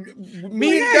like,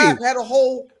 me and Hey. Doc had a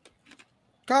whole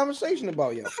conversation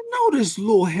about you. I know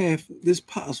this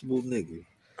possible nigga.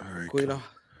 All right, Queen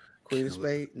of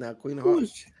Spade, not Queen of Who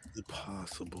Hearts. is, the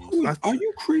possibles. who, are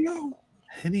you Creole?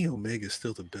 Henny Omega is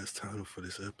still the best title for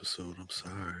this episode. I'm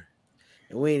sorry.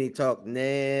 And we ain't even talk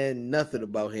nothing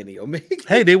about Henny Omega.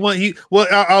 Hey, they want he. Well,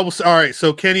 I was all right.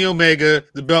 So Kenny Omega,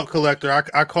 the belt collector,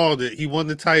 I called it. He won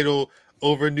the title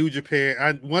over New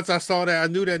Japan. Once I saw that, I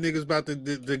knew that nigga's about to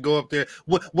go up there.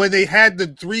 When they had the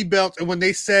 3 belts, and when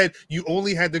they said you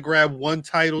only had to grab one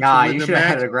title to win you the should have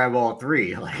had match, to grab all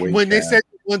 3. Like, when they said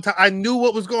one time, I knew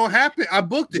what was going to happen. I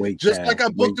booked it just like I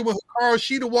booked it when Hikaru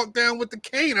Shida walked down with the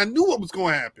cane. I knew what was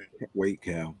going to happen. Wait,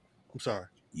 Cal. I'm sorry.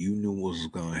 You knew what was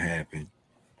going to happen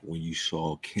when you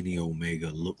saw Kenny Omega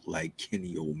look like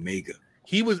Kenny Omega.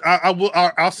 He was.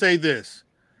 I'll say this.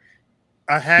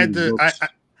 I had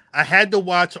to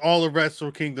watch all of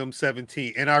Wrestle Kingdom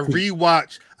 17, and I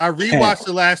rewatched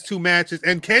the last 2 matches.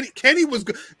 And Kenny was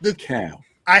good. Cal.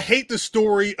 I hate the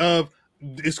story of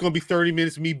it's going to be 30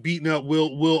 minutes of me beating up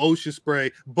Will Ocean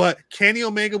Spray, but Kenny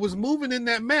Omega was moving in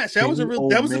that match. That was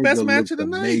the best match of the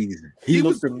night. He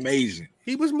looked amazing.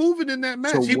 He was moving in that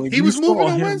match. So he was moving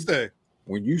on Wednesday.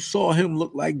 When you saw him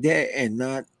look like that and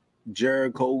not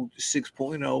Jericho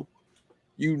 6.0,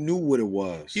 you knew what it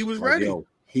was. He was ready. Yo,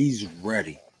 he's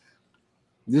ready.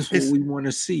 This is what we want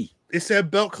to see. It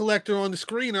said belt collector on the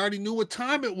screen. I already knew what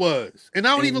time it was. And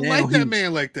I don't even like that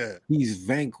man like that. He's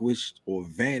vanquished or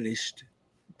vanished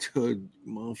to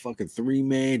motherfucking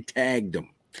 3-man tagged him.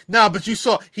 Nah, but you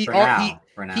saw he had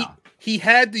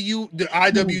the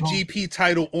IWGP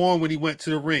title on when he went to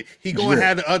the ring. He going to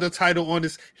have the other title on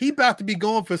this. He about to be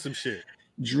going for some shit.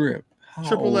 Drip.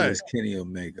 How old is Kenny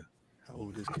Omega? How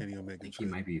old is Kenny Omega? I think he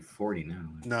might be 40 now.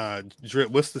 Nah,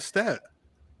 Drip, what's the stat?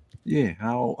 Yeah,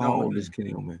 how old is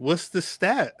Kenny Omega? What's the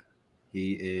stat?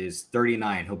 He is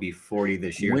 39. He'll be 40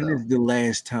 this year. When is the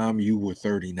last time you were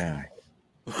 39?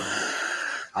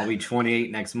 I'll be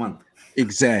 28 next month.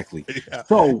 Exactly. Yeah.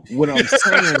 So what I'm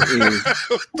saying is,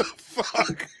 what the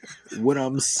fuck? What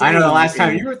I'm saying, I know the last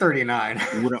time you were 39.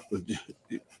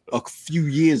 A few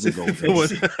years ago.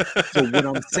 So what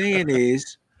I'm saying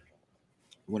is,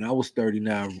 when I was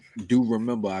 39, do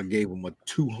remember I gave him a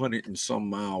 200 and some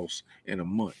miles in a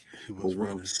month. But what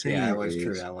I'm saying that was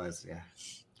true. That was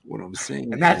What I'm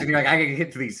saying. Imagine you're like, I can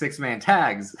get to these 6-man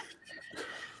tags.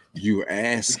 You're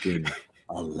asking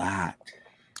a lot.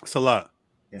 It's a lot.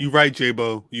 Yeah. You right,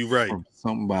 J-Bo. You right. From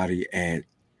somebody at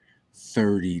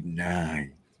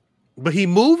 39. But he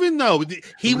moving though.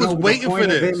 He was waiting for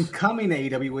this. Him coming to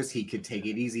AEW was he could take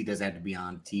it easy. Doesn't have to be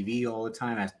on TV all the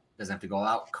time. Doesn't have to go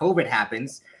out. COVID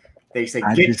happens. They say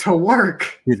get to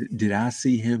work. Did I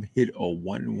see him hit a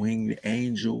one-winged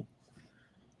angel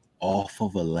off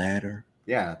of a ladder?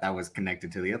 Yeah, that was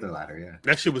connected to the other ladder. Yeah,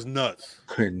 that shit was nuts.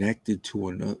 Connected to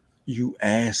another. You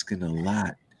asking a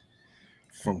lot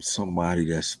from somebody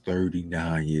that's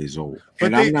 39 years old.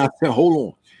 But I'm not saying, hold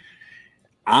on.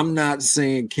 I'm not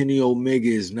saying Kenny Omega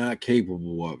is not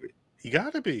capable of it. He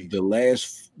got to be. The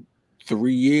last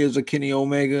 3 years of Kenny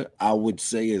Omega, I would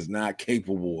say is not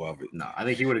capable of it. No, I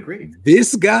think he would agree.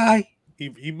 This guy,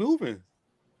 he moving.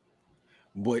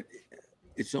 But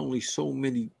it's only so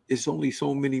many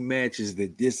matches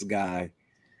that this guy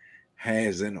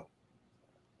has in him.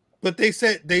 But they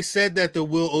said that the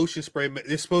Will Oceanspray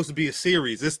is supposed to be a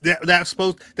series.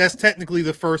 That's technically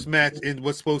the first match in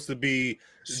what's supposed to be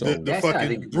the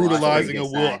fucking brutalizing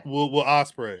of Will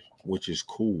Ospreay, which is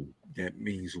cool. That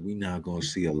means we're not gonna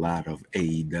see a lot of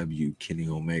AEW Kenny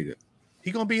Omega. He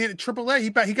gonna be in AAA.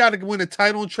 He got to win a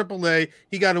title in AAA.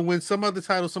 He got to win some other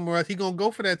title somewhere else. He gonna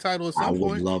go for that title at some point. I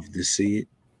would love to see it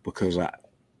because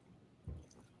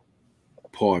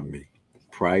pardon me.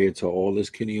 Prior to all this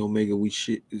Kenny Omega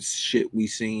shit we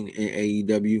seen in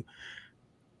AEW,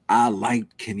 I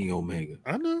liked Kenny Omega.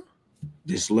 I know.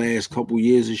 This last couple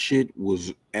years of shit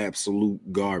was absolute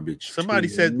garbage. Somebody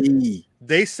said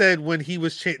they said when he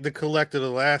was the Collector the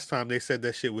last time, they said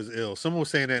that shit was ill. Someone was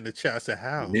saying that in the chat. I said,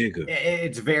 how? Nigga.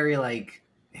 It's very like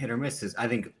hit or misses. I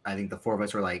think the four of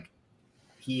us were like,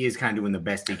 he is kind of doing the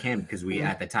best he can because we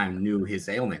at the time knew his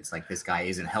ailments. Like, this guy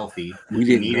isn't healthy. We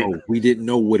didn't know. We didn't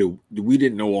know we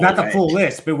didn't know all not that. The full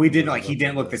list, but we didn't like he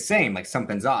didn't look the same. Like,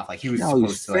 something's off. Like, he was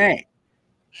supposed to. Fat.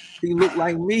 He looked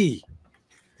like me.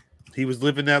 He was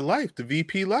living that life, the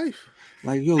VP life.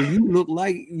 Like, yo, you look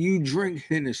like you drink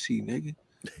Hennessy, nigga.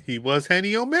 He was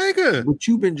Henny Omega. But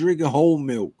you've been drinking whole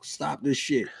milk. Stop this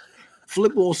shit.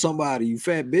 Flip on somebody, you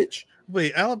fat bitch.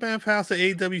 Wait, Alabama Pals at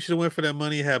AEW should have went for that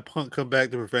money and had Punk come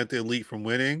back to prevent the Elite from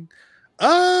winning.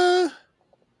 I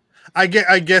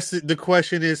guess the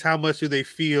question is, how much do they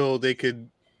feel they could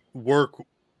work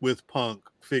with Punk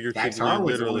figuratively,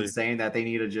 literally? Saying that they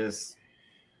need to just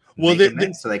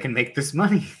so they can make this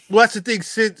money. Well, that's the thing.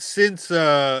 Since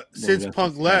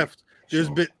Punk left, there's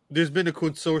been a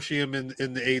consortium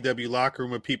in the AEW locker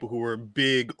room of people who are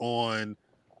big on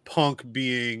Punk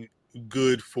being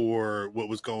good for what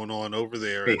was going on over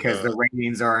there because the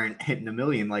ratings aren't hitting a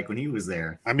million like when he was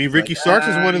there. I mean, Ricky Starks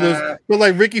is one of those, but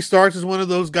like Ricky Starks is one of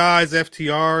those guys.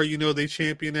 FTR, they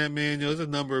champion that man. There's a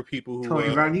number of people who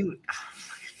Tony Brown,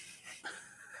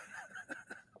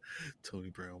 Tony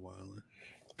Brown Wilder.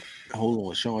 Hold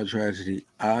on, Sean Tragedy.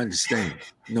 I understand.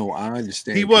 No, I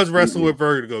understand. He was wrestling with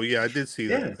Vertigo. Yeah, I did see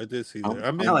that. I did see that.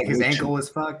 I mean, like his ankle was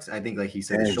fucked. I think, like he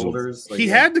said, his shoulders. He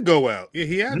had to go out. Yeah,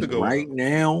 he had to go right out.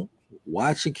 Now,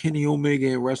 watching Kenny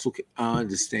Omega and Wrestle, I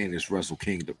understand this Wrestle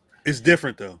Kingdom. It's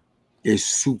different though. It's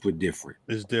super different.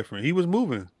 It's different. He was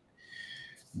moving,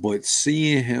 but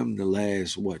seeing him the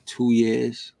last 2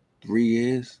 years, 3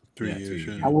 years, 3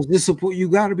 years. I was disappointed. You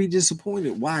got to be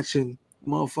disappointed watching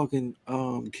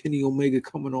motherfucking Kenny Omega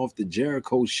coming off the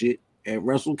Jericho shit at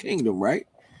Wrestle Kingdom, right?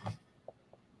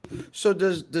 So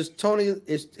does Tony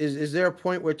is there a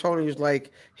point where Tony is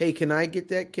like, hey, can I get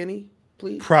that, Kenny,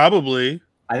 please? Probably.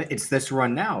 It's this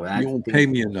run now. You don't pay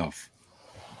me enough.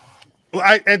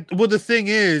 Well, the thing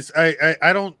is,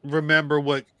 I don't remember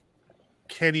what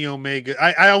Kenny Omega.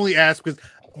 I only ask because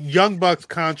Young Bucks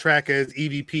contract as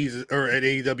EVPs or at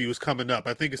AEW is coming up.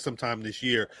 I think it's sometime this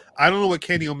year. I don't know what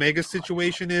Kenny Omega's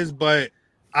situation is, but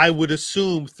I would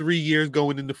assume 3 years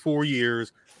going into 4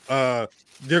 years, they're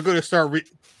going to start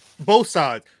both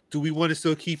sides. Do we want to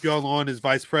still keep y'all on as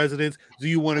vice presidents? Do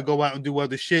you want to go out and do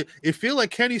other shit? It feels like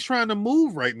Kenny's trying to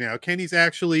move right now. Kenny's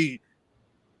actually,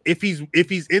 if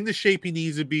he's in the shape he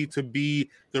needs to be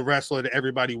the wrestler that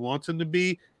everybody wants him to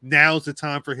be, now's the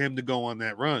time for him to go on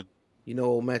that run. You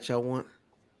know what match I want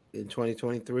in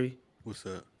 2023? What's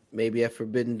that? Maybe at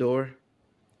Forbidden Door.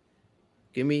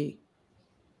 Give me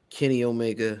Kenny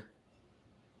Omega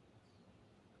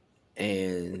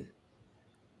and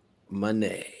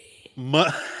money.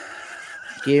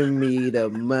 Give me the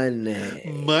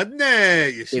money.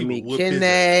 Money. Give me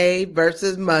Kenny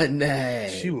versus money.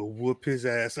 She will whoop his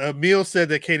ass. Emil said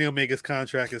that Kenny Omega's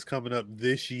contract is coming up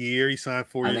this year. He signed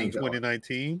 4 years in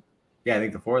 2019. Yeah, I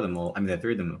think the three of them will. I mean, the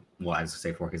three of them. Well, I was going to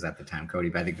say four because at the time, Cody,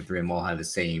 but I think the three of them all had the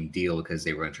same deal because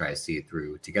they were going to try to see it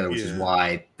through together, which is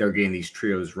why they're getting these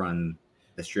trios run.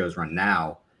 This trios run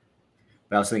now.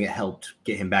 But I also think it helped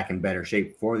get him back in better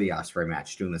shape for the Ospreay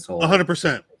match, doing this whole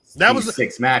 100%. That was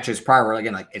 6 matches prior. Where,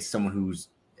 again, like it's someone who's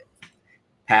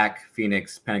Pac,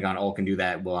 Phoenix, Pentagon all can do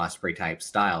that Will Ospreay type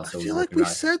style. So I feel like we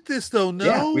said this though. No,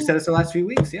 yeah, we said this the last few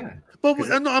weeks. Yeah. But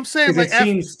no, I'm saying like it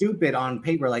seems stupid on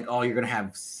paper, like, oh, you're gonna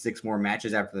have 6 more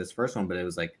matches after this first one, but it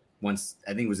was like once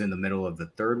I think it was in the middle of the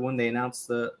third one they announced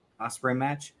the Ospreay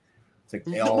match. It's like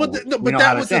we know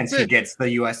how to sense. He gets the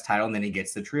US title and then he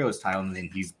gets the trios title and then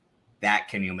he's that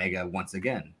Kenny Omega once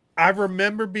again. I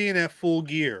remember being at Full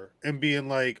Gear and being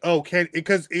like, oh,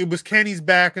 because it was Kenny's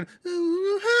back and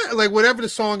like whatever the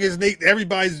song is,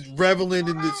 everybody's reveling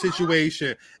in the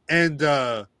situation and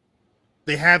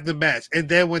they have the match. And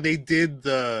then when they did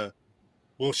we're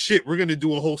going to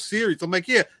do a whole series. I'm like,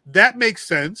 yeah, that makes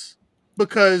sense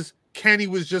because Kenny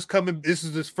was just coming. This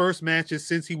is his first matches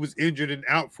since he was injured and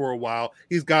out for a while.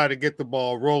 He's got to get the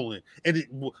ball rolling. And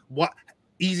what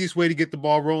easiest way to get the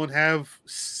ball rolling? Have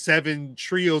 7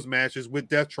 trios matches with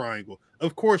Death Triangle.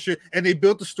 Of course, and they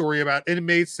built the story about it, and it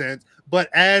made sense. But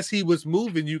as he was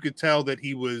moving, you could tell that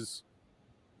he was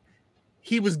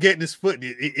getting his foot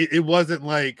in it. It wasn't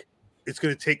like it's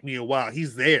going to take me a while.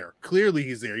 He's there. Clearly,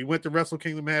 he's there. He went to Wrestle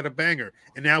Kingdom, had a banger,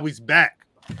 and now he's back.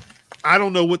 I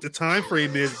don't know what the time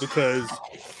frame is because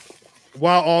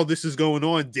while all this is going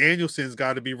on, Danielson's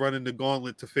got to be running the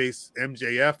gauntlet to face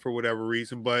MJF for whatever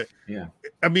reason. But yeah,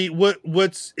 I mean,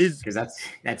 because that's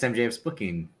MJF's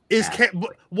booking.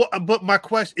 But my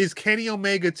question is: Kenny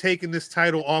Omega taking this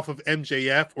title off of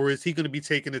MJF, or is he going to be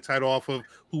taking the title off of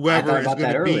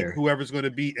whoever's going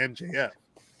to beat MJF?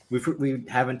 We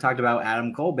haven't talked about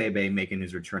Adam Cole Bebe making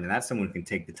his return, and that's someone who can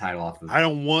take the title off of. I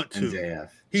don't want to. MJF.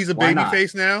 He's a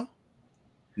babyface now.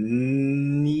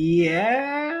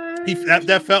 Yeah,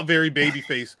 that felt very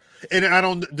babyface. And I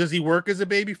don't. Does he work as a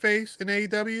babyface in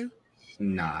AEW?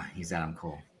 Nah, he's Adam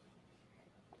Cole.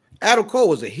 Adam Cole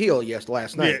was a heel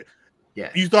last night. Yeah.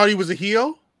 You thought he was a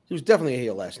heel? He was definitely a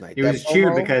heel last night. He was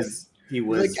cheered because he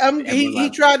was. Like, he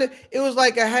tried to. It was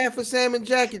like a half a salmon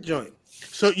jacket joint.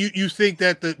 So you think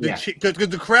that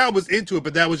the crowd was into it,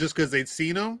 but that was just because they'd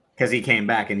seen him? Because he came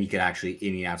back and he could actually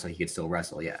he could still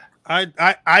wrestle. Yeah. I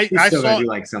still saw do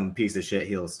like some piece of shit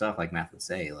heel stuff, like Matt would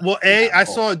say. Like, well, I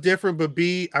saw it different, but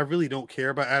B, I really don't care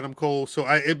about Adam Cole. So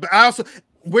I also,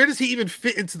 where does he even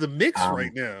fit into the mix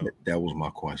right now? That was my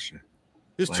question.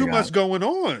 There's too much going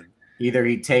on. Either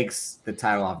he takes the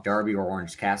title off Darby or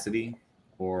Orange Cassidy,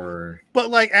 but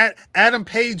like Adam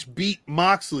Page beat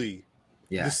Moxley,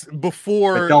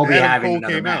 before they'll be Adam having Cole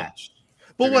another came match.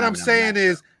 out. But what I'm saying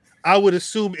is, I would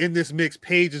assume in this mix,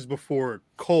 Page is before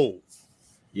Cole.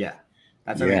 Yeah,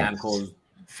 that's what Adam Cole.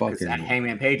 Fucking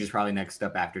Hangman Page is probably next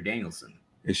up after Danielson.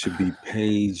 It should be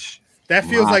Page. That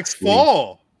feels like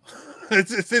fall.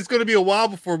 It's going to be a while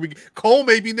before Cole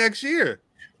may be next year.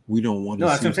 We don't want to. No,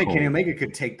 that's what I'm saying. Kenny Omega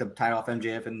could take the title off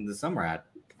MJF in the summer at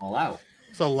All Out.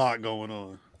 It's a lot going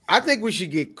on. I think we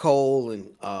should get Cole and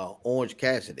Orange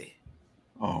Cassidy.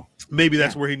 Oh, maybe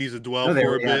that's where he needs to dwell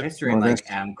for a bit. History that's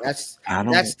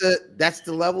the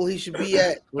level he should be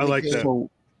at. I like that.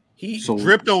 So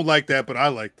Drip don't like that, but I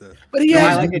like that. But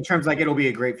I like it in terms like it'll be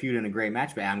a great feud and a great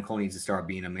match. But Adam Cole needs to start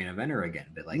being a main eventer again.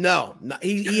 But like, no,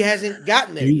 he hasn't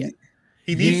gotten there yet.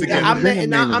 He needs to get. I'm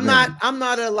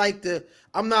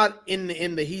not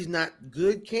in the he's not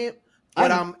good camp,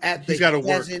 but I'm at the. He's got to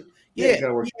work. He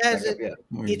hasn't.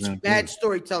 It's bad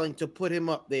storytelling to put him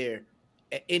up there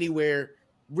anywhere.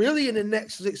 Really, in the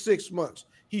next 6 months,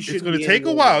 he should. It's going to take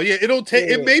a while. Yeah, it'll take.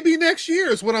 It may be next year.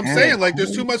 Is what I'm saying. Like,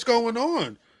 there's too much going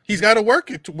on. He's got to work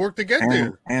to get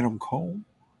there. Adam Cole.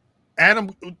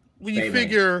 When you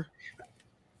figure,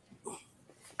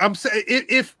 I'm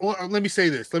saying let me say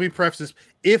this. Let me preface this.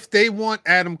 If they want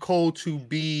Adam Cole to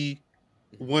be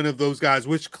one of those guys,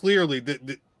 which clearly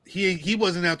he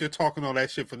wasn't out there talking all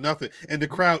that shit for nothing, and the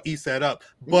crowd eats that up.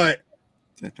 But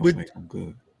that don't make him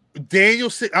good.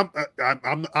 Danielson,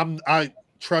 I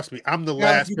trust me, I'm the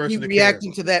last person to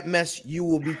reacting to that mess. You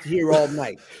will be here all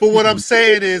night. But what I'm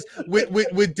saying is,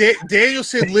 with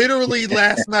Danielson, literally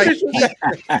last night,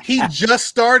 he just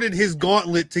started his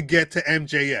gauntlet to get to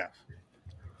MJF.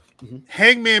 Mm-hmm.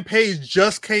 Hangman Page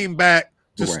just came back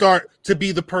to start to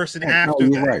be the person after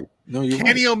that. Right. No, you're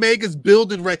Kenny Omega's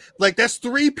building right. Like that's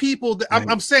 3 people.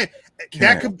 I'm saying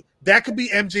that could be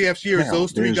MJF's year.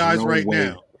 Those 3 guys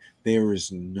now. There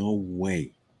is no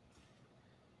way.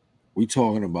 We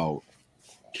talking about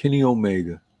Kenny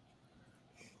Omega,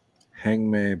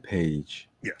 Hangman Page.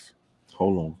 Yes.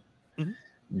 Hold on. Mm-hmm.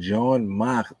 John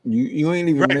Mox. You ain't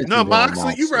even mentioned John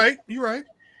Moxley. You're right.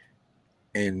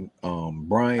 And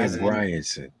Brian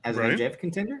Bryanson. As an MJF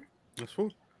contender? That's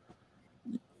cool.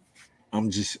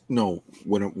 I'm just I'm not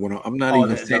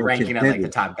even saying ranking of like the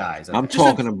top guys. Okay. I'm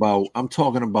talking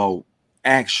about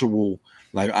actual.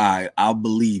 Like, I'll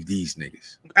believe these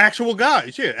niggas. Actual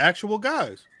guys, yeah, actual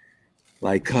guys.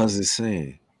 Like Cuz is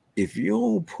saying, if you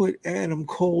don't put Adam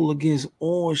Cole against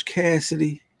Orange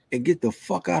Cassidy and get the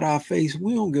fuck out our face,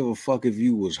 we don't give a fuck if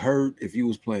you was hurt, if you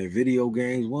was playing video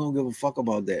games. We don't give a fuck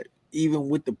about that. Even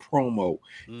with the promo,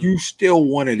 you still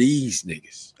one of these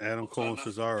niggas. Adam Cole and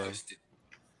Cesaro.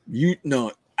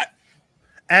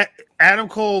 Adam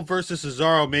Cole versus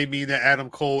Cesaro may mean that Adam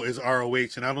Cole is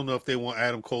ROH, and I don't know if they want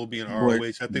Adam Cole being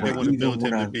ROH. I think they want to build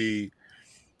him to be.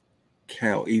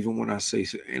 Cal, even when I say,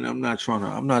 and I'm not trying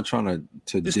to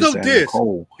it's diss no Adam diss.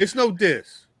 Cole. It's no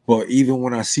diss. But even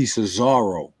when I see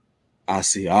Cesaro, I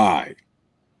see, all right,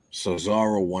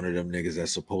 Cesaro, one of them niggas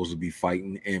that's supposed to be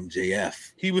fighting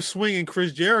MJF. He was swinging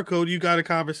Chris Jericho. You got a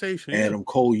conversation. Adam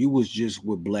Cole, you was just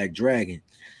with Black Dragon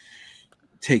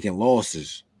taking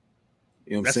losses.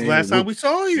 You know what I'm saying? That's the last time we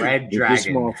saw you. Red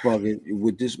Dragon.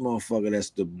 With this motherfucker, that's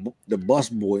the bus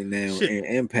boy now in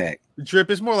Impact. Drip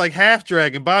is more like Half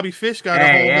Dragon. Bobby Fish got a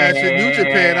whole match in New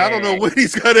Japan. I don't know when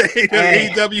he's got an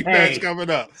AEW match coming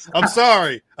up. I'm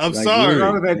sorry. I'm sorry.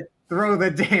 Throw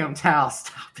the damn towel.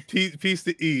 Stop it. Peace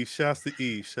to Eve. Shouts to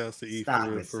Eve. Shouts to Eve.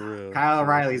 For real. Kyle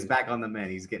O'Reilly's back on the men.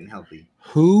 He's getting healthy.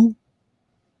 Who?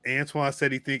 Antoine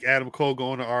said he think Adam Cole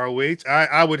going to ROH.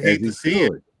 I would hate to see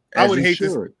it. I would hate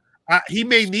to. He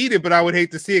may need it, but I would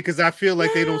hate to see it because I feel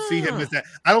like they don't see him as that.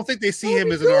 I don't think they see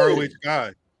him as an ROH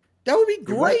guy. That would be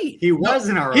great. He was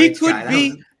an ROH guy. He could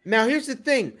be. Now, here's the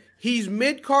thing. He's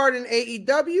mid-card in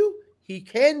AEW. He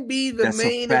can be the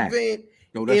main event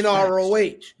in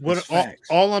ROH.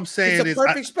 All I'm saying is it's a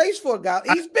perfect space for a guy.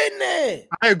 He's been there.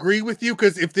 I agree with you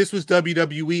because if this was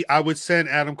WWE, I would send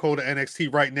Adam Cole to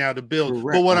NXT right now to build.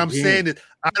 Correct. But what I'm saying is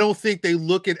I don't think they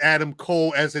look at Adam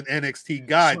Cole as an NXT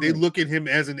guy. They look at him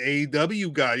as an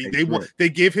AEW guy. They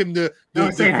give him the I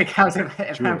was sending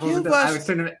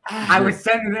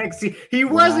NXT. He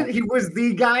wasn't. He was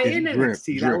the guy in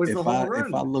NXT. That was the whole run.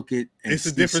 If I look at it's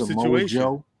a different situation.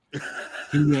 Joe,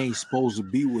 he ain't supposed to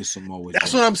be with Samoa Joe.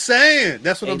 That's what I'm saying.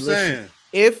 That's what I'm saying.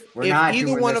 If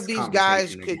either one of these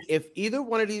guys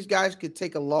could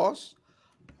take a loss,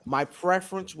 my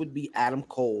preference would be Adam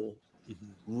Cole,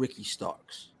 Ricky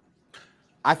Starks.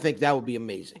 I think that would be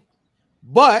amazing.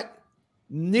 But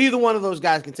neither one of those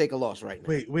guys can take a loss right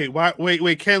now.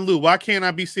 Wait, Ken Lou, why can't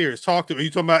I be serious? Talk to me. Are you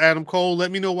talking about Adam Cole?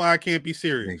 Let me know why I can't be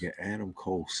serious. Nigga, Adam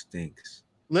Cole stinks.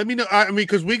 Let me know. I mean,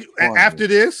 because after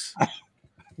this,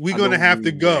 we're gonna have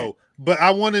to go. But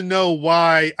I want to know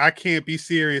why I can't be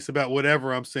serious about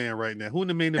whatever I'm saying right now. Who in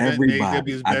the main event in AEW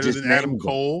is better than Adam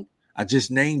Cole? I just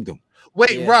named them.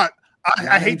 Wait, Rock.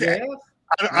 I hate that.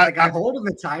 I got hold of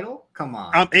the title. Come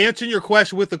on. I'm answering your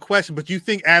question with a question, but you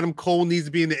think Adam Cole needs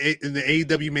to be in the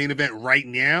AEW main event right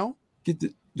now? Get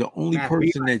the only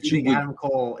person that you think Adam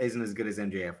Cole isn't as good as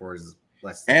MJF or is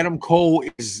less. Adam Cole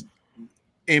is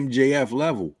MJF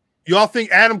level. Y'all think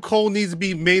Adam Cole needs to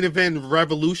be main event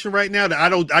Revolution right now?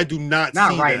 I do not.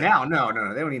 Not see right that. now.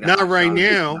 No. They don't need that. Not right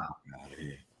now.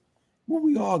 What are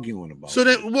we arguing about? So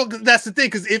that's the thing,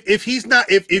 because if he's not,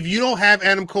 if you don't have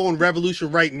Adam Cole in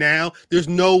Revolution right now, there's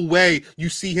no way you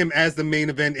see him as the main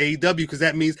event AEW, because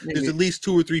that means there's at least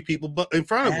 2 or 3 people in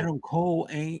front of him. Adam Cole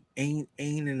ain't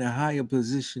in a higher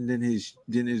position than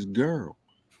his girl.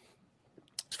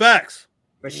 It's facts.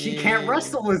 But she can't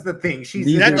wrestle is the thing.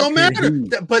 That don't matter.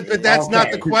 But that's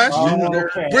not the question.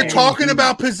 We're talking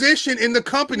about position in the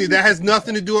company. That has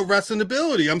nothing to do with wrestling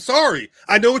ability. I'm sorry.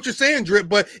 I know what you're saying, Drip,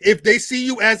 but if they see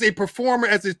you as a performer,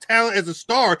 as a talent, as a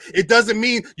star, it doesn't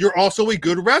mean you're also a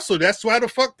good wrestler. That's why the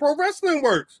fuck pro wrestling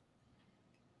works.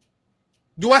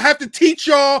 Do I have to teach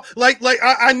y'all? Like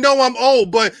I know I'm old,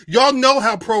 but y'all know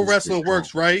how pro wrestling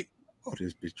works, right? Oh,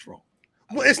 this bitch wrong.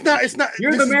 Well, it's not.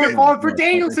 You're the man falling for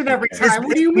Danielson every time.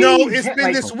 What do you mean? No, it's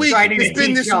been this week. It's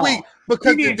been this week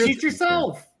because you need to teach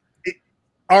yourself.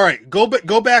 All right, go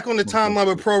back on the timeline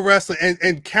of pro wrestling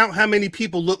and count how many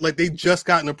people look like they just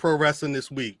got into pro wrestling this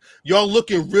week. Y'all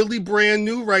looking really brand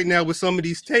new right now with some of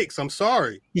these takes. I'm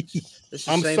sorry.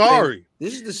 I'm sorry.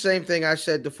 This is the same thing I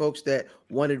said to folks that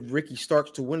wanted Ricky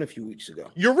Starks to win a few weeks ago.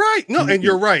 You're right. No, and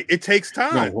you're right. It takes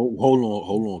time. No,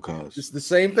 hold on, cuz. It's the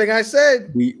same thing I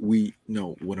said. We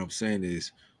no, what I'm saying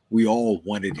is we all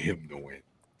wanted him to win.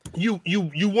 You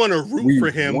want to root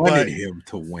for him, wanted him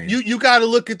to win. You got to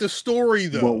look at the story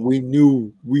though. But we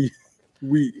knew we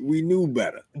knew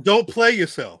better. Don't play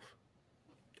yourself.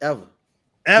 Ever.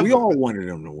 We all wanted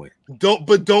him to win.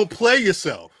 Don't play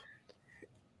yourself.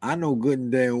 I know good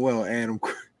and damn well, Adam.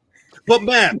 But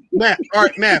Matt, all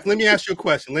right, Matt. Let me ask you a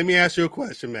question. Matt.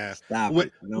 Stop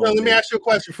it. Let me ask you a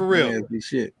question for real.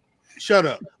 Shit. Shut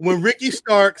up. When Ricky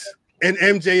Starks and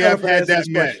MJF had that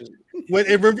match,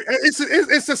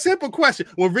 it's a simple question.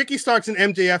 When Ricky Starks and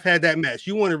MJF had that match,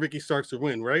 you wanted Ricky Starks to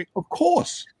win, right? Of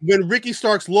course. When Ricky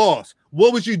Starks lost,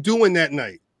 what was you doing that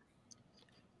night?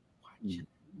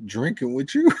 Drinking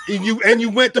with you. You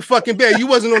went to fucking bed. You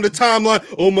wasn't on the timeline.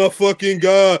 Oh my fucking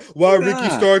god! Why Ricky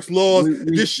Starks lost?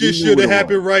 This shit should have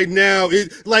happened right now.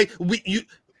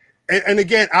 And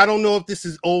again, I don't know if this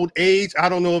is old age. I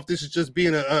don't know if this is just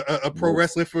being a pro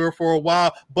wrestling for a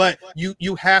while. But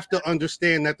you have to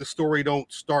understand that the story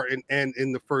don't start and end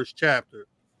in the first chapter.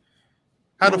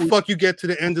 How the fuck you get to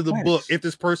the end of the book if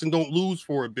this person don't lose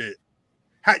for a bit?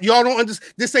 Y'all don't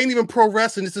understand. This ain't even pro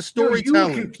wrestling. It's a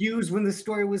storytelling. You were confused when the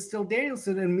story was still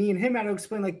Danielson, and me and him had to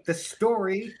explain like the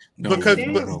story. No, because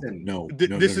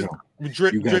this is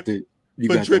drip.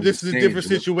 This is a different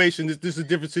situation. This is a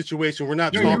different situation. We're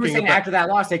not talking you were saying about after that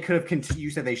loss, they could have continued.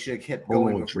 You said they should have kept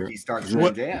going before he starts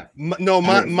MJF.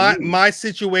 My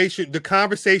situation, the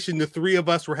conversation the three of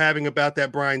us were having about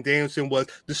that Bryan Danielson was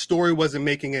the story wasn't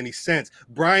making any sense.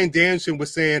 Bryan Danielson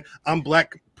was saying, I'm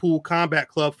Blackpool Combat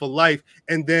Club for life,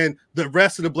 and then the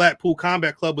rest of the Blackpool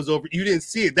Combat Club was over. You didn't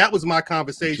see it. That was my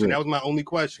conversation. That was my only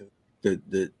question.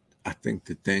 I think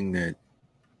the thing that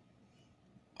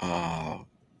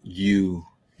you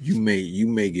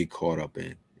may get caught up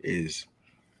in is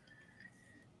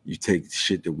you take the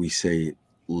shit that we say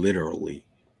literally.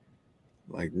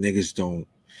 Like niggas don't.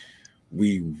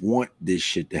 We want this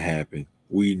shit to happen.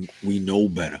 We know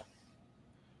better.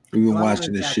 We've been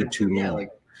watching this shit too long.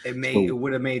 Like it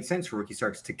would have made sense for Ricky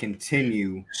Starks to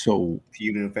continue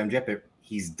feuding with MJF. But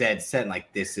he's dead set.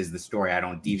 Like this is the story. I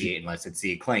don't deviate unless it's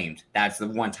the Acclaimed. That's the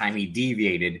one time he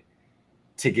deviated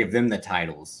to give them the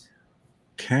titles.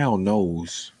 Cal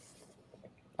knows.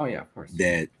 Oh yeah, of course.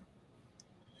 That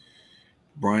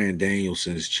Bryan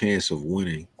Danielson's chance of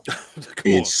winning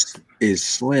is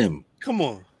slim. Come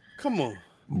on.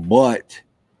 But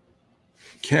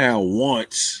Cal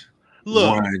wants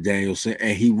Bryan Danielson,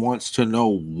 and he wants to know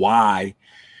why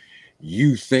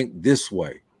you think this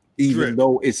way, even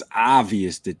though it's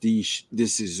obvious that this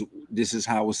is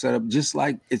how it's set up. Just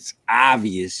like it's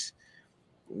obvious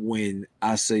when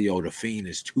I say, "Yo, the Fiend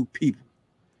is two people."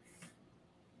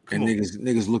 And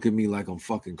niggas look at me like I'm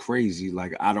fucking crazy.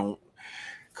 Like I don't.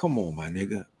 Come on, my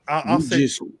nigga.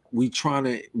 We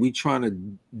trying to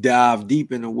dive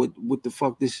deep into what the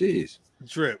fuck this is.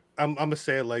 Drip. I'm gonna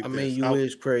say it like this. I mean, you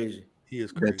is crazy. He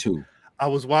is crazy. That too. I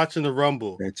was watching the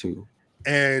Rumble. That too.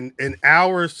 And in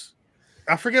hours,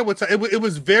 I forget what time. It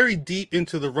was very deep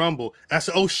into the Rumble. I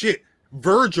said, "Oh shit,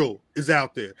 Virgil is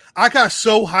out there." I got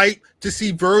so hyped to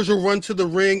see Virgil run to the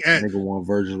ring at nigga want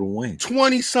Virgil to win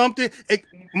 20 something.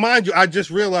 Mind you, I just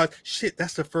realized, shit,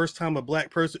 that's the first time a black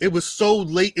person. It was so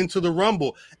late into the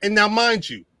Rumble, and now, mind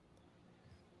you,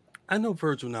 I know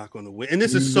Virgil not going to win, and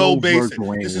this is so basic.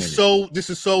 This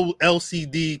is so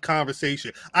LCD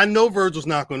conversation. I know Virgil's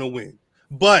not going to win,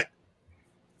 but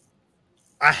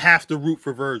I have to root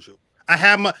for Virgil. I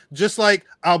have my just like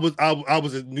I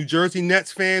was a New Jersey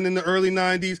Nets fan in the early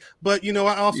 90s, but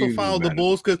I also followed the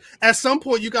Bulls because at some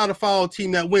point you got to follow a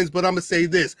team that wins. But I'm gonna say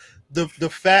this: the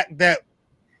fact that,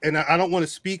 and I don't want to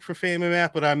speak for Fam and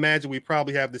Math, but I imagine we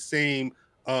probably have the same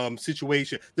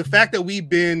situation. The fact that we've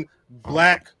been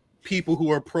black people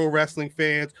who are pro wrestling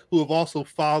fans who have also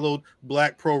followed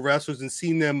black pro wrestlers and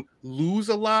seen them lose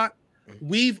a lot,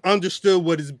 we've understood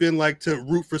what it's been like to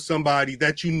root for somebody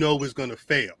that is going to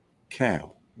fail.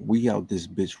 Cal, we out this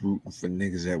bitch rooting for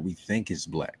niggas that we think is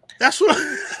black. That's what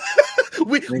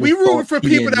we rooting for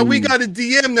people that we got to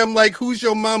DM them like, who's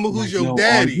your mama, who's your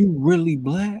daddy? Are you really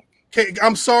black?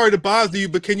 I'm sorry to bother you,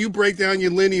 but can you break down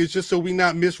your lineage just so we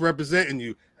not misrepresenting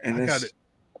you? And I got it.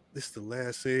 This is the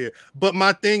last here. But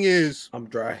my thing is, I'm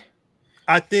dry.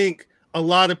 I think a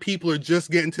lot of people are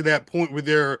just getting to that point where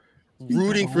they're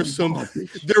rooting for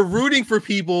they're rooting for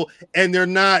people and they're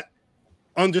not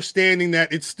understanding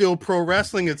that it's still pro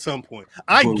wrestling at some point.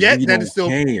 I get that it's still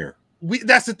care.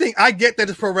 That's the thing. I get that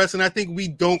it's pro wrestling. I think we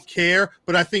don't care,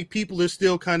 but I think people are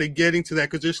still kind of getting to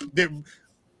that because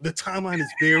the timeline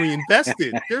is very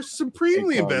invested. They're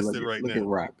supremely invested right now. Look at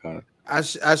Rock, God. I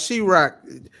see Rock.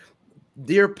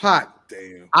 Dear Pot.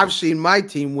 Damn. I've seen my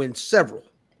team win several.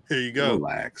 Here you go.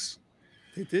 Relax.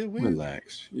 They did win.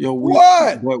 Relax. Yo,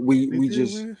 we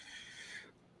just win.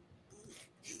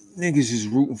 Niggas is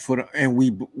rooting for and we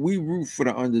root for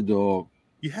the underdog.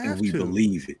 You have and we to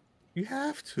believe it. You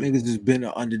have to. Niggas has been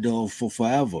an underdog for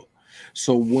forever.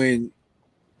 So when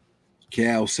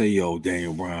Cal say, "Yo,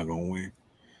 Daniel Bryan gonna win,"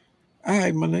 all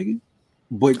right, my nigga.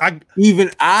 But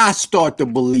even I start to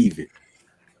believe it.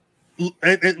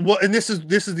 And this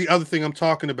is the other thing I'm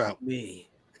talking about. Me.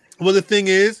 Well, the thing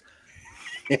is,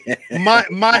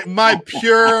 my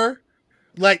pure.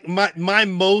 Like my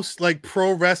most like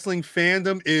pro wrestling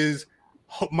fandom is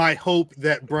my hope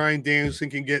that Bryan Danielson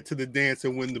can get to the dance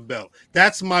and win the belt.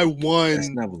 That's my one. That's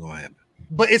never gonna happen.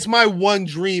 But it's my one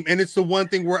dream, and it's the one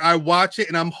thing where I watch it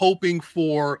and I'm hoping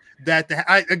for that.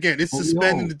 Again, it's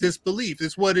suspending the disbelief.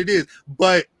 It's what it is.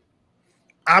 But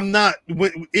I'm not.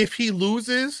 If he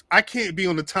loses, I can't be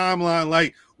on the timeline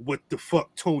like, what the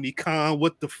fuck, Tony Khan?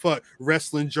 What the fuck,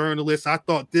 wrestling journalist? I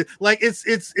thought this. Like,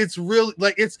 it's really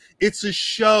like it's a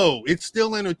show. It's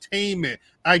still entertainment.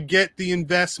 I get the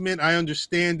investment. I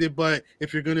understand it, but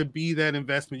if you're gonna be that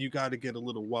investment, you got to get a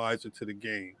little wiser to the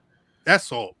game.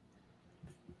 That's all.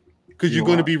 Because you're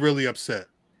going to be really upset.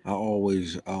 I'm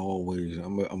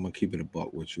gonna keep it a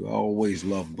buck with you. I always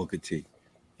love Booker T.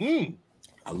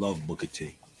 I love Booker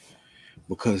T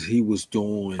because he was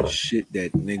doing shit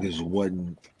that niggas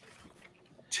wasn't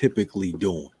typically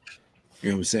doing. You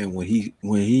know what I'm saying?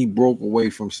 When he broke away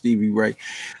from Stevie Ray,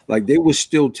 like they were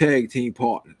still tag team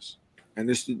partners. And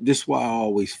this why I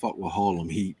always fuck with Harlem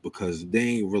Heat, because they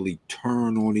ain't really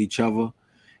turn on each other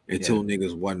until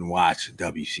niggas wasn't watching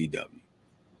WCW.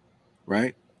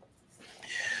 Right?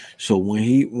 So when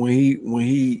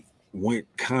he went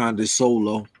kinda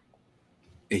solo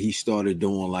and he started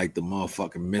doing like the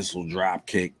motherfucking missile drop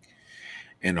kick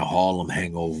and the Harlem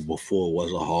Hangover before it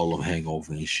was a Harlem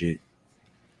Hangover and shit,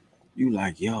 you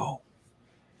like, yo,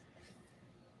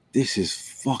 this is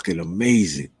fucking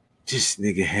amazing. This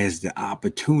nigga has the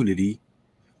opportunity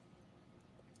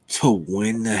to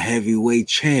win the heavyweight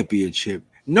championship,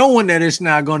 knowing that it's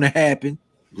not gonna happen.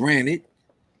 Granted,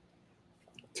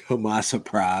 to my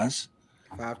surprise,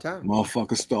 5 times.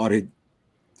 Motherfuckers started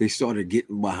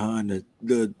getting behind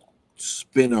the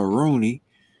spinner Rooney.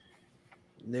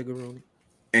 Nigga Rooney.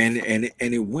 And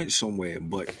it went somewhere.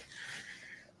 But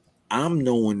I'm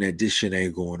knowing that this shit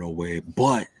ain't going nowhere.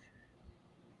 But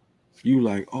you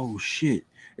like, oh shit,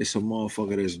 it's a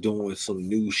motherfucker that's doing some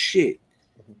new shit.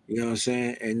 You know what I'm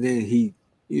saying? And then he,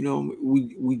 you know,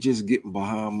 we just getting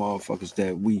behind motherfuckers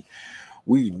that we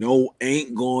know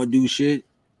ain't gonna do shit.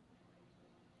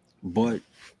 But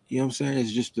you know what I'm saying?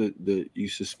 It's just the you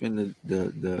suspend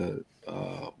the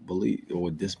belief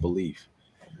or disbelief.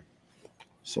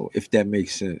 So if that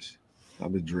makes sense,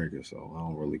 I'm a drinker, so I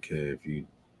don't really care if you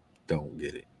don't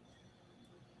get it.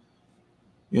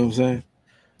 You know what I'm saying?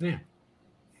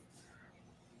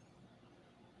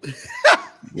 Yeah.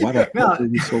 Why the fuck are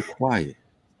you so quiet?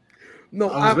 No,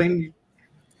 I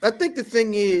think the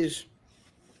thing is,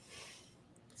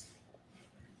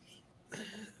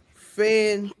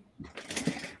 fan,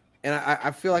 and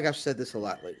I feel like I've said this a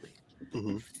lot lately.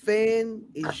 Mm-hmm. Fan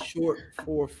is short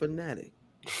for fanatic.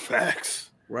 Facts.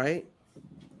 Right?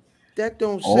 That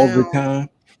don't all sound... the time.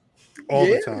 All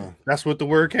the time. That's what the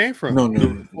word came from. No.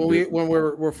 When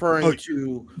we're referring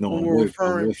to... No, I'm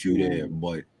with you there,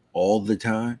 but all the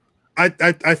time? I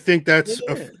think that's...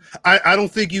 I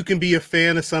don't think you can be a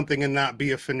fan of something and not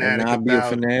be a fanatic be a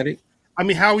fanatic? I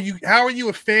mean, how are you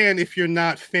a fan if you're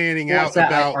not fanning out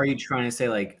about... Are you trying to say,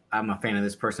 like, I'm a fan of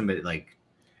this person, but, like,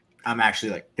 I'm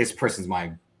actually, like, this person's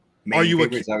my... Are you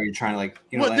trying to, like,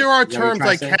 you know? Well, there are terms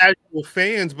like casual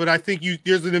fans, but I think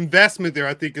there's an investment there.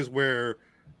 I think is where,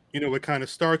 you know, it kind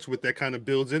of starts with that kind of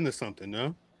builds into something,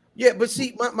 no? Yeah, but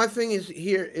see, my thing is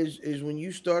here is when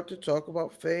you start to talk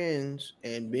about fans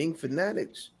and being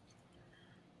fanatics,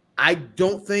 I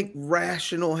don't think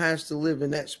rational has to live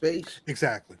in that space.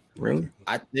 Exactly. Really?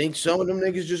 I think some of them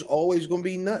niggas just always gonna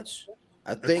be nuts.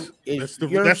 I think that's the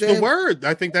word.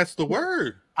 I think that's the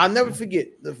word. I'll never forget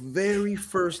the very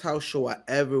first house show I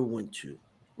ever went to.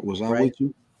 Was I with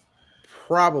you?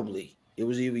 Probably. It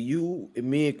was either you and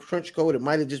me and Trenchcoat. It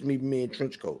might have just been me and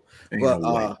Trenchcoat. Ain't but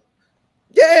no way.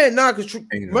 yeah, nah, because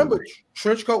remember,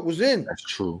 Trenchcoat was in. That's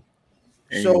true.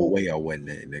 Ain't no way I wasn't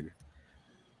there, nigga.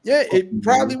 Yeah, it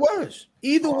probably was.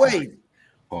 Either way.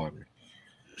 Pardon me.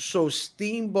 So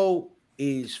Steamboat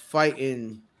is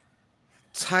fighting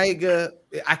Tiger.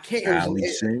 I can't. Ali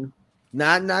Singh.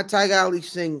 Not Tiger Ali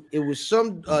Singh. It was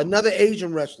some another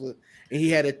Asian wrestler, and he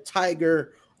had a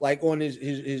tiger like on his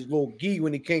little gi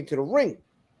when he came to the ring.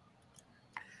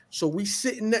 So we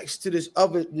sitting next to this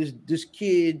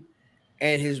kid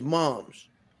and his mom's,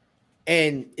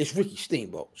 and it's Ricky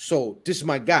Steamboat. So this is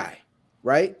my guy,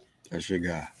 right? That's your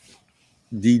guy.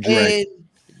 D-Dragon.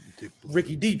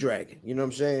 Ricky D Dragon. You know what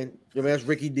I'm saying? I mean, that's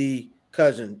Ricky D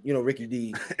cousin. You know, Ricky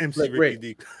D. MC Ricky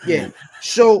D. Yeah.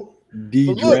 So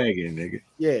D-Dragon, nigga.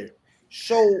 Yeah.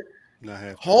 So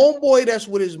homeboy that's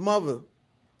with his mother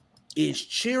is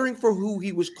cheering for who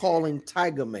he was calling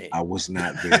Tiger Man. I was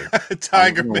not there.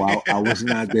 Tiger Man. I was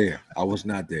not there.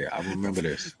 I remember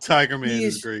this. Tiger Man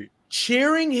is great.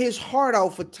 Cheering his heart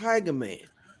out for Tiger Man.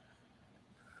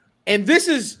 And this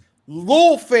is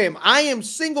Lil fam. I am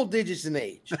single digits in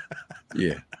age.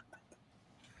 Yeah.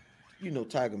 You know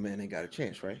Tiger Man ain't got a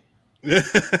chance, right?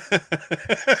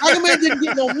 Tiger Man didn't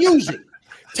get no music.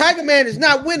 Tiger Man is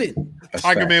not winning.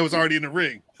 Tiger Man was already in the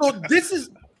ring. So this is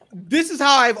this is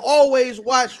how I've always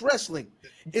watched wrestling.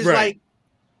 It's like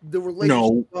the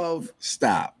relationship of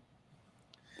stop.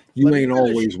 You ain't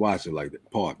always watch it like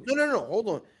that. Pardon me. No. Hold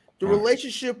on. The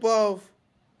relationship of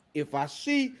if I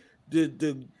see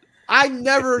I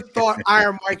never thought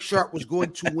Iron Mike Sharp was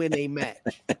going to win a match.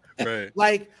 Right.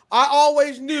 Like I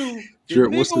always knew the Sure,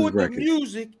 nigga with the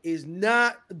music is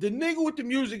not the nigga with the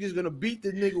music is gonna beat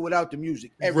the nigga without the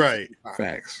music. Right.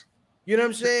 Facts. You know what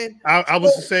I'm saying? I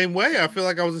was the same way. I feel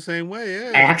like I was the same way.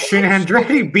 Yeah. Action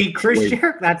Andretti beat Chris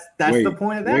Jericho. That's the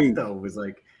point of that though. Was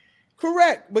like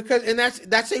correct because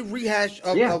that's a rehash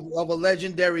of a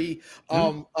legendary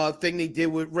thing they did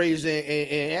with Razor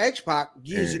and X-Pac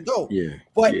years ago. Yeah.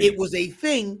 But it was a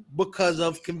thing because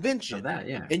of convention.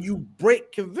 And you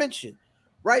break convention,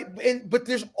 right? But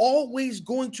there's always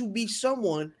going to be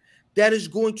someone that is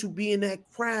going to be in that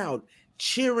crowd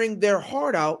cheering their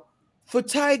heart out for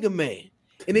Tiger Man.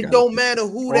 And it don't matter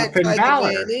who that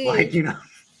Tiger Man is. Like, you know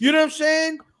what I'm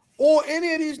saying? Or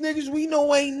any of these niggas we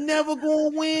know ain't never gonna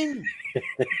win.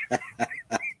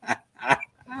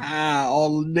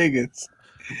 All the niggas.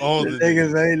 All the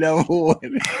niggas ain't never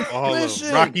won. All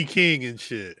of Rocky King and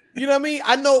shit. You know what I mean?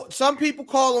 I know some people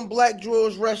call them Black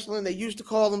Drawers Wrestling. They used to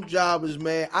call them jobbers,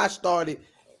 man. I started,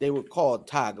 they were called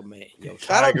Tiger Man. Yo,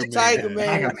 shout out to Tiger Man.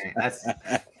 Tiger Man. That's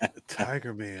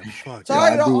Tiger Man. Fuck.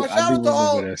 Shout out to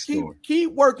all.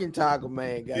 Keep working, Tiger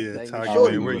Man. Yeah,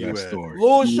 Tiger Man. Where you at?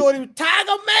 Lord Shorty,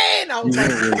 Tiger Man. I was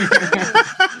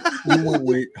you went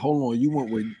with. Hold on. You went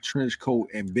with trench coat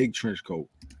and big trench coat.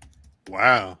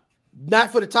 Wow.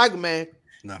 Not for the Tiger Man.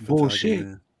 Not for bullshit. Tiger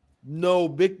Man. No,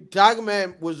 big Tiger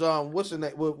Man was what's the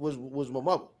name? Was my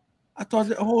mother. I thought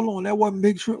that. Hold on, that wasn't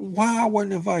big. Why I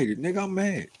wasn't invited, nigga? I'm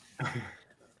mad.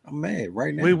 I'm mad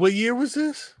right now. Wait, what year was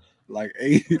this? Like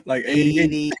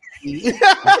 80.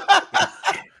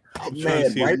 I'm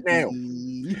mad right now.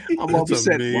 I'm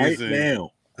upset right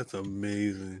now. That's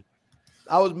amazing.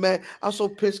 I was mad. I was so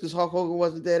pissed because Hulk Hogan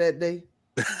wasn't there that day.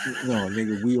 No,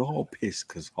 nigga, we all pissed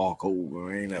because Hulk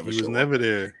Hogan ain't never. He was never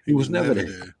there. He was never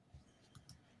there.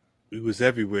 He was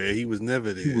everywhere. He was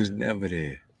never there. He was never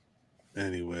there.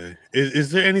 Anyway,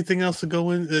 is there anything else to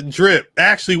go in? Drip.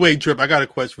 Actually, wait, Drip. I got a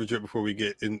question for Drip before we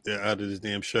get out of this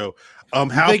damn show. How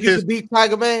think you could beat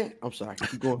Tiger Man? I'm sorry.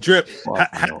 Keep going. Drip.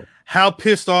 How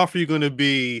pissed off are you going to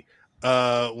be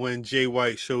when Jay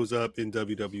White shows up in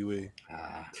WWE?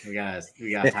 We gotta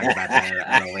talk about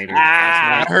that later.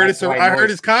 I heard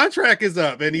his contract is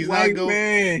up, and he's white not going.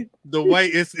 Man. The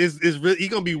white is really he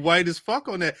gonna be white as fuck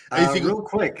on that. Real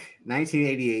quick,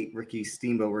 1988 Ricky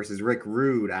Steamboat versus Rick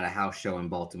Rude at a house show in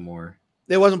Baltimore.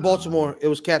 It wasn't Baltimore. It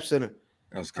was Cap Center.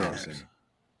 That was Cap Center.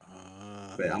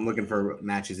 But I'm looking for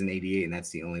matches in '88, and that's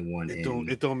the only one.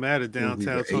 It don't matter.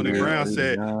 Downtown Tony Brown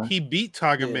said he beat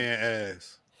Tiger Man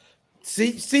ass.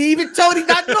 See, even Tony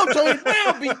Brown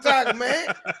beat Tiger Man.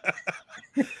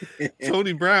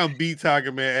 Tony Brown beat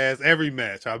Tiger Man ass every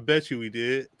match. I bet you he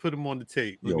did. Put him on the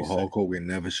tape. Yo, Hulk Hogan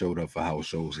never showed up for house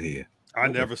shows here. I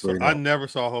never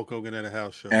saw Hulk Hogan at a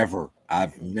house show. Ever.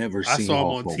 I've never seen him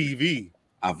Hulk on Hogan. TV.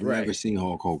 I've never seen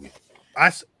Hulk Hogan.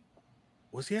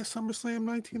 Was he at SummerSlam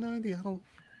 1990? I don't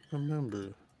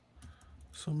remember.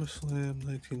 SummerSlam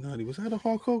 1990. Was that a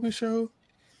Hulk Hogan show?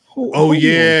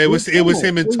 It was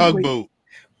him in Tugboat.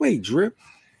 Wait, Drip.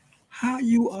 How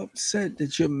you upset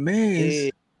that your man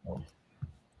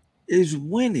is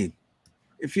winning?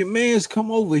 If your man's come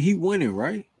over, he winning,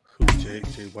 right? Who, Jay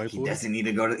White? He doesn't need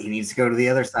to go to. He needs to go to the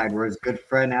other side where his good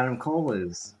friend Adam Cole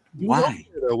is. Why?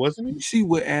 Wasn't he? You see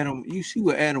what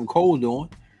Adam Cole doing?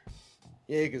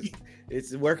 Yeah, because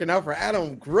it's working out for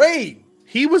Adam. Great.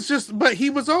 He was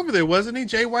over there, wasn't he?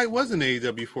 Jay White was in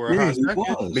AEW for a hot second.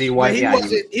 But he wasn't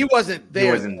there. He wasn't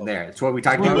there. That's what we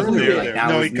talked about earlier.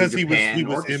 No, because he was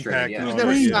Impact. He was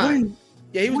never signed.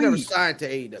 Yeah, he was never signed to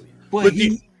AEW. But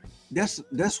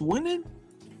that's winning.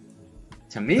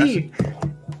 To me,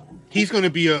 he's going to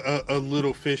be a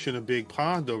little fish in a big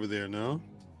pond over there. No,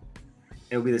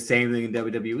 it'll be the same thing in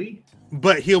WWE.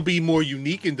 But he'll be more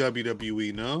unique in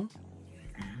WWE. No,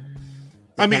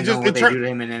 I mean, just what they do to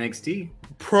him in NXT.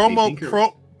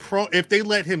 If they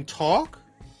let him talk,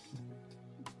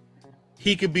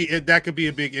 that could be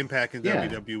a big impact in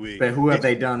WWE. But who have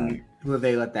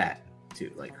they let that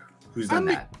to? Like, who's done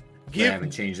that? They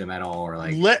haven't changed them at all, or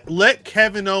like let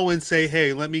Kevin Owens say,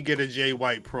 "Hey, let me get a Jay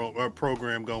White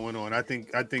program going on." I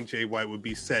think Jay White would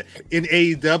be set. In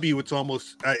AEW, it's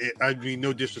almost. I mean,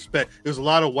 no disrespect. There's a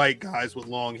lot of white guys with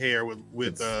long hair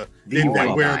that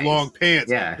wear long pants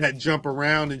that jump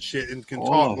around and shit and can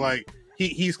talk like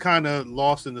he's kind of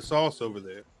lost in the sauce over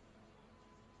there.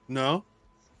 No,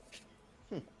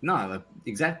 no,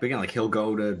 exactly. Again, like he'll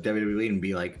go to WWE and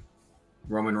be like,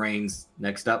 Roman Reigns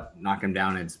next up, knock him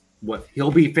down. It's what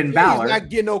he'll be Finn Balor. He's not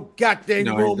getting no goddamn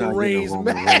Roman Reigns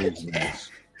match.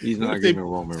 He's not getting a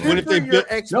Roman Reigns. What if they build?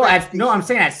 No, I'm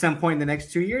saying at some point in the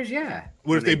next 2 years, yeah.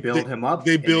 What if they build him up?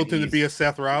 They build him to be a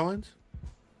Seth Rollins.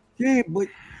 Yeah, but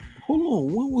hold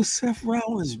on. When was Seth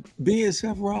Rollins being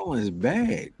Seth Rollins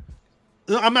bad?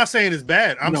 No, I'm not saying it's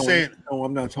bad. I'm saying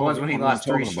I'm not talking. It was when he lost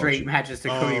 3 straight matches to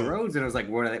Cody Rhodes, and it was like,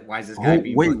 why is this guy?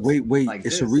 Wait! Like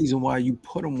it's a reason why you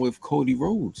put him with Cody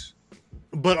Rhodes.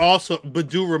 But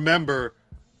do remember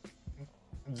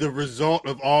the result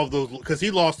of all of those, because he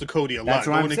lost to Cody a lot. That's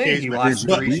what I'm saying. He lost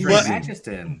 3 straight matches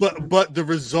to him. But the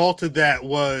result of that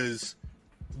was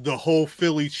the whole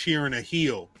Philly cheering a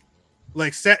heel.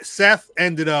 Like Seth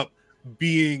ended up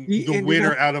being the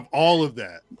winner out of all of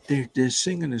that. They're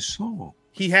singing a song.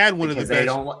 He had one of the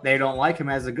best. They don't like him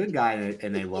as a good guy,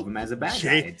 and they love him as a bad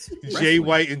guy. Jay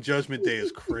White and Judgment Day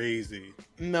is crazy.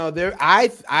 No,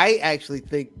 I actually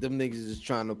think them niggas is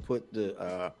trying to put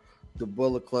the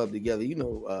Bullet Club together. You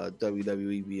know,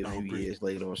 WWE being maybe years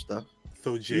later on stuff.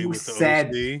 So Jay with the said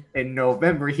OC. In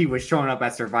November he was showing up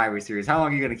at Survivor Series. How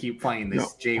long are you going to keep playing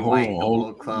this Jay White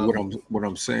Bullet Club? What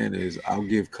I'm saying is, I'll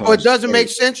give. Oh, it doesn't make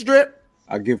sense, Drip.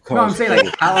 I give. No, I'm saying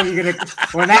like, how long are you going to?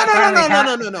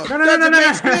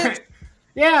 No.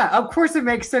 Yeah, of course it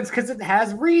makes sense because it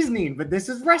has reasoning. But this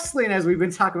is wrestling, as we've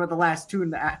been talking about the last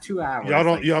 2 hours.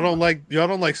 Y'all don't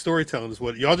like storytelling. Is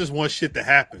what y'all just want shit to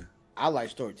happen. I like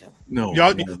storytelling. No,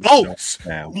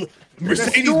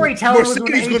 Mercedes going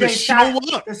to show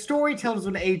up. The storytelling was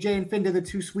when AJ and Finn did the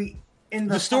Too Sweet in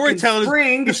the storytelling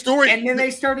spring, and then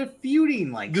they started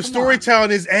feuding. Like the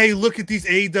storytelling is, hey, look at these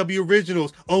AEW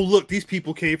originals. Oh, look, these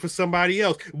people came for somebody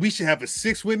else. We should have a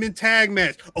 6-women tag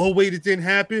match. Oh, wait, it didn't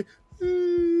happen.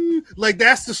 Like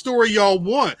that's the story y'all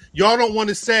want. Y'all don't want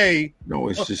to say no.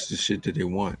 It's just the shit that they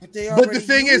want. But the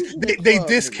thing is, they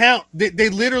discount. They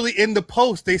literally in the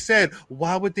post they said,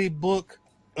 why would they book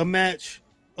a match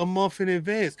a month in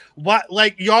advance? Why?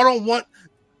 Like y'all don't want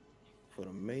for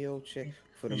the Mayo check.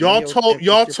 Y'all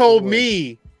told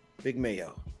me Big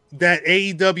Mayo that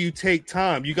AEW take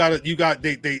time.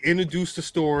 They introduce the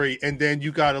story and then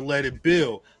you gotta let it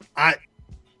build.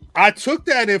 I took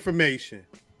that information.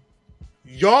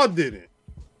 Y'all didn't.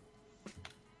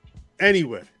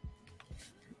 Anyway.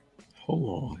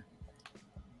 Hold on.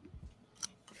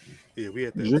 Yeah, we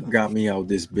had that. Drip got me out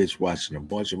this bitch watching a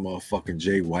bunch of motherfucking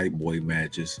Jay White boy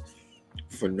matches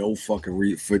for no fucking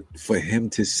reason. For him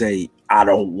to say, I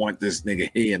don't want this nigga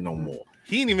here no more.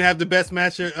 He didn't even have the best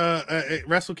match at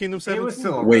Wrestle Kingdom 17. It was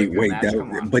still a wait,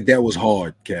 but that was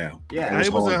hard, Cal. Yeah,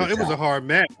 it was a hard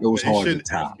match. It was hard to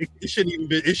top. It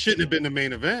shouldn't have been the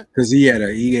main event because he had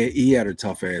a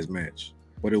tough ass match,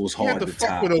 but it was hard to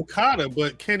top. With Okada,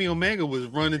 but Kenny Omega was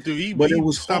running through. But it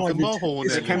was hard.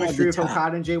 The chemistry of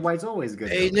Okada and Jay White's always good.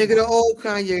 Hey, nigga, the old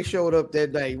Kanye showed up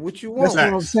that day. What you want?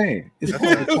 That's what I'm saying. It's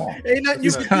hard to talk.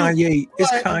 It's Kanye.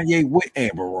 It's Kanye with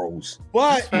Amber Rose.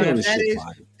 But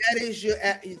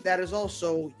that is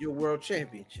also your world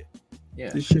championship. Yeah,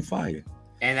 this shit fire.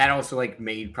 And that also like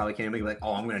made probably Kenny Omega like,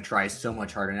 oh, I'm gonna try so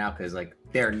much harder now because like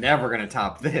they're never gonna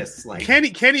top this. Like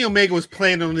Kenny Omega was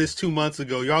planning on this 2 months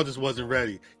ago. Y'all just wasn't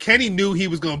ready. Kenny knew he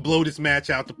was gonna blow this match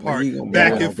out the park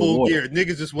back in full gear.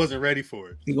 Niggas just wasn't ready for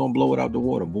it. He gonna blow it out the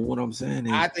water. But what I'm saying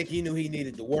is, I think he knew he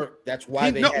needed to work. That's why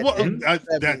you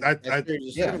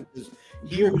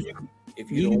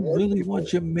really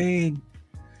want your man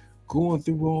going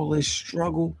through all this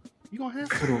struggle. You gonna have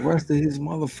for the rest of his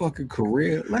motherfucking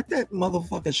career. Let that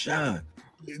motherfucker shine.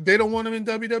 They don't want him in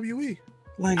WWE.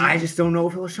 Like I just don't know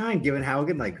if he'll shine, given how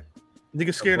again like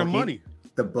niggas scared of money.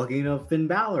 The booking of Finn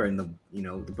Balor and the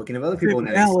booking of other people.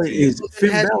 Finn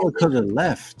Balor could have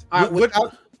left.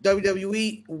 Without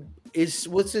WWE,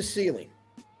 what's his ceiling?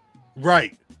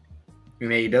 Right. In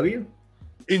AEW?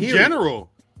 In general.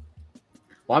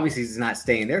 Well, obviously he's not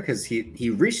staying there because he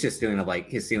reached his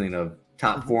ceiling of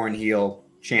top foreign heel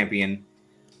champion.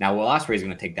 Now Will Ospreay's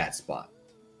going to take that spot.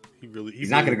 He's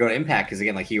not going to go to Impact because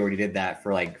again, like he already did that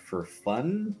for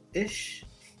fun ish.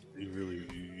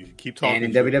 You keep talking. And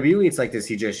in WWE, it's like, does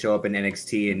he just show up in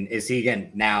NXT? And is he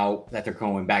again now that they're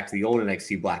going back to the old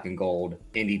NXT Black and Gold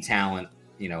indie talent?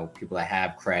 People that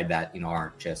have cred that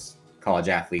aren't just college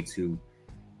athletes who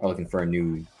are looking for a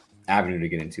new avenue to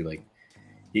get into. Like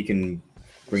he can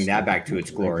bring that back to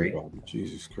its glory.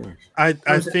 Jesus Christ. I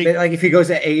think like if he goes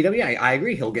to AEW, I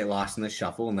agree he'll get lost in the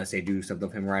shuffle unless they do something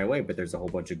with him right away. But there's a whole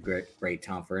bunch of great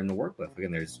talent for him to work with.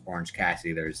 Again, there's Orange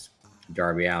Cassidy, there's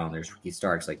Darby Allin, there's Ricky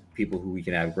Starks, like people who we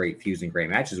can have great feuds and great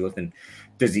matches with. And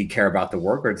does he care about the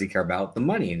work or does he care about the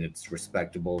money? And it's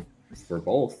respectable for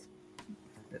both.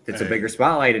 It's a bigger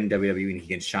spotlight in WWE, and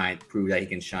he can prove that he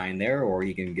can shine there, or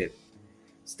he can get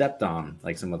stepped on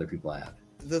like some other people have.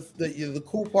 The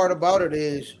cool part about it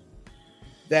is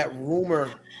that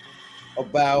rumor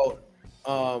about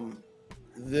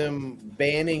them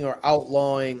banning or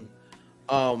outlawing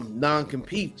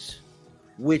non-competes,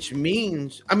 which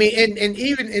means, I mean, and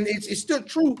it's still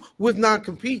true with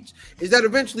non-competes, is that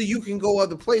eventually you can go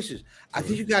other places. I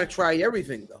think you got to try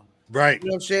everything though. Right. You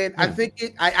know what I'm saying? Yeah.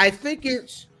 I think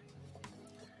it's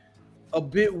a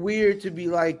bit weird to be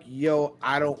like, yo,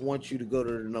 I don't want you to go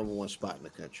to the number one spot in the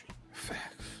country.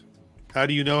 Facts. How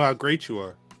do you know how great you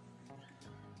are?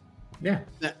 Yeah.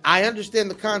 Now, I understand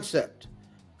the concept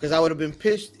because I would have been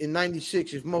pissed in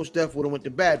 '96 if Mos Def would have went to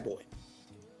Bad Boy.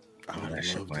 Oh, that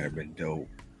shit might have been dope.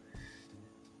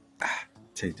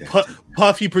 Take that.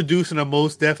 Puffy producing a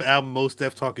Mos Def album, Mos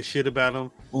Def talking shit about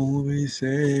him. Always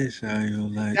says I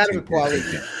don't like. Gotta be quality.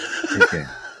 Take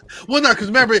that. Well, no, because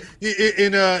remember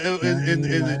in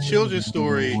the children's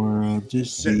story,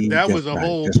 that was a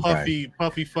whole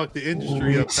Puffy fuck the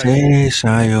industry up. If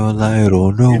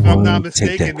I'm not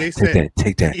mistaken, they said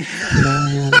take that.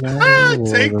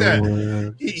 Take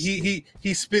that.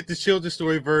 He spit the children's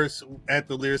story verse at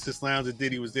the Lyricist Lounge, and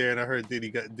Diddy was there, and I heard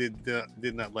Diddy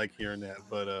did not like hearing that,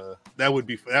 but that would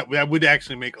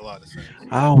actually make a lot of sense.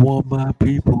 I want my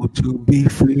people to be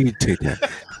free. Take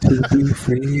that. To be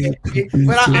free.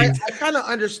 But I kind of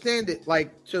understand it,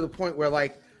 like to the point where,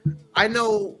 like, I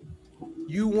know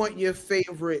you want your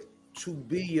favorite to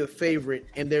be your favorite,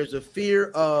 and there's a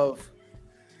fear of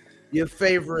your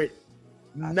favorite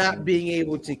not being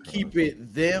able to keep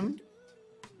it them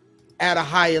at a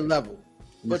higher level.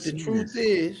 But the truth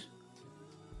is,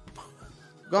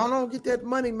 go on, get that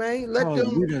money, man. Let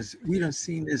them. We done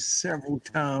seen this several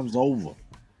times over.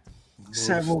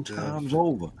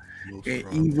 And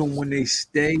even when they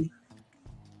stay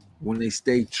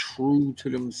true to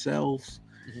themselves,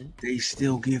 they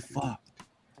still get fucked.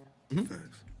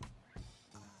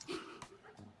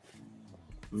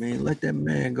 Man, let that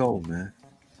man go, man.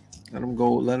 Let him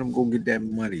go get that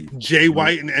money. Jay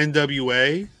White and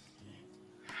NWA.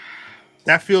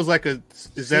 That feels like is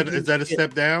that a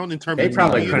step down in terms they of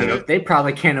probably they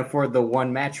probably can't afford the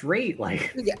one match rate.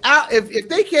 Like if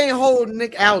they can't hold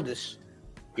Nick Aldis.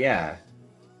 Yeah.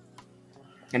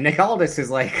 And Nick Aldis is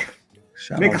like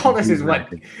Nick Aldis is what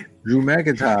Drew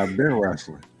McIntyre been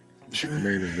wrestling.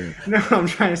 No, I'm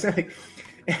trying to say like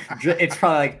it's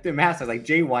probably like the master, like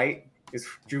Jay White is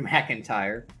Drew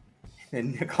McIntyre,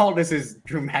 and Nick Aldis is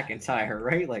Drew McIntyre,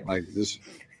 right? Like this.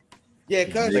 Yeah,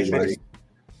 because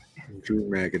Drew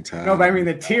McIntyre. No, but I mean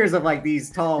the tiers of like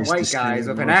these tall white guys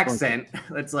with an accent.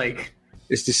 It's like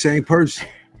it's the same person.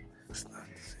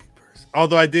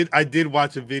 Although I did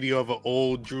watch a video of an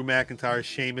old Drew McIntyre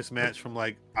Sheamus match from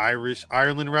like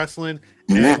Ireland wrestling.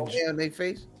 And they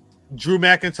face Drew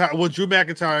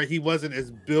McIntyre, he wasn't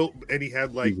as built, and he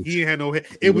had no head.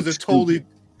 It was a totally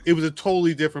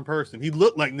different person. He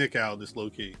looked like Nick Aldis, low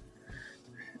key.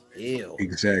 Ew.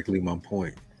 Exactly my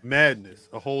point. Madness,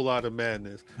 a whole lot of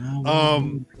madness.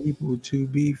 People to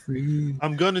be free.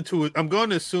 I'm going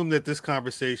to assume that this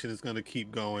conversation is going to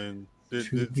keep going.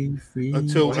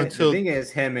 Until the thing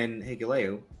is, him and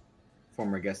Hikuleo,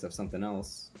 former guest of something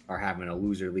else, are having a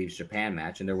loser leaves Japan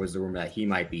match, and there was the rumor that he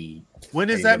might be. When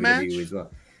is that match? As well.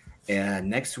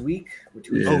 Next week.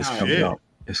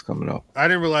 It's coming up. I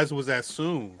didn't realize it was that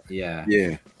soon. Yeah.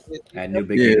 At New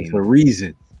Beginning. Yeah, it's a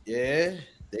reason. Yeah,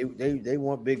 they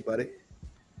want Big Buddy.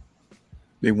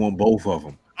 They want both of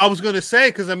them. I was gonna say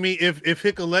because I mean, if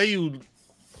Hikuleo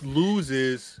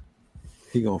loses,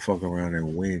 he gonna fuck around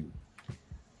and win.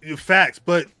 Facts,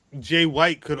 but Jay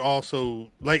White could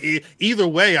also either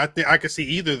way. I think I could see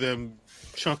either of them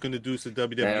chunking the deuce of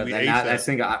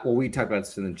WWE. We talked about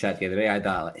this in the chat the other day. I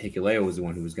thought Hikuleo was the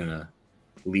one who was gonna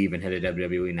leave and head to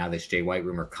WWE. Now this Jay White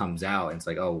rumor comes out, and it's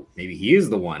like, oh, maybe he is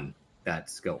the one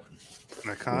that's going.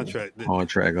 My contract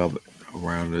up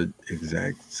around the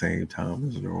exact same time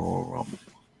as the Royal Rumble.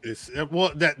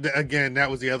 That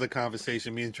was the other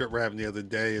conversation me and Trip were having the other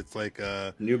day. It's like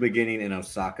New Beginning in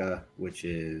Osaka, which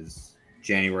is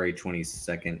January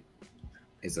 22nd,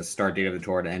 is the start date of the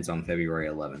tour that ends on February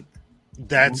 11th.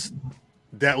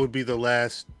 That would be the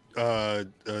last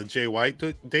Jay White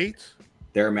date.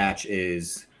 Their match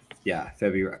is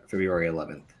February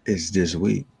 11th. It's this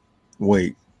week.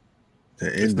 Wait,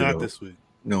 it's not this week.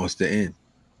 No, it's the end.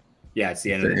 Yeah, it's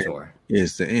the end of the tour. Yeah,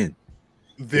 it's the end.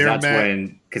 That's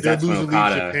when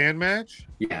Okada Japan match.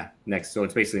 Yeah, so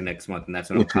it's basically next month, and that's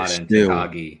when Okada and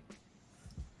Takagi.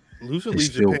 Loser it's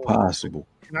leaves still Japan. Possible.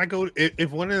 Can I go?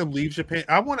 If one of them leaves Japan,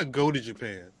 I want to go to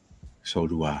Japan. So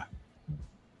do I.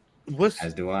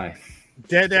 As do I.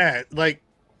 Dead at like.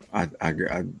 I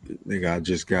think I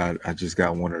just got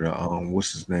one of the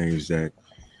what's his names that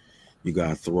you got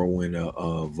to throw in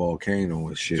a volcano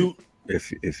and shit.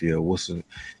 If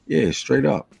you're straight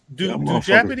up. Do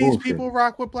Japanese people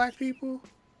rock with black people?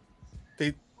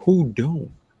 Who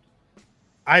don't?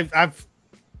 I've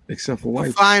except for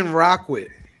white. Fine rock with.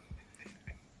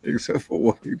 Except for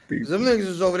white people. Some niggas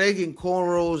is over there getting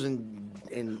cornrows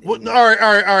and all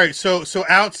right. So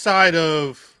outside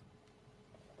of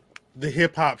the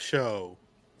hip hop show,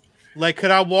 like,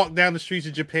 could I walk down the streets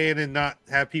of Japan and not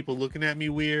have people looking at me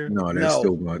weird? No, they're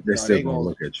still going to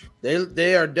look at you.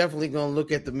 They are definitely going to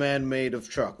look at the man made of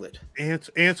chocolate.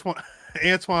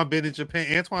 Antoine been in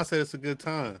Japan. Antoine said it's a good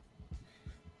time.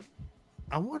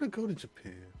 I want to go to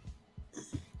Japan.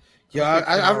 Yeah,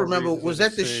 I remember. Was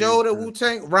that the show that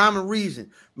Wu-Tang? Rhyme and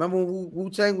Reason. Remember when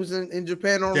Wu-Tang was in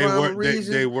Japan on Rhyme and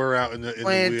Reason? They were out in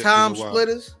playing Time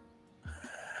Splitters.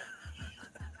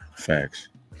 Facts.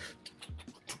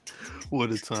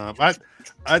 What a time!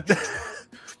 I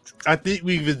think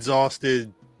we've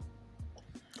exhausted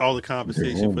all the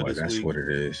conversation for this that's week. What it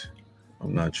is.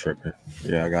 I'm not tripping.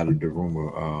 Yeah, I got the rumor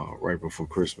right before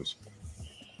Christmas.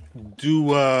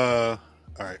 All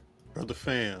right, brother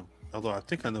fam. Although I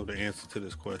think I know the answer to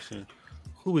this question.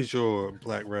 Who is your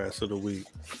Black Rass of the week?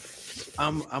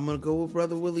 I'm gonna go with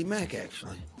Brother Willie Mack.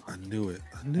 Actually, I knew it.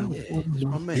 It's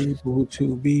my man.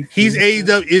 He's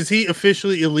AEW. Is he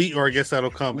officially elite, or I guess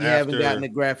that'll come after? Haven't gotten the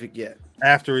graphic yet.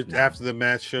 After the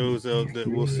match shows that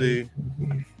we'll see.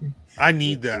 I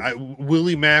need that.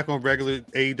 Willie Mack on regular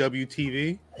AEW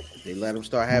TV. They let him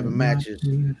start having matches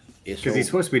because he's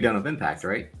supposed to be done with Impact,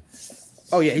 right?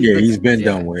 Oh yeah, he's been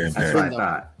done with Impact. That's what I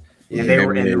thought. And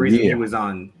the reason he was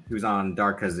on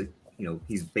Dark because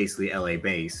he's basically LA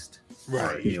based,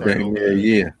 right?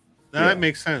 That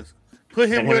makes sense. Put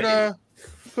him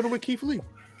with Keith Lee.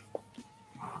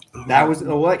 That was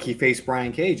he faced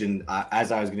Brian Cage, and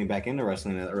as I was getting back into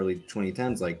wrestling in the early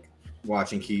 2010s, like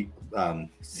watching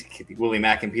Willie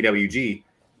Mack and PWG,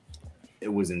 it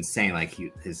was insane. Like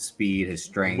his speed, his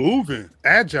strength, moving,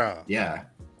 agile. Yeah.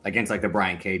 Against like the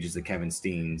Brian Cages, the Kevin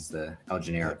Steens, the El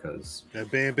Genericos. That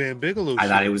Bam Bam Bigelow. I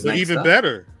thought it was even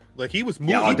better. Like he was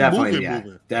moving. Yeah,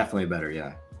 moving. Definitely better.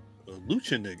 Yeah. A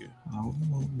lucha nigga. I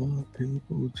want my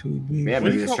people to be. Yeah,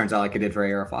 but it just turns out like it did for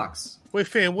AR Fox. Wait,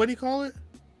 fam, what do you call it?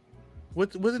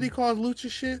 What did he call his lucha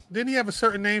shit? Didn't he have a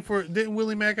certain name for it? Didn't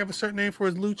Willie Mack have a certain name for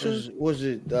his lucha? Was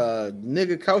it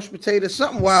nigga couch potato?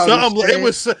 Something wild. It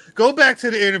was. Go back to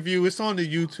the interview. It's on the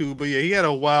YouTube. But yeah, he had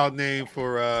a wild name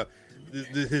for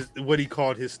his what he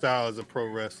called his style as a pro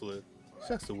wrestler.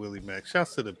 Shouts to Willie Mack.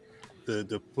 Shouts to the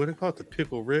what do they call it? The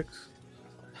Pickle Ricks.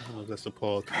 I don't know if that's a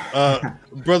pause.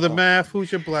 Brother Math,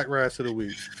 who's your Black Rass of the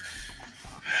week?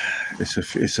 It's a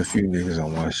few niggas I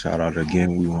want to shout out.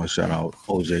 Again, we want to shout out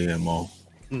OJMO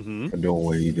for doing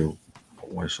what he do. I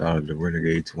want to shout out the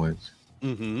Renegade Twins.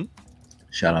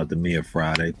 Shout out to Mia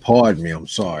Friday. Pardon me, I'm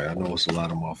sorry. I know it's a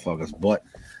lot of motherfuckers, but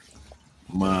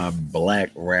my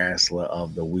Black Wrestler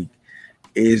of the week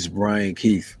is Brian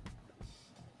Keith.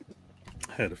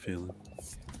 Had a feeling.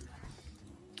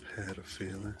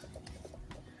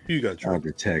 You got Drunk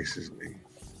to Texas, man.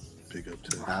 Big up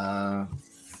to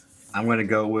I'm going to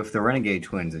go with the Renegade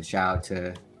Twins and shout out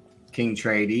to King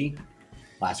Trady.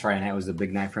 Last Friday night was a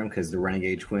big night for him because the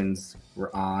Renegade Twins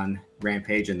were on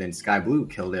Rampage, and then Sky Blue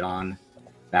killed it on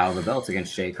Battle of the Belts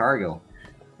against Jay Cargill.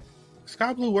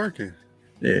 Sky Blue working.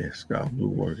 Yeah, Sky Blue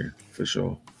working for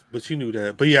sure. But you knew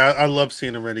that. But yeah, I love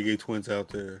seeing the Renegade Twins out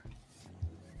there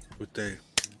with they.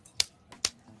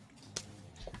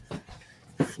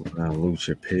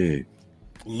 Lucha Pig.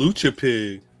 Lucha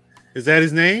Pig. Is that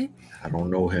his name? I don't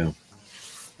know him.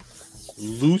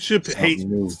 Lucha Pig.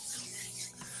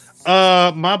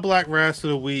 My Black Rass of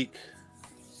the week.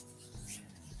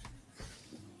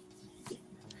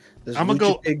 I'm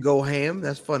gonna go ham.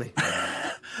 That's funny.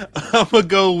 I'm gonna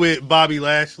go with Bobby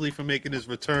Lashley for making his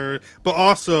return, but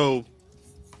also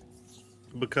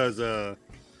because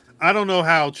I don't know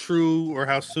how true or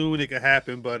how soon it could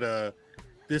happen, but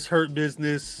this Hurt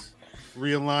Business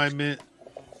realignment,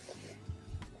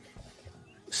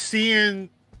 I'm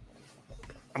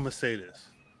gonna say this.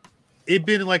 It's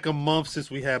been like a month since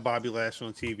we had Bobby Lashley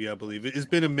on TV, I believe. It's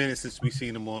been a minute since we've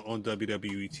seen him on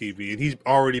WWE TV, and he's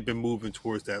already been moving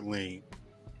towards that lane.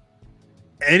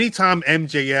 Anytime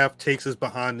MJF takes us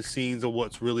behind the scenes of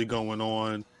what's really going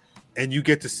on, and you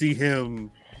get to see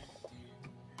him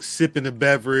sipping a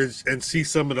beverage and see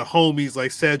some of the homies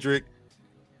like Cedric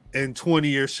and 20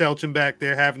 years Shelton back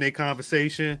there having a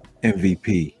conversation.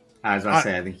 MVP. I was about to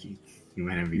say, I think you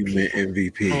meant MVP. You meant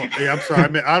MVP. Oh, yeah, I'm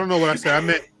sorry. I don't know what I said. I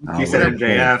meant you said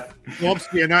MJF. Well,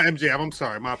 not MJF. I'm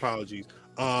sorry. My apologies.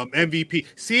 MVP.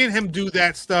 Seeing him do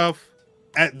that stuff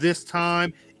at this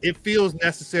time, it feels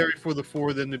necessary for the four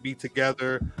of them to be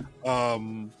together.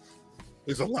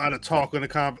 There's a lot of talk on the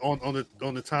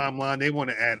timeline. They want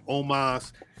to add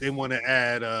Omos. They want to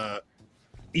add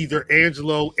either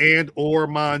Angelo and or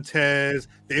Montez.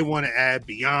 They want to add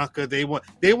Bianca. They want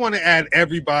to add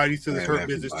everybody to the Hurt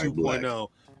Business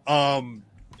 2.0.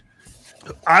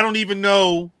 I don't even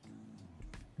know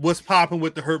what's popping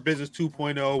with the Hurt Business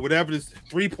 2.0, whatever this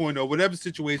 3.0, whatever the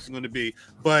situation is going to be,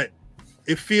 but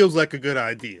it feels like a good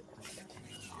idea.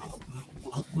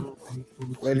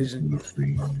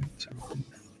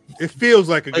 It feels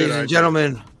like a good idea. Ladies and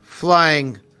gentlemen,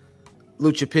 flying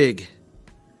Lucha Pig.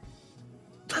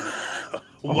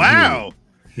 Wow.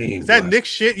 Is that Nick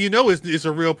Shin? You know it's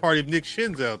a real party of Nick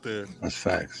Shins out there. That's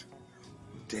facts.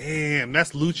 Damn,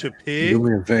 that's Lucha Pig. Do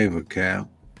me a favor, Cal.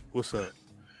 What's up?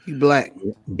 He black.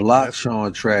 Block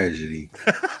Sean Tragedy.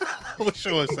 What's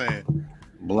Sean saying?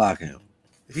 Block him.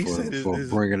 He said for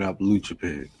bringing up Lucha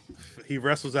Pig. He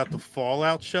wrestles at the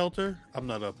Fallout shelter. I'm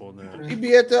not up on that. He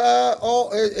be at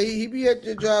the he be at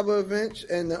the Java events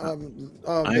and I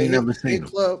ain't never seen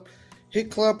him. Hit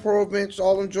Club Pro events,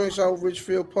 all them joints out of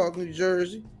Richfield Park, New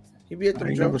Jersey. He be at them.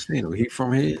 I ain't never seen him. He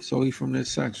from here, so he from this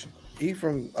section. He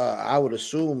from I would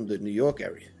assume the New York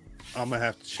area. I'm gonna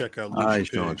have to check out. All right,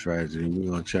 Sean Tragedy.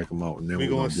 We're gonna check him out, and then we're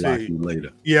gonna block you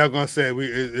later. Yeah, I'm gonna say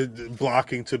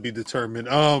blocking to be determined.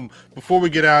 Before we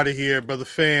get out of here, brother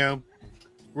Fam,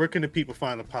 where can the people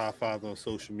find the Podfather on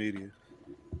social media?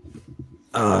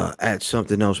 At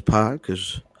Something Else Pod,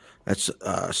 because that's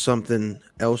Something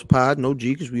Else Pod. No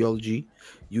G, because we all G.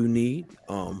 You need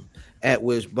at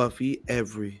Where's Buffy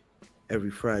every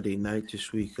Friday night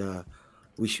this week.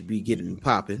 We should be getting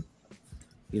popping.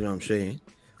 You know what I'm saying?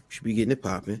 Should be getting it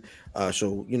popping.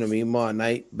 So, you know what I mean? Tomorrow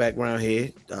night, background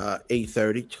here,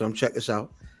 8:30. Come check us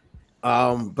out.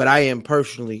 But I am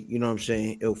personally, you know what I'm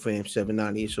saying,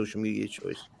 IlFam790 social media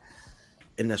choice.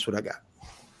 And that's what I got.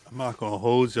 I'm not going to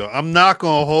hold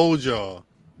y'all.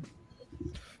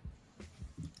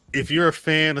 If you're a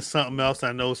fan of something else,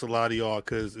 I know it's a lot of y'all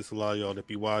because it's a lot of y'all that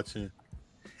be watching.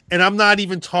 And I'm not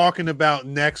even talking about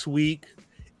next week.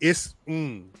 It's...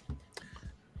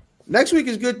 Next week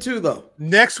is good too, though.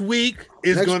 Next week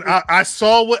is going. I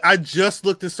saw what I just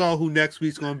looked and saw who next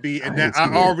week's going to be, and that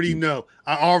I already know.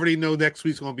 I already know next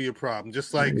week's going to be a problem.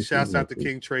 Just like shouts out to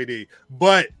King Trade,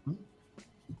 but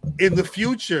in the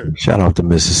future, shout out to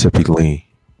Mississippi Lean.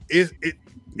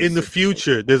 In the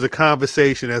future, there's a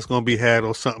conversation that's going to be had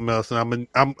on something else, and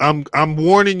I'm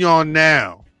warning y'all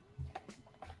now.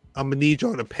 I'm gonna need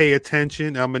y'all to pay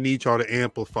attention. I'm gonna need y'all to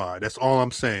amplify. That's all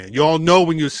I'm saying. Y'all know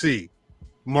when you see.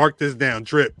 Mark this down.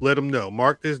 Drip, let them know.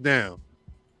 Mark this down.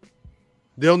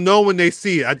 They'll know when they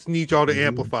see it. I just need y'all to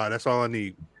amplify. That's all I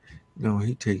need. No,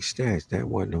 he takes stats. That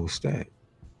wasn't no stat.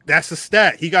 That's a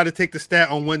stat. He got to take the stat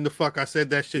on when the fuck I said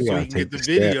that shit so he can get the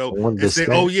video and say,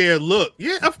 oh, yeah, look.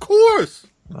 Yeah, of course.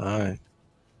 All right.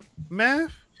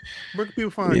 Math? Where can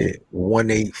people find you?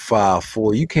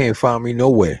 1854. You can't find me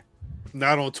nowhere.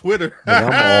 Not on Twitter.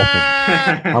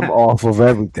 I'm off of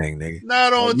everything, nigga.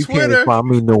 Not on you Twitter. You can't find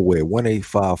me nowhere.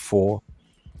 1854,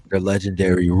 the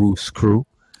legendary Roos crew.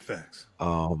 Facts.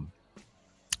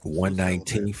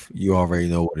 119th. You already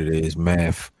know what it is.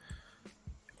 Math.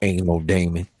 Ain't no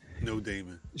Damon. No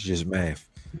Damon. It's just math.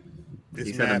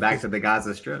 He's heading back to the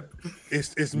Gaza Strip.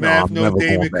 It's math, no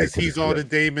Damon, because he's all the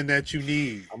Damon that you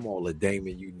need. I'm all the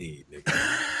Damon you need, nigga.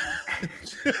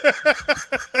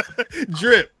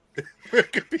 Drip. Where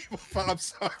can people find? I'm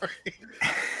sorry.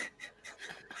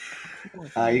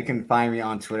 You can find me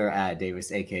on Twitter at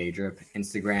Davis, aka Drip,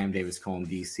 Instagram Davis Colm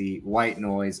DC, White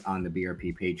Noise on the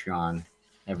BRP Patreon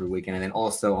every weekend, and then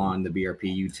also on the BRP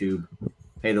YouTube.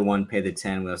 Pay the 1, pay the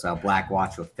 10. We also have Black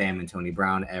Watch with Fam and Tony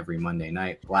Brown every Monday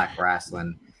night. Black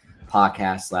Wrestling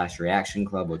Podcast / Reaction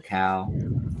Club with Cal.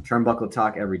 Turnbuckle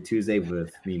Talk every Tuesday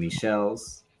with Mimi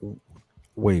Shells.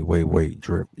 Wait,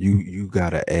 Drip. You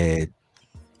gotta add.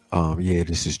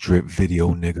 This is Drip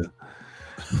Video, nigga,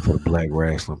 for the Black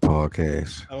Wrestling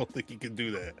Podcast. I don't think he can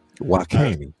do that. Why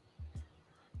can't he?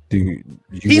 Do you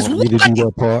want me to do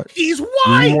that part? He's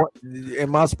white.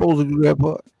 Am I supposed to do that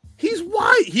part? He's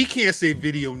white. He can't say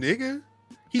video, nigga.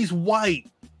 He's white.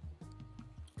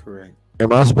 Correct.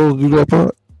 Am I supposed to do that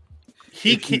part?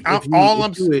 He can't.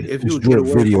 I'm saying. If you Drip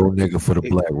Video, nigga, for the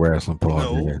Black Wrestling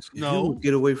Podcast. No.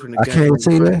 Get away from the. I can't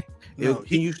say that. No,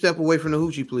 can you step away from the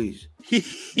hoochie, please?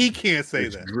 He can't say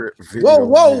that.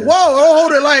 Whoa! Don't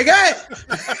hold it like that.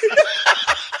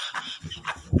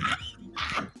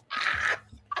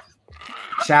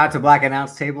 Shout out to Black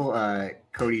Announce Table.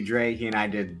 Cody Dre, he and I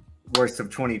did worst of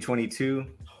 2022.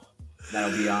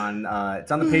 That'll be on.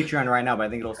 It's on the Patreon right now, but I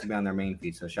think it'll also be on their main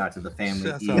feed. So shout out to the family.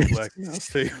 Shouts out Black Mouse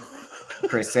Table.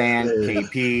 Chris and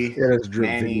KP. Yeah, that's drip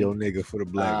Manny, video nigga for the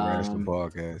Black Wrestling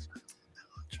Podcast.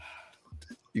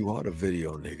 You are the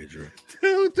video nigga, Drip.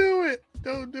 Don't do it.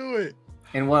 Don't do it.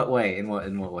 In what way? In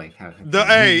what way?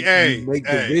 Hey, make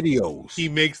the videos.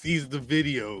 He's the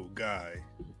video guy.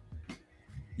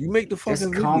 You make the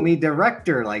fucking Just call me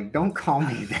director. Like, don't call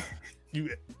me that. You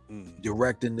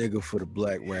direct a nigga for the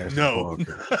Black Wrestling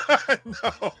Podcast.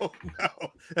 No,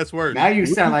 that's worse. Now you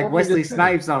sound like Wesley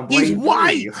Snipes on Blade. He's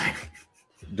white.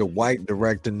 The white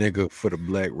director nigga for the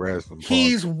Black Wrestling Podcast.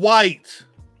 He's white.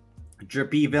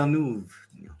 Drippy Villeneuve.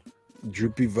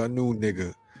 Drippy Vanu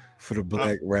nigga for the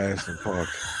Black Wrestling Podcast.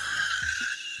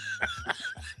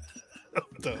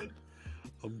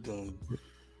 I'm done.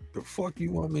 The fuck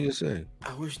you want me to say?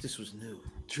 I wish this was new.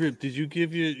 Drip, did you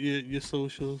give your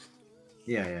socials?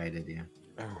 Yeah, I did. Yeah.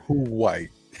 Who white?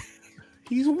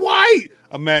 He's white.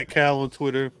 I'm Matt Cal on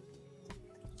Twitter.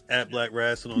 At Black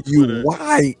Wrestling on Twitter. You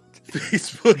white.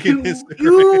 Facebook and Instagram.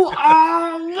 You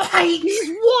are white. He's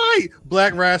white.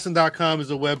 BlackWrestling.com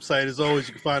is a website. As always,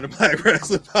 you can find the Black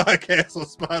Wrestling Podcast on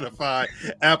Spotify,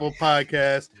 Apple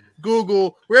Podcasts,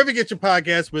 Google, wherever you get your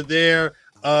podcasts. We're there.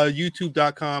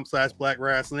 YouTube.com/Black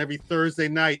Wrestling. Every Thursday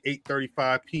night,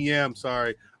 8:35 p.m.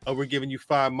 We're giving you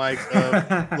 5 mics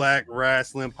of Black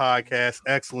Wrestling Podcast.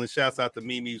 Excellent. Shouts out to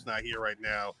Mimi, who's not here right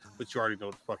now, but you already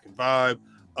know the fucking vibe.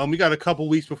 We got a couple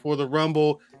weeks before the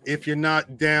Rumble. If you're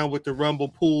not down with the Rumble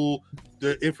pool,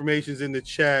 the information's in the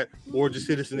chat, or just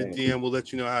hit us in the DM. We'll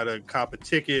let you know how to cop a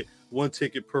ticket. 1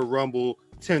 ticket per Rumble,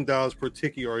 $10 per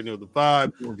ticket. You already know the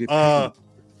vibe.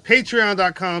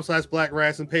 Patreon.com/Black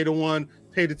Wrestling. Pay the 1,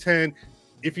 pay the 10.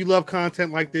 If you love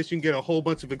content like this, you can get a whole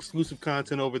bunch of exclusive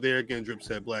content over there. Again, Drip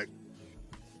said Black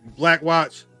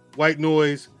Watch, White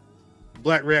Noise,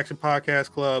 Black Reaction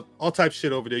Podcast Club, all types of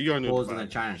shit over there. You already know. Bulls in the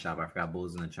China Shop. I forgot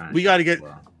Bulls in the China. We got to get.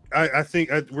 I think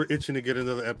we're itching to get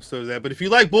another episode of that. But if you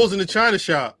like Bulls in the China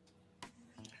Shop,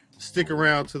 stick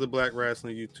around to the Black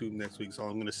Wrestling YouTube next week. That's all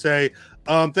I'm going to say.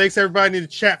 Thanks everybody in the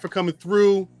chat for coming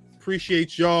through.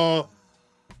 Appreciate y'all.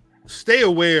 Stay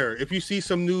aware. If you see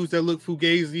some news that look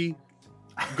fugazi,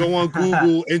 go on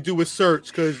Google and do a search,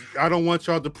 because I don't want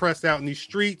y'all depressed out in these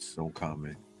streets. Don't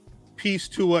comment. Peace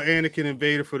to Anakin and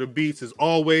Vader for the beats as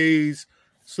always.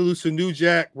 Salute to New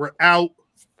Jack. We're out.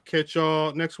 Catch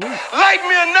y'all next week. Like me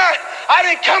or not, I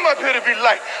didn't come up here to be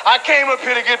liked. I came up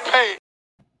here to get paid.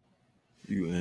 You